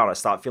get down. I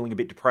start feeling a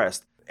bit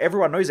depressed.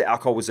 Everyone knows that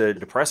alcohol is a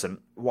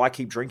depressant. Why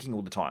keep drinking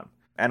all the time?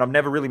 And I've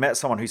never really met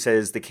someone who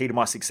says the key to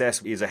my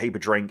success is a heap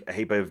of drink, a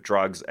heap of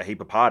drugs, a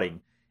heap of partying.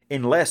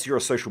 Unless you're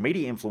a social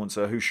media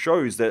influencer who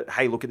shows that,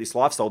 hey, look at this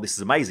lifestyle, this is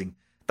amazing.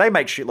 They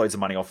make shitloads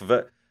of money off of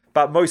it,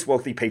 but most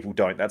wealthy people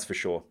don't, that's for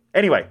sure.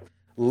 Anyway,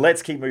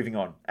 let's keep moving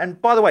on.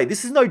 And by the way,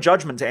 this is no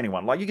judgment to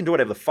anyone. Like, you can do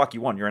whatever the fuck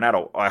you want. You're an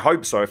adult. I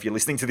hope so if you're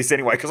listening to this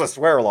anyway, because I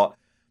swear a lot.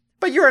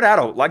 But you're an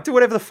adult. Like, do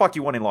whatever the fuck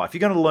you want in life. You're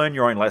going to learn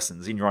your own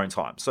lessons in your own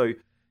time. So,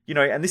 you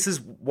know, and this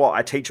is what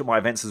I teach at my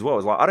events as well.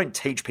 Is like, I don't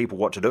teach people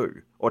what to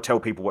do or tell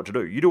people what to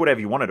do. You do whatever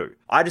you want to do.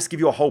 I just give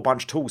you a whole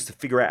bunch of tools to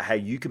figure out how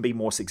you can be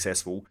more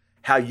successful,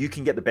 how you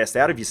can get the best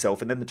out of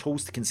yourself, and then the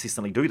tools to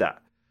consistently do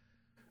that.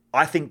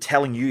 I think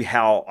telling you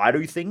how I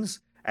do things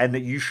and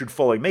that you should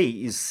follow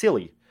me is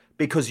silly,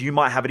 because you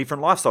might have a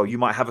different lifestyle. You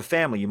might have a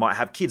family, you might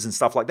have kids and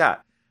stuff like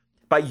that.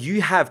 But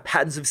you have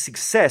patterns of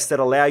success that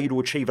allow you to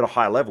achieve at a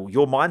higher level.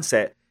 Your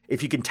mindset,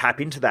 if you can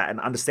tap into that and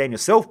understand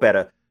yourself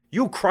better,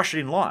 you'll crush it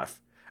in life.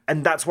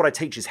 And that's what I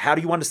teach, is how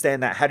do you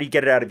understand that? How do you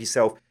get it out of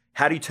yourself?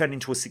 How do you turn it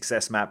into a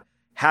success map?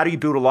 How do you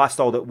build a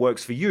lifestyle that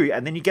works for you?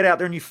 And then you get out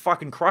there and you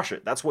fucking crush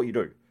it. That's what you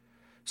do.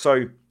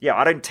 So, yeah,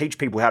 I don't teach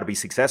people how to be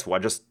successful. I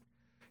just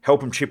help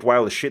them chip away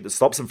all the shit that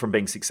stops them from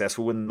being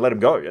successful and let them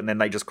go, and then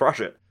they just crush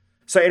it.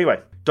 So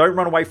anyway, don't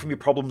run away from your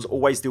problems.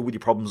 Always deal with your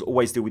problems.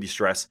 Always deal with your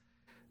stress.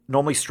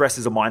 Normally, stress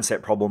is a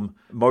mindset problem.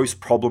 Most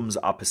problems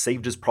are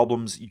perceived as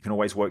problems. You can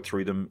always work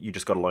through them. You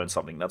just got to learn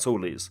something. That's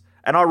all it is.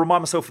 And I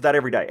remind myself of that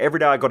every day. Every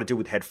day I got to deal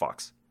with head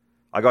fucks.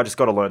 I just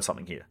got to learn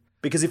something here.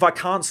 Because if I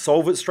can't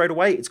solve it straight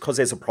away, it's because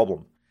there's a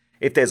problem.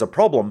 If there's a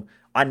problem,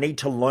 I need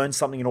to learn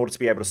something in order to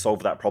be able to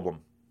solve that problem.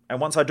 And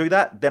once I do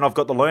that, then I've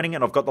got the learning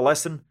and I've got the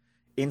lesson.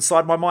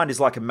 Inside my mind is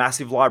like a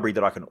massive library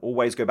that I can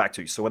always go back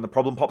to. So when the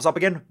problem pops up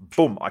again,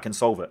 boom, I can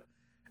solve it.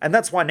 And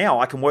that's why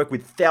now I can work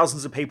with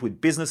thousands of people with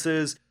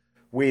businesses,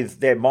 with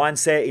their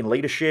mindset in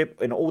leadership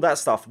and all that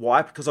stuff.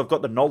 Why? Because I've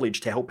got the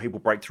knowledge to help people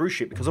break through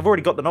shit, because I've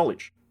already got the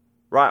knowledge,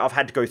 right? I've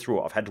had to go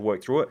through it. I've had to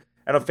work through it,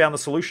 and I've found the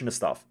solution to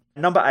stuff.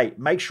 Number 8,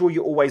 make sure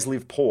you always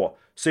live poor.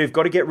 So you've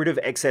got to get rid of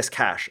excess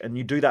cash, and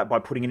you do that by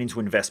putting it into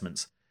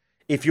investments.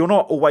 If you're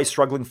not always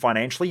struggling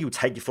financially, you'll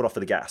take your foot off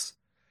of the gas.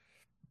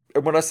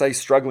 And when I say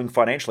struggling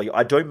financially,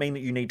 I don't mean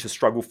that you need to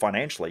struggle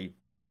financially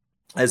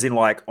as in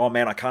like, oh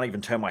man, I can't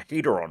even turn my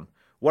heater on.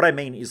 What I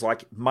mean is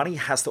like, money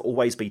has to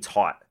always be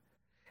tight.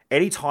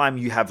 Anytime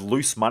you have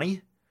loose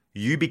money,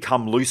 you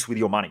become loose with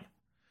your money.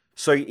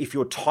 So if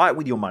you're tight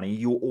with your money,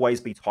 you'll always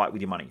be tight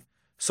with your money.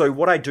 So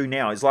what I do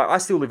now is like, I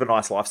still live a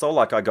nice lifestyle.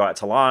 Like I go out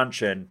to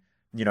lunch and,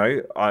 you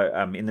know,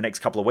 in the next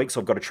couple of weeks,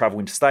 I've got to travel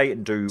interstate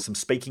and do some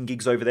speaking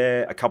gigs over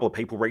there. A couple of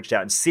people reached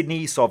out in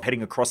Sydney, so I'm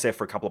heading across there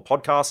for a couple of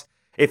podcasts.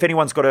 If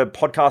anyone's got a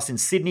podcast in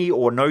Sydney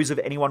or knows of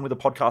anyone with a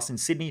podcast in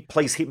Sydney,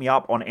 please hit me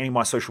up on any of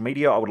my social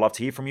media. I would love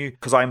to hear from you,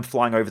 because I am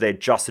flying over there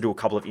just to do a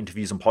couple of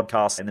interviews and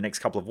podcasts in the next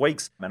couple of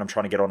weeks. And I'm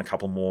trying to get on a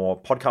couple more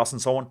podcasts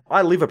and so on.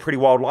 I live a pretty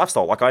wild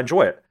lifestyle. Like I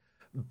enjoy it,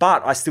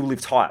 but I still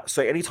live tight.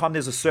 So anytime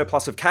there's a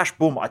surplus of cash,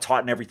 boom, I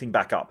tighten everything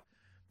back up.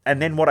 And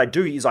then what I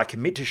do is I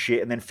commit to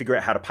shit and then figure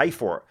out how to pay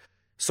for it.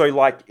 So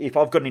like if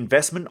I've got an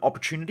investment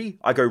opportunity,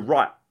 I go,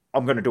 right,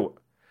 I'm going to do it.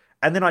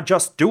 And then I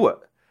just do it.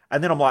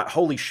 And then I'm like,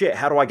 holy shit,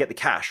 how do I get the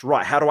cash?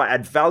 Right, how do I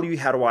add value?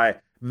 How do I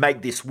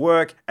make this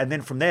work? And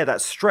then from there,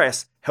 that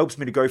stress helps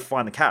me to go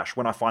find the cash.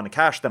 When I find the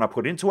cash, then I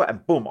put it into it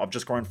and boom, I've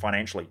just grown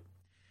financially.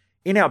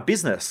 In our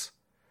business,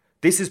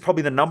 this is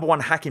probably the number one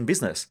hack in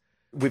business.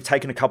 We've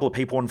taken a couple of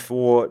people on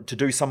to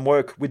do some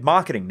work with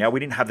marketing. Now, we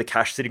didn't have the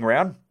cash sitting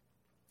around.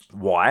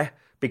 Why?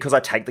 Because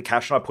I take the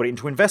cash and I put it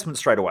into investment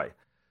straight away.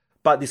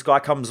 But this guy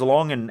comes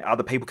along and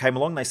other people came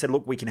along. They said,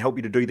 look, we can help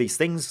you to do these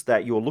things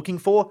that you're looking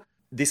for.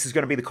 This is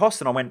going to be the cost.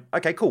 And I went,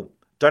 okay, cool.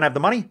 Don't have the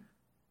money.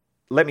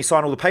 Let me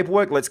sign all the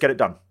paperwork. Let's get it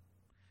done.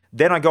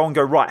 Then I go and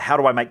go, right, how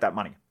do I make that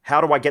money?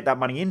 How do I get that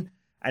money in?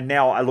 And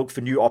now I look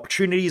for new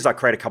opportunities. I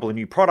create a couple of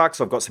new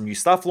products. I've got some new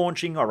stuff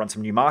launching. I run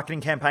some new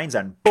marketing campaigns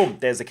and boom,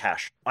 there's the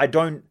cash. I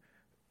don't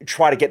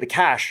try to get the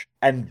cash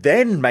and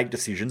then make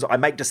decisions. I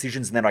make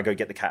decisions and then I go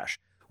get the cash,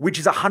 which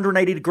is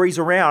 180 degrees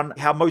around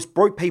how most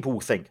broke people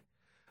will think.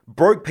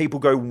 Broke people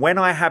go, when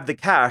I have the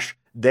cash,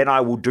 then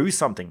I will do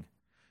something.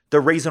 The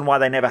reason why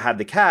they never have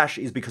the cash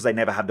is because they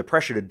never have the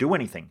pressure to do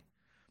anything.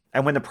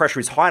 And when the pressure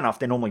is high enough,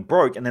 they're normally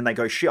broke. And then they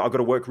go, shit, I've got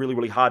to work really,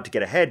 really hard to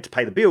get ahead to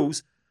pay the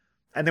bills.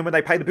 And then when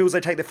they pay the bills, they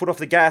take their foot off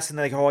the gas and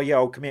they go, oh yeah,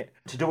 I'll commit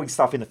to doing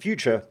stuff in the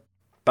future.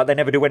 But they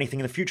never do anything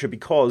in the future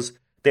because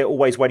they're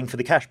always waiting for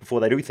the cash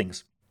before they do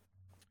things.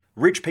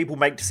 Rich people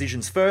make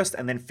decisions first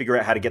and then figure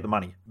out how to get the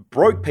money.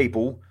 Broke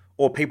people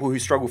or people who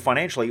struggle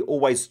financially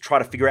always try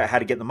to figure out how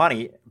to get the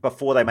money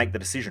before they make the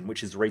decision,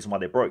 which is the reason why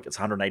they're broke. It's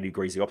 180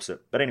 degrees the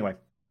opposite. But anyway,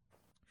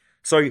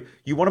 so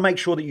you want to make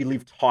sure that you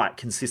live tight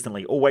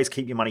consistently. Always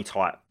keep your money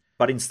tight.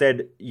 But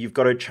instead, you've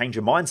got to change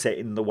your mindset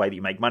in the way that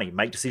you make money.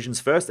 Make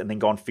decisions first and then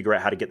go and figure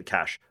out how to get the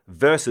cash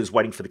versus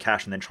waiting for the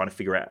cash and then trying to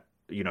figure out,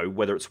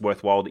 whether it's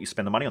worthwhile that you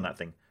spend the money on that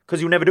thing.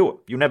 Because you'll never do it.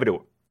 You'll never do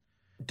it.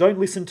 Don't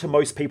listen to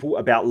most people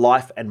about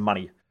life and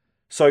money.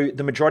 So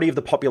the majority of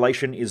the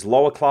population is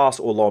lower class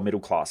or lower middle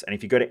class. And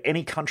if you go to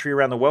any country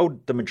around the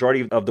world, the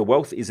majority of the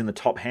wealth is in the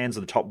top hands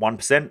of the top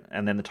 1%,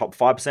 and then the top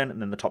 5%,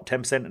 and then the top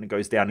 10%, and it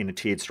goes down in a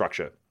tiered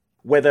structure.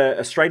 Whether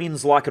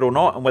Australians like it or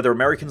not, and whether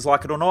Americans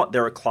like it or not,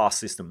 there are class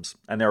systems.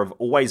 And there have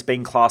always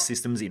been class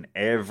systems in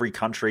every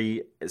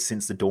country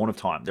since the dawn of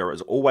time. There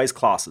is always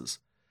classes.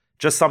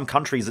 Just some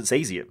countries it's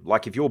easier.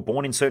 Like if you're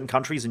born in certain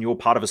countries and you're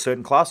part of a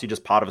certain class, you're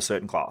just part of a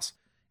certain class.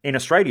 In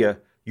Australia,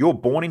 you're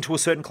born into a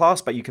certain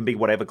class, but you can be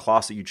whatever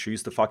class that you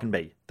choose to fucking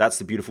be. That's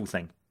the beautiful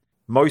thing.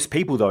 Most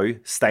people, though,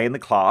 stay in the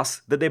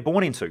class that they're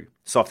born into.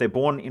 So if they're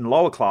born in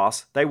lower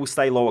class, they will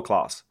stay lower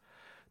class.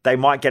 They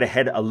might get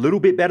ahead a little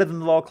bit better than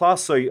the lower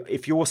class. So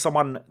if you're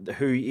someone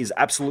who is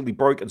absolutely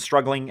broke and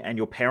struggling and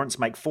your parents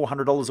make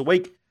 $400 a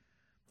week,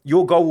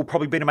 your goal will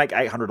probably be to make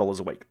 $800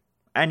 a week.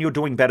 And you're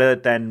doing better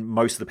than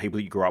most of the people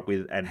you grew up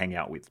with and hang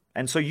out with.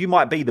 And so you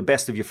might be the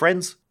best of your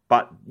friends,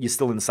 but you're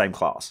still in the same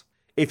class.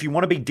 If you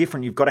want to be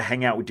different, you've got to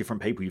hang out with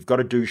different people. You've got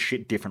to do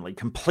shit differently,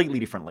 completely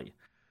differently.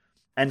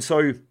 And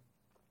so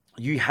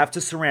you have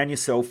to surround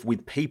yourself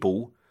with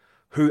people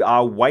who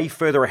are way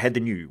further ahead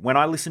than you. When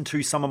I listen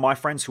to some of my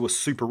friends who are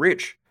super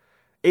rich,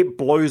 it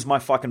blows my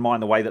fucking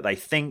mind the way that they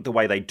think, the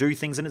way they do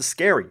things, and it's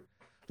scary.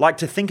 Like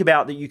to think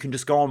about that you can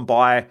just go and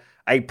buy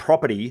a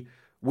property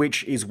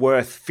which is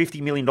worth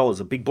 $50 million,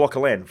 a big block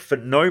of land, for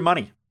no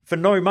money.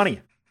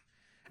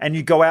 And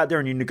you go out there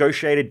and you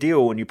negotiate a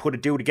deal and you put a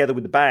deal together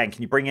with the bank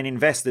and you bring in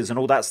investors and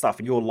all that stuff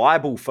and you're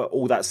liable for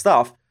all that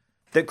stuff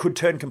that could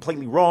turn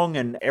completely wrong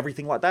and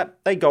everything like that.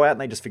 They go out and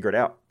they just figure it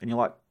out. And you're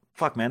like,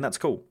 fuck man, that's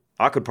cool.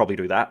 I could probably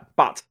do that.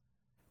 But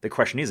the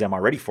question is, am I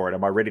ready for it?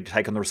 Am I ready to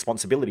take on the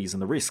responsibilities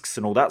and the risks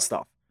and all that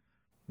stuff?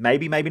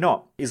 Maybe, maybe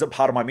not. Is it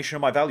part of my mission or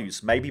my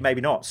values? Maybe,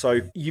 maybe not. So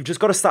you've just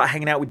got to start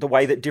hanging out with the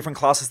way that different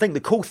classes think. The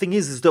cool thing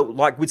is that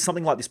like with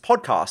something like this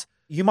podcast,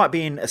 you might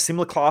be in a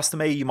similar class to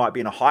me. You might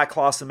be in a higher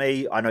class than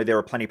me. I know there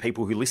are plenty of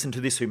people who listen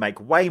to this who make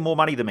way more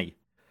money than me.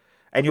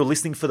 And you're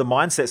listening for the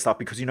mindset stuff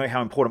because you know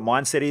how important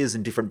mindset is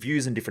and different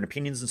views and different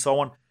opinions and so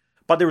on.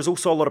 But there is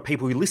also a lot of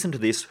people who listen to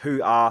this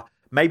who are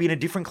maybe in a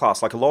different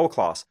class, like a lower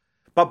class.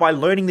 But by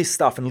learning this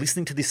stuff and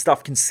listening to this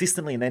stuff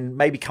consistently and then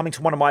maybe coming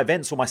to one of my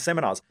events or my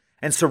seminars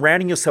and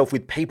surrounding yourself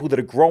with people that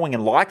are growing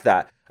and like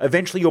that,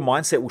 eventually your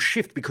mindset will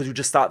shift because you'll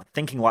just start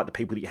thinking like the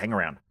people that you hang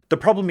around. The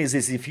problem is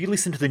if you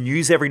listen to the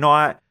news every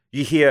night,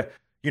 you hear,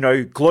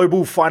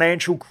 global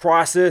financial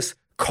crisis,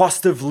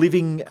 cost of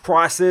living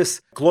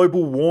crisis,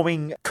 global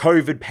warming,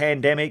 COVID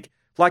pandemic,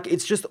 like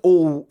it's just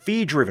all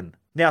fear driven.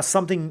 Now,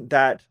 something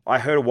that I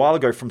heard a while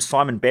ago from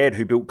Simon Baird,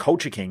 who built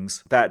Culture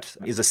Kings, that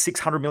is a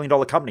 $600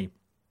 million company.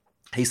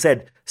 He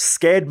said,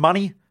 scared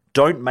money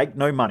don't make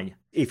no money.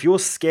 If you're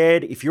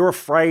scared, if you're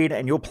afraid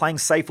and you're playing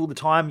safe all the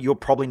time, you're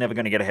probably never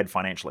going to get ahead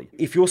financially.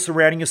 If you're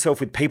surrounding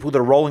yourself with people that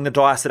are rolling the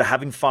dice, that are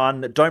having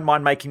fun, that don't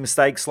mind making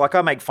mistakes, like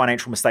I make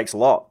financial mistakes a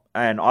lot.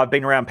 And I've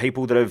been around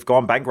people that have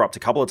gone bankrupt a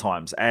couple of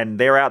times and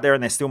they're out there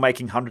and they're still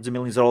making hundreds of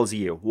millions of dollars a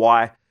year.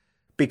 Why?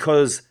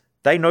 Because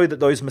they know that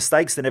those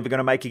mistakes they're never going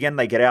to make again.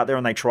 They get out there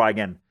and they try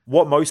again.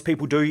 What most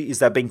people do is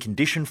they've been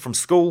conditioned from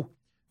school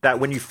that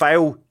when you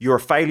fail, you're a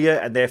failure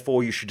and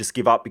therefore you should just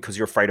give up because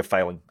you're afraid of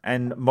failing.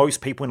 And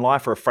most people in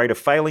life are afraid of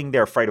failing.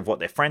 They're afraid of what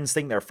their friends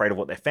think. They're afraid of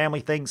what their family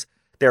thinks.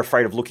 They're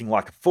afraid of looking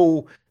like a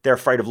fool. They're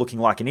afraid of looking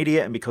like an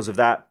idiot. And because of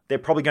that, they're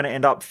probably going to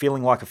end up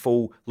feeling like a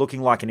fool,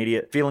 looking like an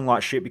idiot, feeling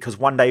like shit, because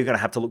one day you're going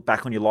to have to look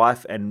back on your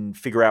life and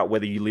figure out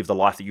whether you live the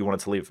life that you wanted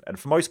to live. And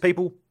for most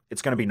people,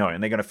 it's going to be no,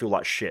 and they're going to feel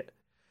like shit.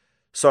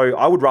 So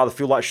I would rather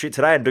feel like shit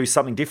today and do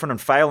something different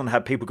and fail and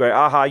have people go,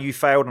 aha, you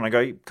failed. And I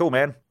go, cool,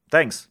 man.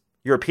 Thanks.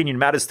 Your opinion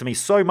matters to me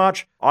so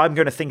much. I'm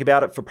going to think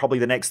about it for probably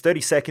the next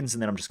 30 seconds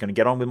and then I'm just going to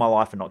get on with my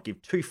life and not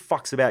give two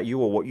fucks about you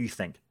or what you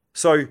think.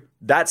 So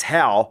that's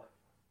how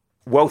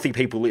wealthy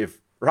people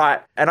live,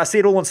 right? And I see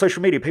it all on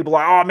social media. People are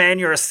like, oh man,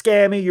 you're a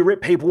scammer. You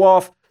rip people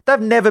off. They've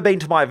never been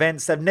to my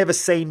events. They've never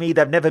seen me.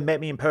 They've never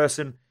met me in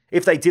person.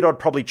 If they did, I'd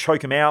probably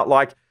choke them out.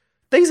 Like,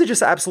 these are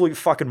just absolute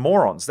fucking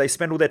morons. They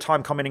spend all their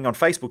time commenting on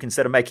Facebook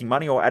instead of making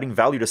money or adding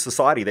value to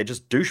society. They're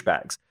just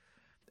douchebags.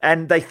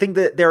 And they think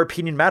that their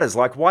opinion matters.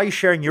 Like, why are you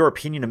sharing your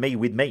opinion of me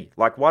with me?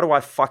 Like, why do I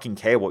fucking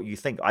care what you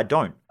think? I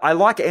don't. I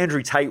like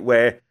Andrew Tate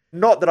where,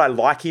 not that I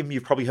like him,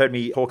 you've probably heard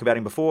me talk about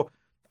him before.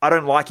 I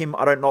don't like him.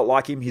 I don't not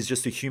like him. He's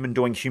just a human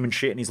doing human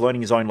shit and he's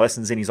learning his own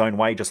lessons in his own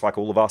way, just like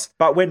all of us.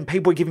 But when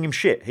people are giving him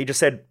shit, he just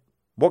said,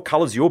 what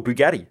color's your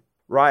Bugatti?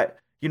 Right?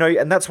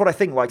 And that's what I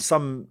think, like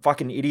some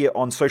fucking idiot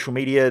on social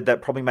media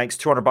that probably makes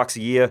 $200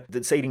 a year,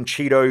 that's eating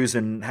Cheetos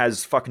and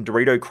has fucking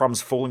Dorito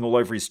crumbs falling all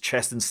over his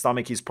chest and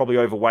stomach. He's probably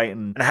overweight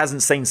and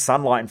hasn't seen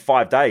sunlight in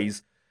 5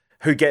 days,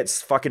 who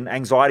gets fucking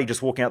anxiety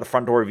just walking out the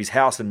front door of his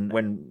house. And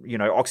when,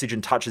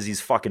 oxygen touches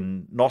his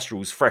fucking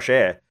nostrils, fresh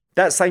air,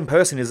 that same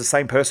person is the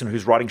same person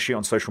who's writing shit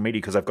on social media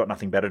because they've got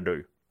nothing better to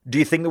do. Do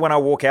you think that when I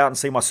walk out and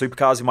see my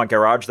supercars in my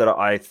garage that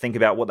I think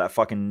about what that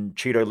fucking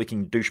Cheeto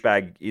licking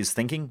douchebag is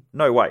thinking?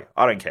 No way.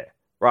 I don't care.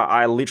 Right?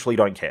 I literally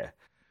don't care.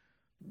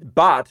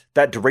 But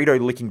that Dorito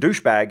licking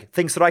douchebag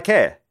thinks that I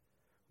care.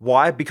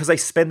 Why? Because they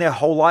spend their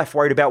whole life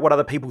worried about what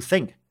other people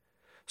think.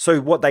 So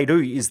what they do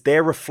is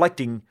they're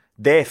reflecting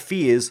their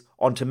fears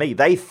onto me.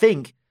 They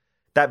think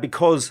that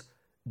because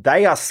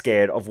they are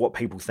scared of what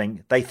people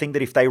think, they think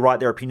that if they write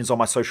their opinions on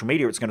my social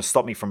media, it's going to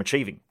stop me from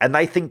achieving. And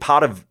they think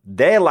part of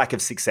their lack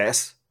of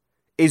success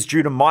is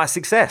due to my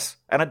success.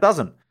 And it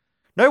doesn't.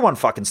 No one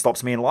fucking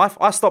stops me in life.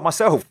 I stop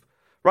myself.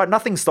 Right?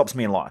 Nothing stops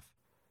me in life.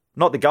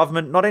 Not the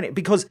government, not any,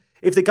 because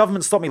if the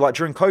government stopped me like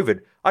during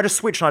COVID, I just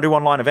switch and I do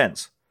online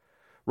events.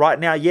 Right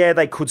now, yeah,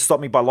 they could stop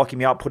me by locking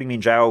me up, putting me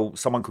in jail,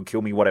 someone could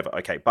kill me, whatever.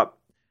 Okay, but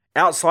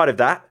outside of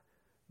that,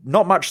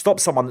 not much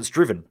stops someone that's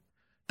driven.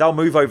 They'll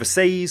move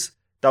overseas,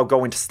 they'll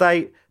go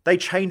interstate, they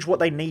change what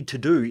they need to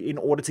do in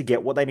order to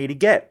get what they need to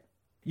get.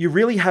 You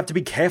really have to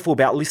be careful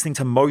about listening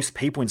to most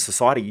people in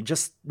society. You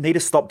just need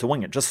to stop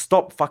doing it. Just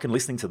stop fucking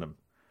listening to them.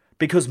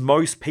 Because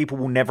most people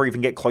will never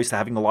even get close to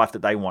having the life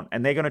that they want.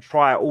 And they're going to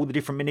try all the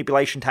different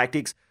manipulation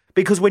tactics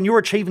because when you're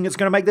achieving, it's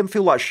going to make them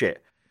feel like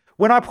shit.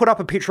 When I put up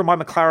a picture of my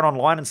McLaren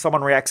online and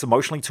someone reacts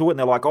emotionally to it and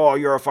they're like, oh,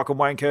 you're a fucking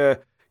wanker,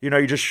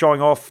 you're just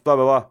showing off, blah,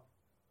 blah, blah.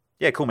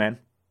 Yeah, cool, man.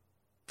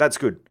 That's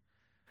good.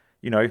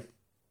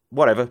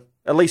 Whatever.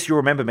 At least you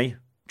remember me.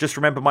 Just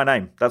remember my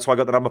name. That's why I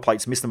got the number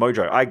plates, Mr.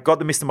 Mojo. I got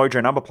the Mr.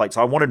 Mojo number plates.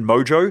 I wanted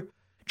Mojo,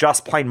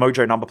 just plain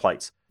Mojo number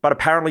plates. But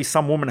apparently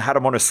some woman had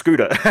them on a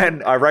scooter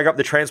and I rang up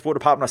the transport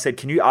department. I said,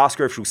 can you ask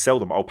her if she'll sell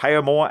them? I'll pay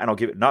her more and I'll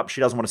give it. Nope,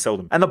 she doesn't want to sell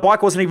them. And the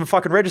bike wasn't even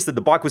fucking registered.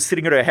 The bike was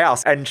sitting at her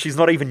house and she's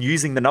not even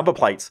using the number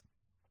plates.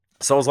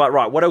 So I was like,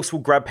 right, what else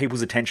will grab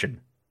people's attention?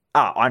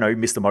 I know,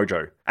 Mr.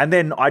 Mojo. And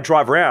then I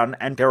drive around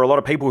and there are a lot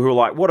of people who are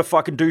like, what a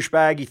fucking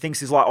douchebag. He thinks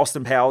he's like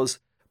Austin Powers.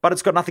 But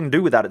it's got nothing to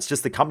do with that. It's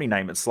just the company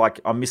name. It's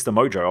like, I'm Mr.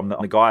 Mojo. I'm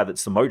the guy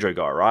that's the Mojo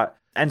guy, right?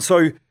 And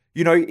so,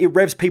 it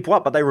revs people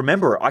up, but they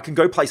remember it. I can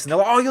go places and they're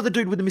like, oh, you're the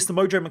dude with the Mr.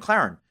 Mojo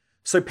McLaren.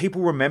 So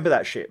people remember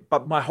that shit.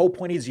 But my whole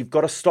point is you've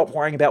got to stop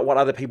worrying about what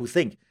other people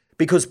think.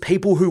 Because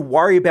people who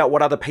worry about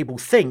what other people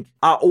think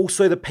are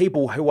also the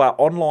people who are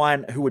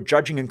online, who are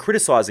judging and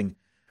criticizing,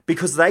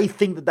 because they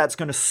think that that's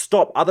going to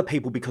stop other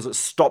people because it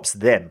stops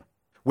them.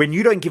 When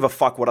you don't give a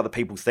fuck what other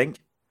people think,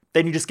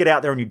 then you just get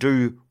out there and you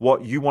do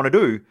what you want to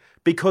do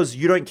because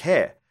you don't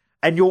care.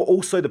 And you're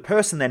also the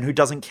person then who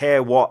doesn't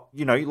care what,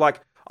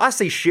 like I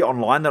see shit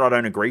online that I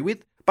don't agree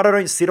with, but I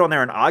don't sit on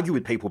there and argue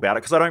with people about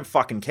it because I don't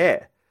fucking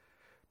care.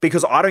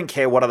 Because I don't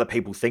care what other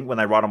people think when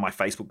they write on my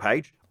Facebook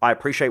page. I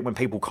appreciate when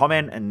people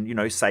comment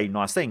and, say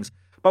nice things.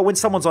 But when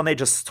someone's on there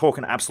just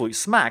talking absolute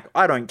smack,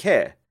 I don't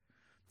care.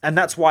 And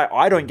that's why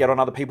I don't get on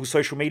other people's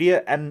social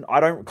media and I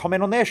don't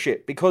comment on their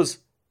shit because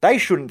they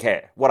shouldn't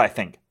care what I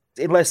think.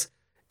 Unless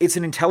it's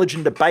an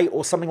intelligent debate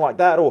or something like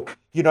that, or,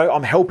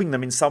 I'm helping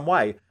them in some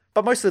way.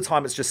 But most of the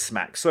time it's just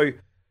smack. So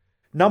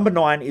number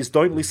 9 is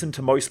don't listen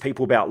to most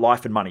people about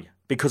life and money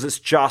because it's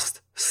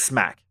just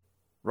smack,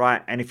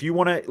 right? And if you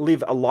want to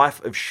live a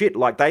life of shit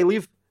like they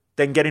live,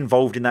 then get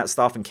involved in that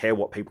stuff and care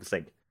what people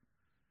think.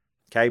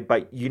 Okay,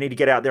 but you need to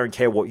get out there and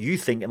care what you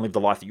think and live the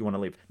life that you want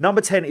to live. Number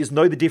 10 is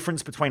know the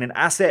difference between an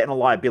asset and a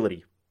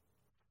liability.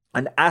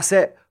 An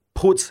asset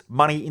puts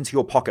money into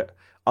your pocket.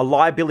 A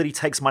liability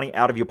takes money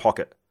out of your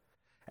pocket.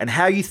 And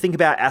how you think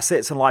about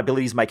assets and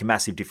liabilities make a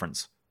massive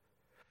difference.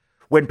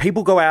 When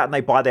people go out and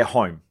they buy their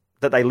home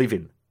that they live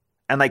in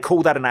and they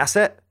call that an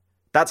asset,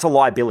 that's a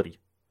liability.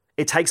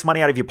 It takes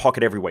money out of your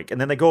pocket every week. And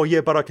then they go, oh,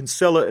 yeah, but I can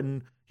sell it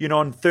in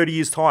 30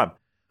 years' time.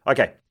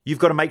 Okay, you've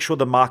got to make sure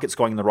the market's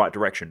going in the right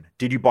direction.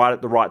 Did you buy it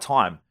at the right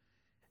time?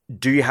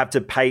 Do you have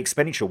to pay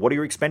expenditure? What are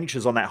your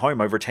expenditures on that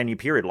home over a 10-year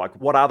period? Like,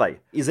 what are they?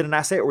 Is it an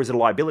asset or is it a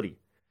liability?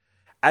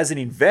 As an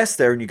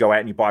investor and you go out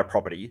and you buy a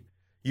property,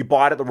 you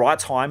buy it at the right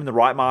time, in the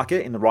right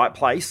market, in the right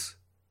place,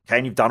 okay,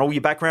 and you've done all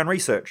your background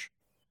research.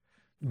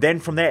 Then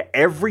from there,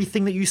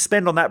 everything that you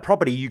spend on that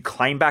property, you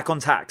claim back on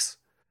tax.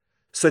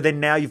 So then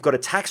now you've got a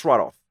tax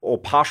write-off or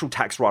partial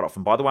tax write-off.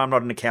 And by the way, I'm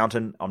not an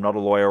accountant, I'm not a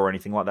lawyer or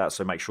anything like that,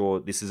 so make sure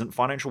this isn't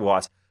financial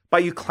advice.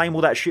 But you claim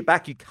all that shit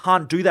back. You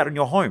can't do that on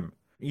your home.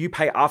 You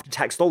pay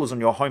after-tax dollars on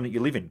your home that you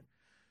live in.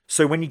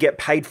 So when you get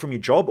paid from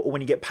your job or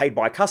when you get paid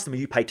by a customer,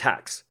 you pay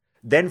tax.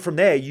 Then from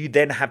there, you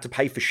then have to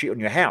pay for shit on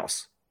your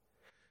house.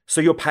 So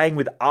you're paying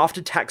with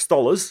after-tax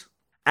dollars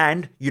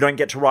and you don't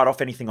get to write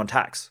off anything on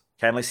tax,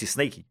 okay, unless you're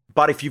sneaky.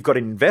 But if you've got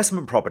an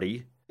investment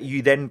property,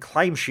 you then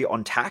claim shit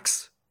on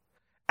tax.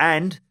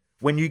 And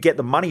when you get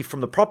the money from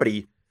the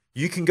property,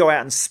 you can go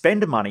out and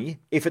spend the money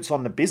if it's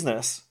on the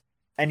business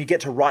and you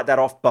get to write that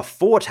off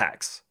before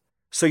tax.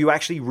 So you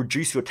actually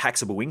reduce your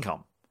taxable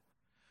income.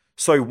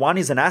 So one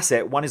is an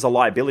asset, one is a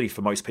liability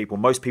for most people.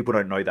 Most people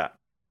don't know that.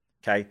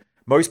 Okay.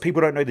 Most people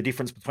don't know the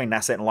difference between an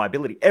asset and a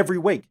liability. Every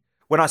week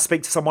when I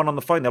speak to someone on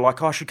the phone, they're like,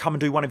 oh, I should come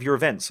and do one of your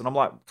events. And I'm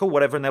like, cool,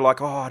 whatever. And they're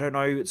like, oh, I don't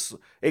know.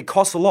 It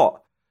costs a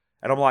lot.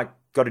 And I'm like,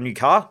 got a new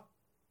car?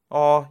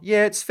 Oh,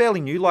 yeah, it's fairly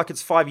new. Like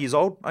it's 5 years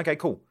old. Okay,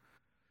 cool.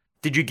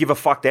 Did you give a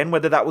fuck then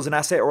whether that was an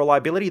asset or a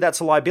liability? That's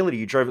a liability.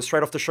 You drove it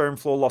straight off the showroom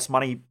floor, lost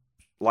money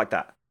like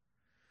that.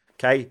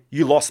 Okay,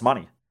 you lost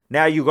money.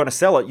 Now you're going to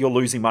sell it, you're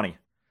losing money.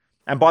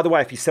 And by the way,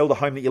 if you sell the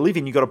home that you live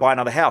in, you've got to buy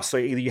another house. So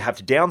either you have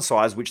to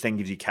downsize, which then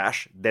gives you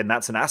cash, then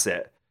that's an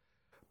asset.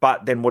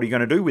 But then what are you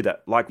going to do with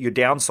it? Like you're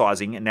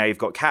downsizing and now you've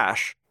got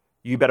cash.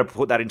 You better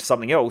put that into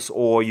something else,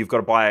 or you've got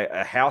to buy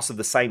a house of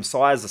the same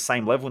size, the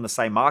same level, in the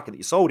same market that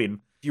you sold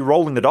in. You're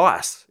rolling the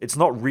dice. It's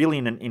not really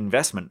an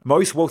investment.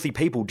 Most wealthy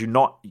people do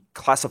not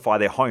classify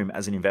their home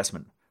as an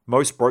investment.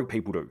 Most broke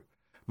people do.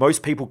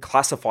 Most people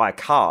classify a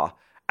car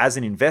as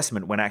an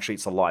investment when actually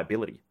it's a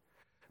liability.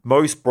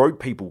 Most broke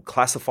people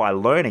classify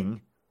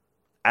learning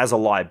as a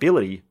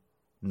liability,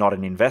 not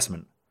an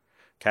investment.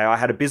 Okay, I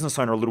had a business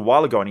owner a little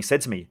while ago and he said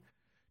to me,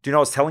 do you know,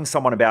 I was telling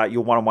someone about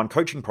your one-on-one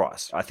coaching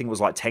price. I think it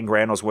was like 10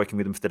 grand. I was working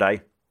with him for the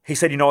day. He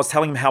said, I was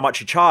telling him how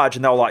much you charge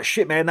and they were like,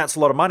 shit, man, that's a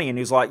lot of money. And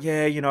he was like,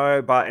 yeah,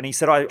 and he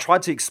said, I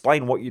tried to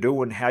explain what you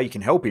do and how you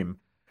can help him.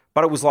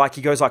 But it was like,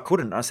 he goes, I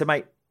couldn't. And I said,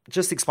 mate,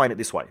 just explain it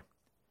this way.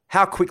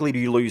 How quickly do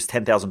you lose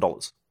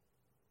 $10,000?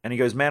 And he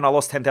goes, man, I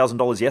lost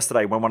 $10,000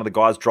 yesterday when one of the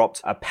guys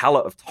dropped a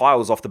pallet of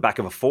tiles off the back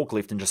of a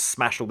forklift and just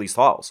smashed all these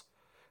tiles.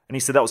 And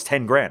he said, that was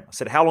 10 grand. I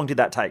said, how long did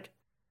that take?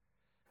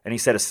 And he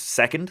said, a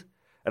second.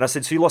 And I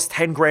said, so you lost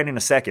 10 grand in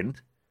a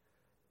second,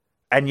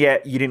 and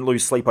yet you didn't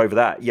lose sleep over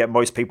that. Yet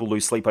most people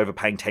lose sleep over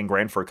paying 10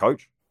 grand for a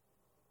coach.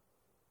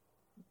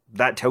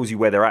 That tells you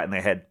where they're at in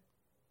their head,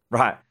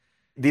 right?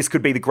 This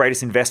could be the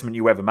greatest investment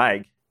you ever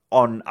make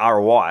on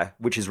ROI,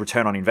 which is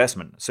return on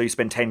investment. So you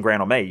spend 10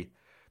 grand on me,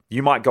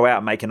 you might go out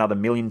and make another $1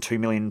 million, $2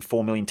 million,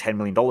 $4 million, $10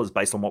 million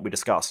based on what we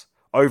discuss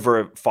over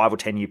a 5 or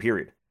 10 year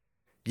period.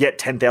 Yet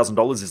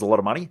 $10,000 is a lot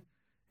of money.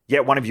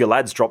 Yet one of your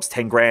lads drops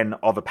 10 grand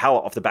of a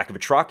pallet off the back of a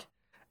truck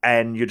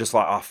and you're just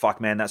like, oh,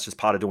 fuck, man, that's just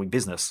part of doing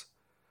business,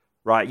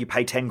 right? You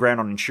pay 10 grand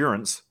on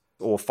insurance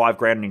or 5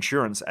 grand on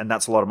insurance and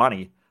that's a lot of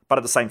money. But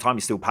at the same time,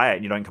 you still pay it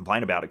and you don't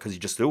complain about it because you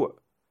just do it.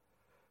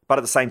 But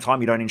at the same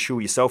time, you don't insure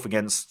yourself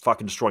against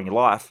fucking destroying your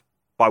life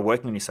by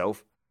working on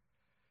yourself.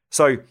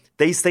 So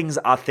these things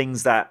are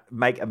things that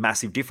make a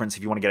massive difference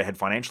if you want to get ahead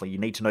financially. You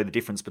need to know the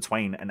difference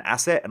between an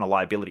asset and a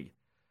liability.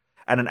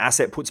 And an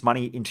asset puts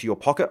money into your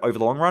pocket over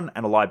the long run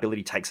and a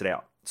liability takes it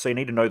out. So you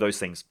need to know those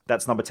things.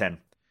 That's number 10.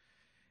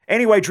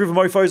 Anyway, Driven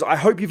Mofos, I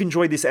hope you've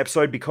enjoyed this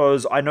episode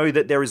because I know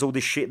that there is all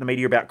this shit in the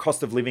media about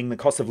cost of living, the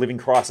cost of living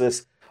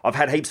crisis. I've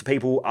had heaps of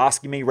people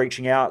asking me,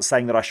 reaching out,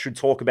 saying that I should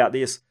talk about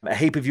this. A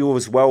heap of you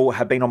as well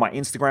have been on my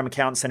Instagram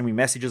account sending me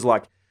messages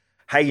like,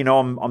 hey,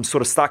 I'm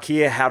sort of stuck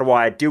here. How do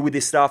I deal with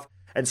this stuff?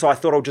 And so I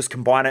thought I'll just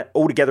combine it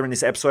all together in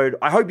this episode.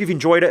 I hope you've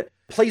enjoyed it.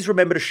 Please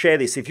remember to share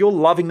this. If you're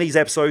loving these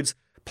episodes,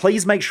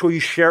 please make sure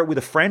you share it with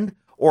a friend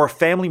or a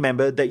family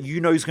member that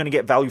you know is going to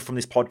get value from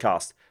this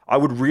podcast. I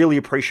would really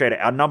appreciate it.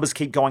 Our numbers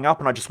keep going up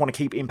and I just want to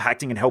keep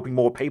impacting and helping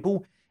more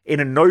people in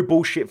a no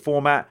bullshit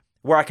format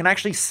where I can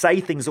actually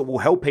say things that will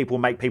help people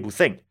and make people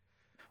think.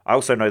 I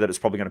also know that it's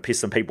probably going to piss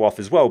some people off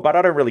as well, but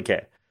I don't really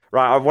care,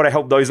 right? I want to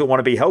help those that want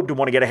to be helped and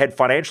want to get ahead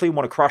financially,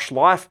 want to crush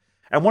life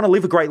and want to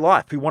live a great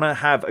life, who want to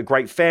have a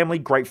great family,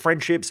 great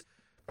friendships.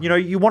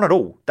 You want it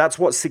all. That's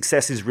what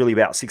success is really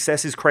about.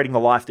 Success is creating the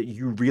life that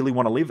you really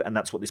want to live, and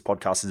that's what this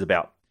podcast is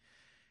about.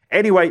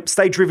 Anyway,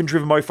 stay driven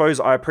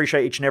mofos. I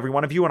appreciate each and every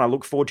one of you, and I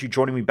look forward to you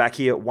joining me back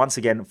here once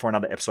again for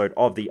another episode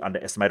of The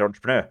Underestimated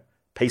Entrepreneur.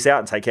 Peace out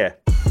and take care.